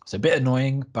 It's a bit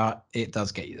annoying, but it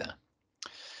does get you there.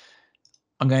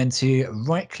 I'm going to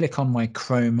right click on my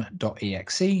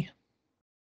chrome.exe. And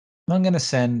I'm going to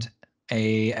send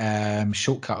a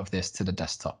shortcut of this to the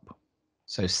desktop.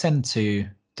 So send to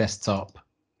desktop,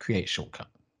 create shortcut.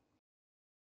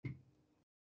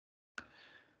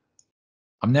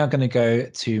 I'm now going to go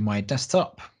to my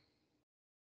desktop,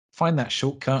 find that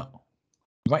shortcut,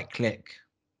 right click,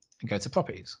 and go to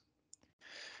properties.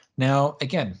 Now,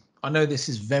 again, I know this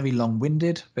is very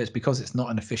long-winded, but it's because it's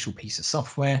not an official piece of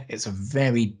software. It's a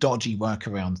very dodgy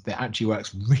workaround that actually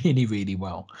works really, really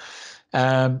well.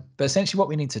 But essentially what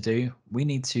we need to do, we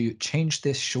need to change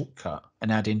this shortcut and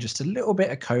add in just a little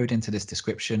bit of code into this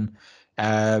description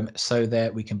so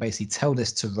that we can basically tell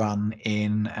this to run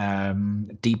in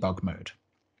debug mode,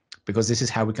 because this is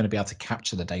how we're going to be able to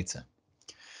capture the data.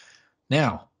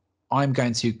 Now, I'm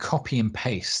going to copy and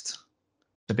paste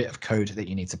the bit of code that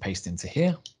you need to paste into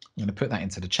here. I'm going to put that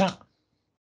into the chat.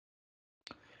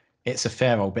 It's a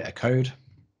fair old bit of code.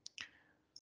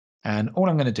 And all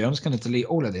I'm going to do, I'm just going to delete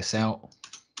all of this out.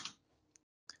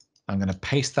 I'm going to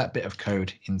paste that bit of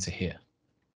code into here.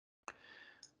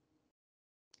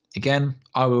 Again,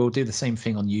 I will do the same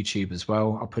thing on YouTube as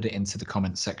well. I'll put it into the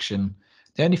comments section.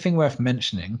 The only thing worth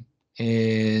mentioning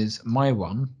is my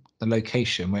one, the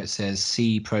location where it says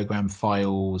C program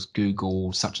files,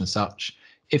 Google, such and such.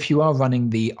 If you are running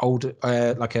the old,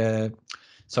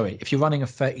 if you're running a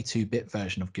 32-bit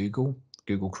version of Google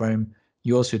Chrome,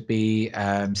 yours would be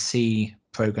C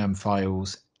program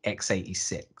files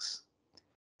x86.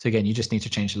 So again, you just need to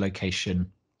change the location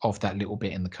of that little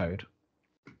bit in the code.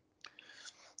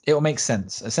 It will make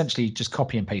sense. Essentially, just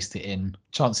copy and paste it in.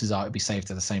 Chances are it'll be saved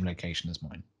to the same location as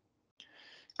mine.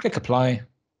 Click apply,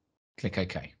 click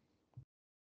OK.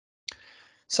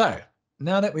 So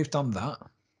now that we've done that,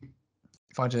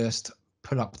 if I just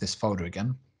pull up this folder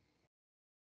again,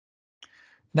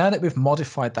 now that we've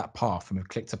modified that path and we've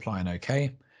clicked apply and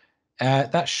OK,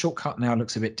 that shortcut now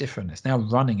looks a bit different. It's now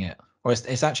running it, or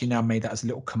it's actually now made that as a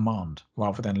little command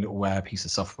rather than a little piece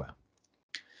of software.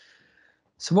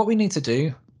 So what we need to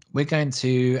do, we're going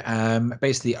to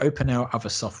basically open our other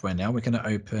software now. We're going to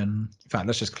open, in fact,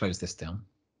 let's just close this down.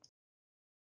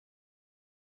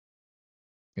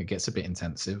 It gets a bit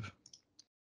intensive.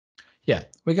 Yeah,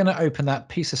 we're going to open that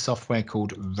piece of software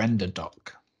called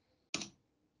Renderdoc.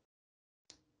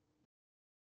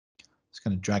 Just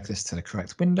going to drag this to the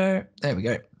correct window. There we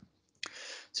go.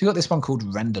 So you've got this one called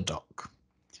Renderdoc.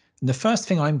 And the first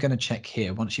thing I'm going to check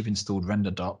here, once you've installed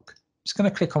Renderdoc, I'm just going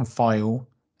to click on File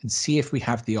and see if we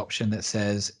have the option that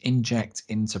says Inject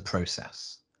into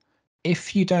Process.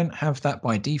 If you don't have that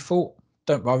by default,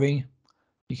 don't worry.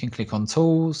 You can click on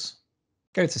Tools,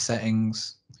 go to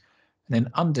Settings, and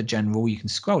then under General, you can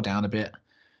scroll down a bit.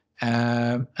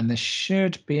 And there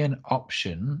should be an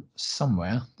option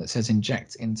somewhere that says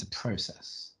Inject into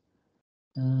Process.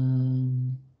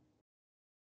 I'm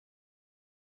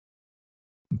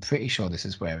pretty sure this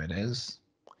is where it is.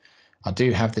 I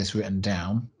do have this written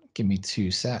down. Give me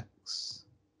 2 secs.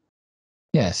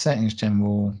 Yeah, Settings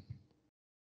General.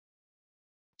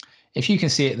 If you can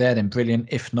see it there, then brilliant.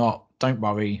 If not, don't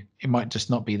worry. It might just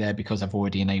not be there because I've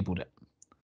already enabled it.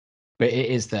 But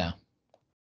it is there.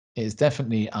 It is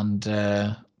definitely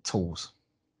under Tools.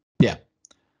 Yeah.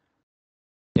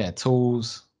 Yeah,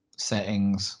 Tools,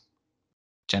 Settings,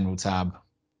 General tab.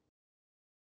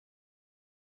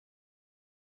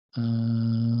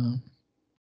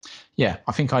 Yeah,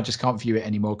 I think I just can't view it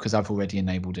anymore because I've already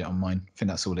enabled it on mine. I think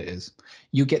that's all it is.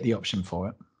 You get the option for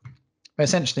it. But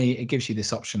essentially, it gives you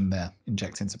this option there,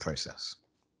 Inject into Process.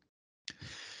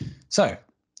 So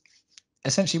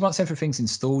essentially, once everything's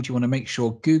installed, you want to make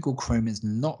sure Google Chrome is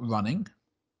not running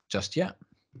just yet.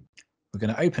 We're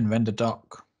going to open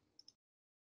Renderdoc.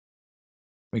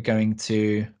 We're going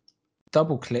to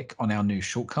double click on our new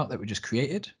shortcut that we just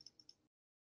created.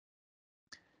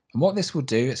 And what this will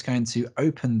do, it's going to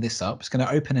open this up. It's going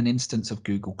to open an instance of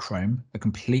Google Chrome, a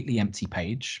completely empty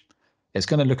page. It's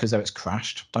going to look as though it's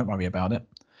crashed. Don't worry about it.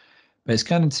 But it's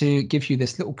going to give you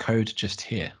this little code just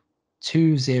here,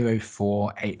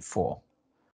 20484.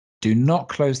 Do not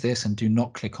close this and do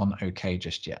not click on OK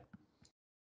just yet.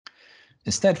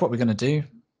 Instead, what we're going to do,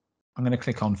 I'm going to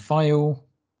click on File,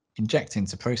 Inject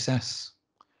into Process.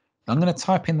 I'm going to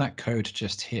type in that code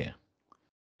just here,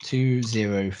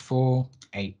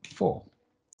 20484.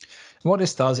 What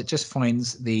this does, it just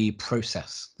finds the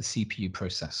process, the CPU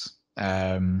process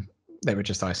that were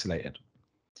just isolated.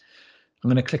 I'm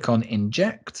going to click on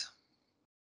Inject,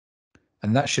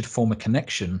 and that should form a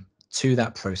connection to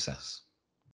that process.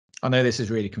 I know this is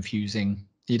really confusing.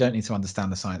 You don't need to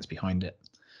understand the science behind it.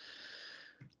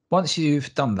 Once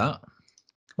you've done that,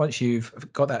 once you've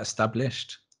got that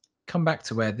established, come back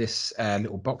to where this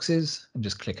little box is and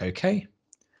just click OK.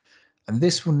 And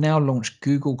this will now launch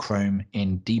Google Chrome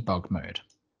in debug mode.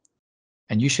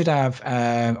 And you should have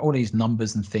all these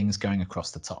numbers and things going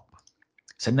across the top.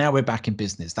 So now we're back in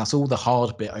business. That's all the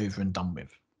hard bit over and done with.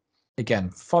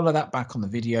 Again, follow that back on the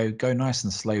video, go nice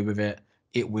and slow with it.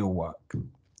 It will work.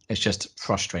 It's just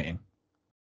frustrating.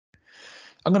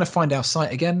 I'm going to find our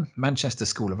site again, Manchester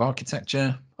School of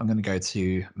Architecture. I'm going to go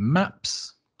to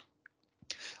Maps.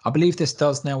 I believe this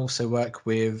does now also work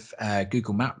with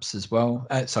Google Maps as well.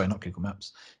 Sorry, not Google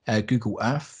Maps, Google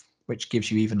Earth, which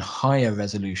gives you even higher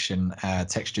resolution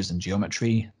textures and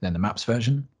geometry than the Maps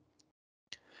version.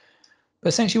 But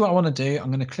essentially what I want to do,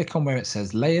 I'm going to click on where it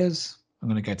says Layers. I'm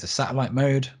going to go to Satellite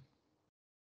mode,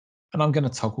 and I'm going to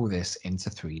toggle this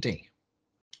into 3D.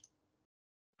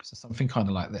 So something kind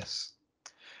of like this.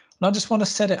 And I just want to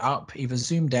set it up either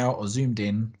zoomed out or zoomed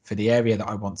in for the area that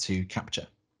I want to capture.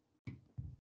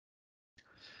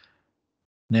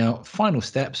 Now, final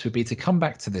steps would be to come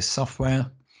back to this software,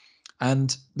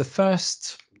 and the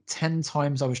first 10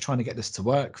 times I was trying to get this to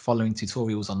work following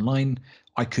tutorials online,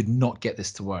 I could not get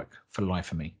this to work for the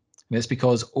life of me. And it's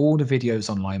because all the videos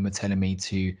online were telling me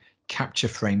to capture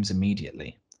frames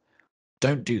immediately.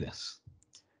 Don't do this.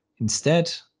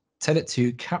 Instead, tell it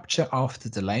to capture after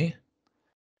delay,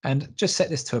 and just set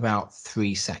this to about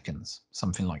 3 seconds,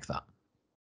 something like that.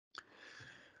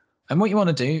 And what you want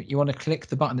to do, you want to click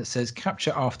the button that says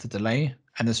capture after delay,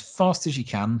 and as fast as you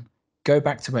can, go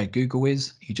back to where Google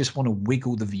is. You just want to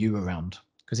wiggle the view around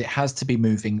because it has to be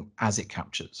moving as it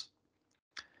captures.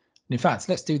 And in fact,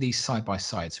 let's do these side by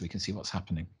side so we can see what's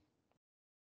happening.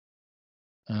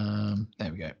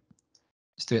 There we go.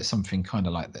 Let's do it something kind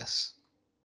of like this.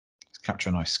 Let's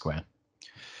capture a nice square.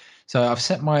 So I've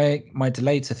set my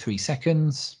delay to 3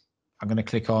 seconds. I'm going to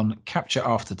click on capture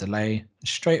after delay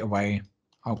straight away.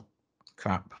 Oh,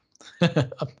 crap.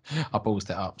 I paused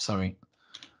it up. Sorry.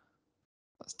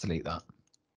 Let's delete that.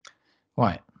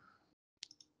 Right.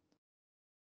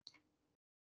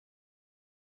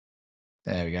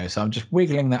 There we go. So I'm just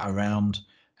wiggling that around.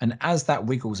 And as that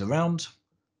wiggles around,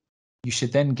 you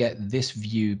should then get this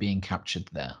view being captured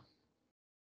there.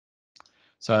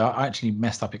 So I actually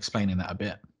messed up explaining that a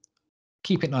bit.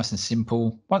 Keep it nice and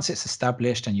simple. Once it's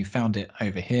established and you found it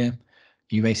over here,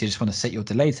 you basically just want to set your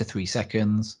delay to 3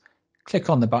 seconds, click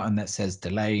on the button that says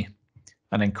delay,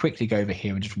 and then quickly go over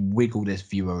here and just wiggle this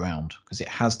view around because it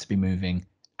has to be moving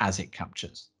as it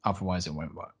captures. Otherwise it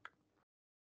won't work.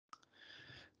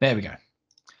 There we go.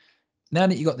 Now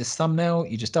that you've got this thumbnail,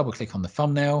 you just double click on the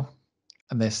thumbnail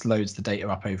and this loads the data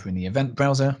up over in the event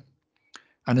browser.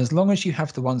 And as long as you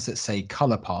have the ones that say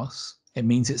color pass, it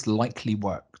means it's likely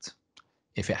worked.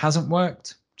 If it hasn't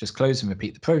worked, just close and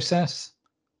repeat the process.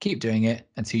 Keep doing it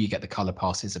until you get the color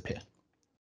passes appear.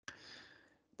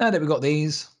 Now that we've got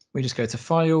these, we just go to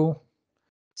File,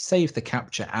 Save the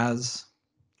capture as,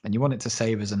 and you want it to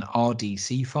save as an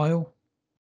RDC file.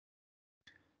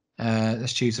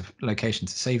 Let's choose a location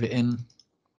to save it in.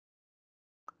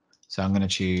 So I'm going to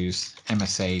choose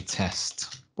MSA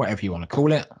test, whatever you want to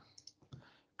call it.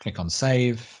 Click on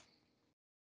Save,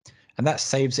 and that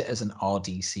saves it as an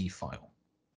RDC file.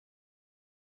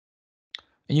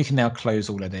 And you can now close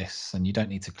all of this, and you don't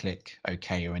need to click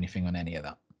OK or anything on any of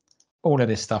that. All of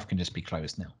this stuff can just be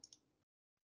closed now.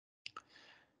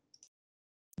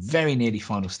 Very nearly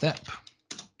final step.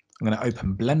 I'm going to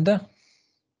open Blender.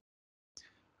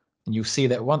 And you'll see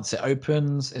that once it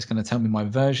opens, it's going to tell me my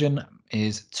version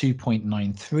is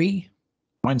 2.93.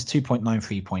 Mine's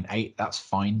 2.93.8. That's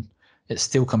fine. It's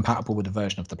still compatible with the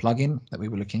version of the plugin that we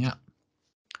were looking at.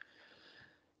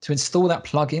 To install that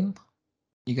plugin,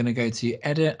 you're going to go to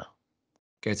Edit,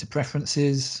 go to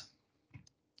Preferences,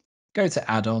 go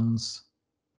to Add-ons,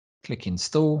 click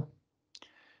Install,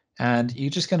 and you're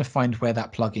just going to find where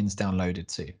that plugin's downloaded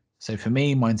to. So for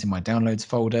me, mine's in my downloads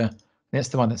folder. That's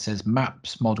the one that says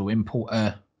maps model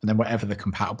importer, and then whatever the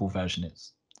compatible version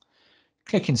is.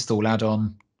 Click install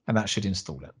add-on, and that should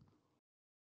install it.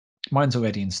 Mine's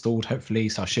already installed, hopefully,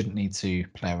 so I shouldn't need to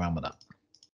play around with that.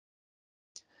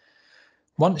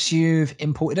 Once you've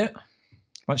imported it,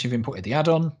 once you've imported the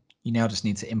add-on, you now just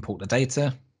need to import the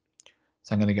data.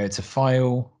 So I'm going to go to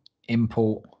File,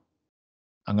 Import.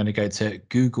 I'm going to go to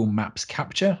Google Maps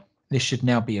Capture. This should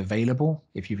now be available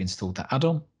if you've installed that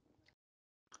add-on.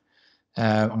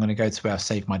 I'm going to go to where I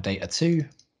saved my data to.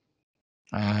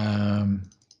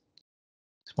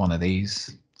 It's one of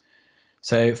these.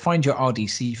 So find your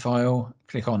RDC file,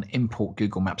 click on Import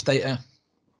Google Maps Data.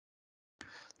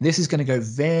 This is going to go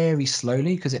very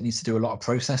slowly because it needs to do a lot of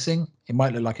processing. It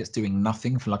might look like it's doing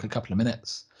nothing for like a couple of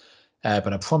minutes,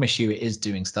 but I promise you it is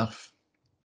doing stuff.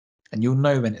 And you'll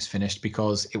know when it's finished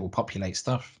because it will populate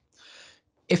stuff.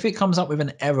 If it comes up with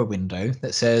an error window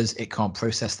that says it can't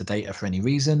process the data for any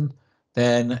reason,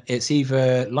 then it's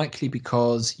either likely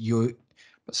because you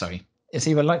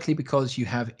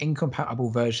have incompatible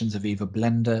versions of either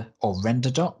Blender or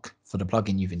Renderdoc for the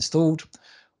plugin you've installed,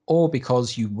 or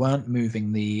because you weren't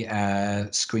moving the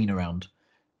screen around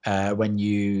when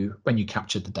you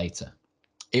captured the data.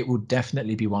 It will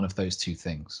definitely be one of those two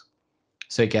things.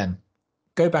 So again,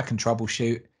 go back and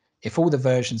troubleshoot. If all the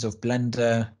versions of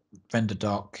Blender,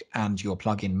 Renderdoc, and your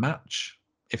plugin match,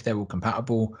 if they're all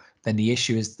compatible, then the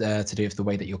issue is to do with the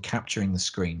way that you're capturing the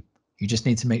screen. You just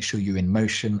need to make sure you're in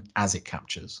motion as it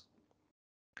captures.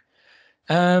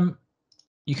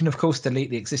 You can, of course, delete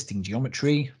the existing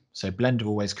geometry. So Blender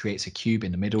always creates a cube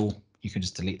in the middle. You can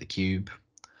just delete the cube.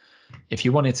 If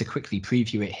you wanted to quickly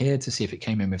preview it here to see if it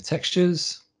came in with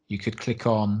textures, you could click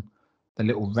on the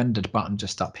little rendered button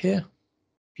just up here,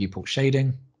 viewport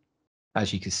shading.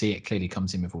 As you can see, it clearly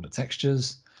comes in with all the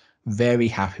textures. Very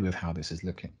happy with how this is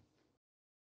looking.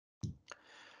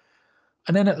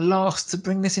 And then at last, to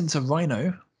bring this into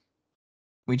Rhino,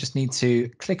 we just need to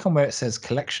click on where it says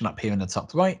collection up here in the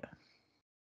top right.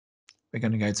 We're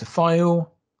going to go to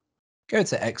File, go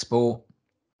to Export.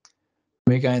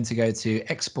 We're going to go to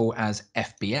Export as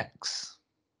FBX.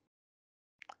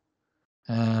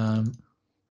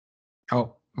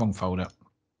 Oh, wrong folder.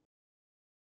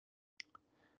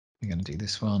 We're going to do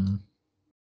this one.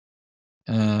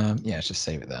 Yeah, let's just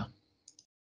save it there.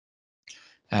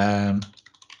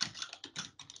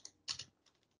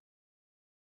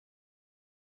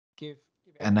 Give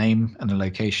it a name and a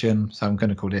location. So I'm going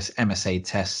to call this MSA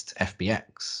test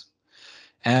FBX.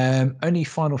 Only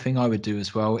final thing I would do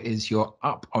as well is your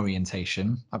up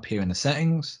orientation up here in the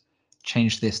settings.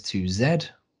 Change this to Z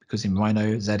because in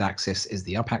Rhino, Z axis is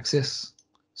the up axis.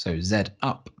 So Z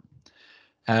up.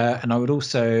 And I would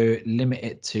also limit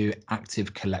it to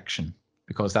active collection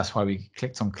because that's why we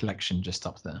clicked on collection just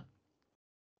up there.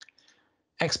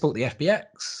 Export the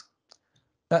FBX.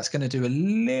 That's going to do a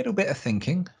little bit of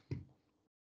thinking.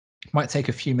 Might take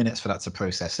a few minutes for that to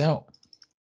process out.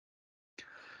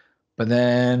 But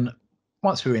then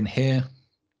once we're in here,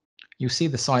 you'll see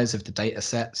the size of the data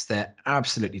sets. They're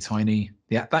absolutely tiny.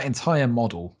 That entire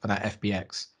model for that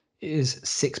FBX is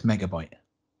 6 megabyte,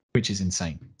 which is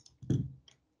insane.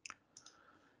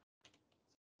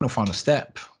 Final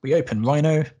step, we open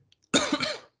Rhino.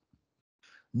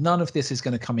 None of this is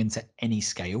going to come into any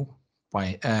scale,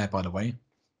 by the way,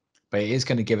 but it is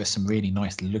going to give us some really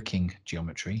nice looking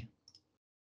geometry.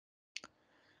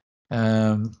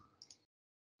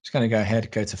 Just going to go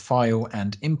ahead, go to File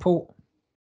and Import.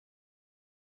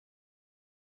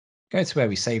 Go to where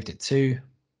we saved it to.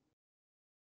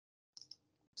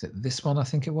 Is it this one? I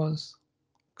think it was.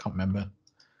 Can't remember.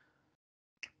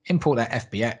 Import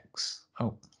that FBX.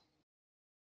 Oh,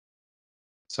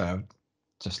 so I've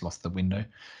just lost the window.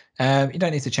 You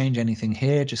don't need to change anything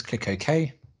here. Just click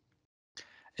OK.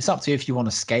 It's up to you if you want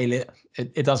to scale it.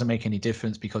 It doesn't make any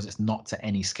difference because it's not to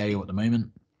any scale at the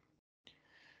moment.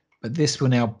 But this will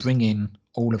now bring in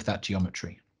all of that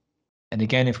geometry. And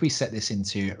again, if we set this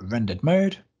into rendered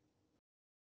mode,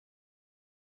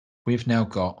 we've now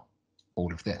got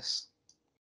all of this,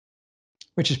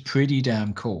 which is pretty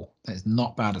damn cool. It's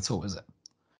not bad at all, is it?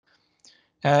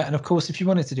 And of course, if you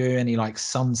wanted to do any like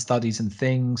sun studies and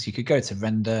things, you could go to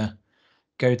render,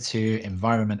 go to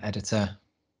environment editor,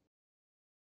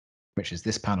 which is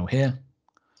this panel here,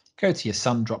 go to your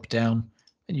sun drop down,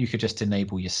 and you could just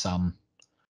enable your sun.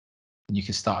 And you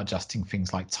can start adjusting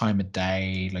things like time of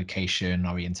day, location,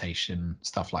 orientation,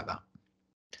 stuff like that.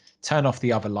 Turn off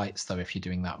the other lights though, if you're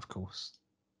doing that, of course.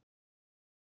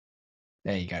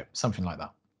 There you go, something like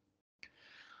that.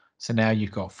 So now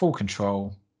you've got full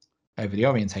control over the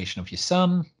orientation of your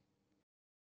sun.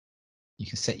 You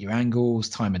can set your angles,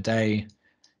 time of day.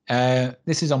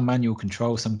 This is on manual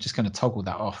control, so I'm just going to toggle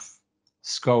that off.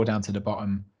 Scroll down to the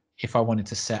bottom. If I wanted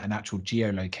to set an actual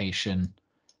geolocation,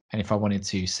 and if I wanted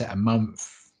to set a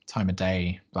month, time of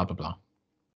day, blah, blah, blah.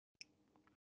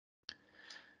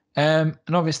 And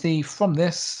obviously from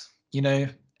this, you know,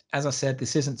 as I said,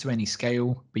 this isn't to any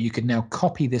scale, but you could now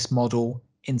copy this model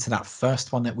into that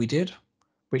first one that we did,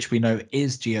 which we know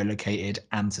is geolocated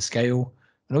and to scale.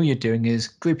 And all you're doing is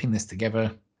grouping this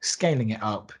together, scaling it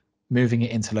up, moving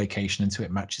it into location until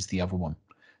it matches the other one.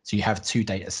 So you have two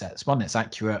data sets, one that's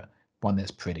accurate, one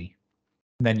that's pretty.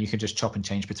 And then you can just chop and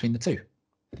change between the two.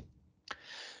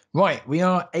 Right, we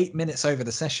are 8 minutes over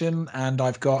the session, and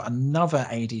I've got another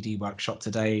ADD workshop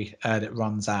today that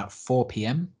runs at 4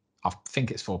 p.m. I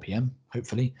think it's 4 p.m.,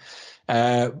 hopefully.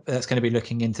 That's going to be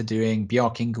looking into doing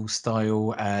Bjarke-Ingels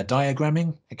style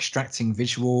diagramming, extracting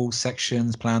visual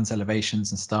sections, plans,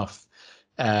 elevations, and stuff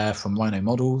from Rhino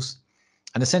models.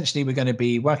 And essentially, we're going to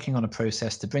be working on a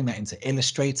process to bring that into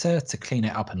Illustrator, to clean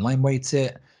it up and line weight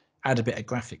it, add a bit of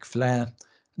graphic flair,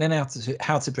 then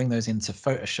how to bring those into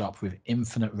Photoshop with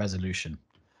infinite resolution.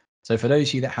 So for those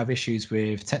of you that have issues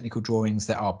with technical drawings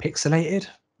that are pixelated,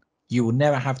 you will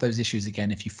never have those issues again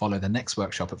if you follow the next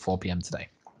workshop at 4 p.m. today.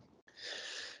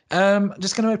 I'm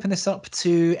just going to open this up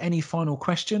to any final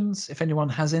questions, if anyone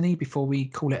has any, before we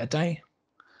call it a day.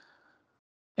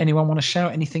 Anyone want to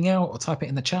shout anything out or type it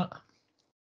in the chat?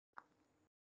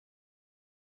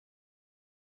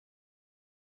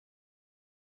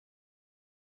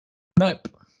 Nope.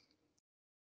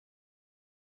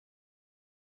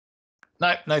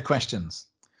 Nope, no questions.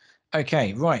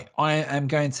 Okay, right. I am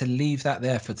going to leave that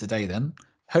there for today then.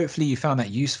 Hopefully you found that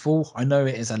useful. I know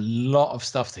it is a lot of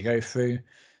stuff to go through.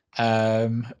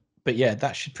 But yeah,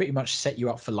 that should pretty much set you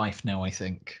up for life now, I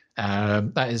think.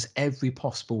 That is every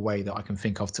possible way that I can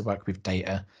think of to work with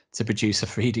data to produce a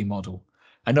 3D model.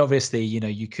 And obviously, you know,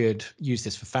 you could use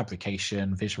this for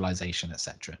fabrication, visualization,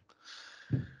 etc.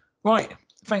 Right.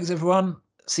 Thanks, everyone.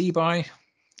 See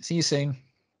you soon.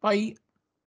 Bye.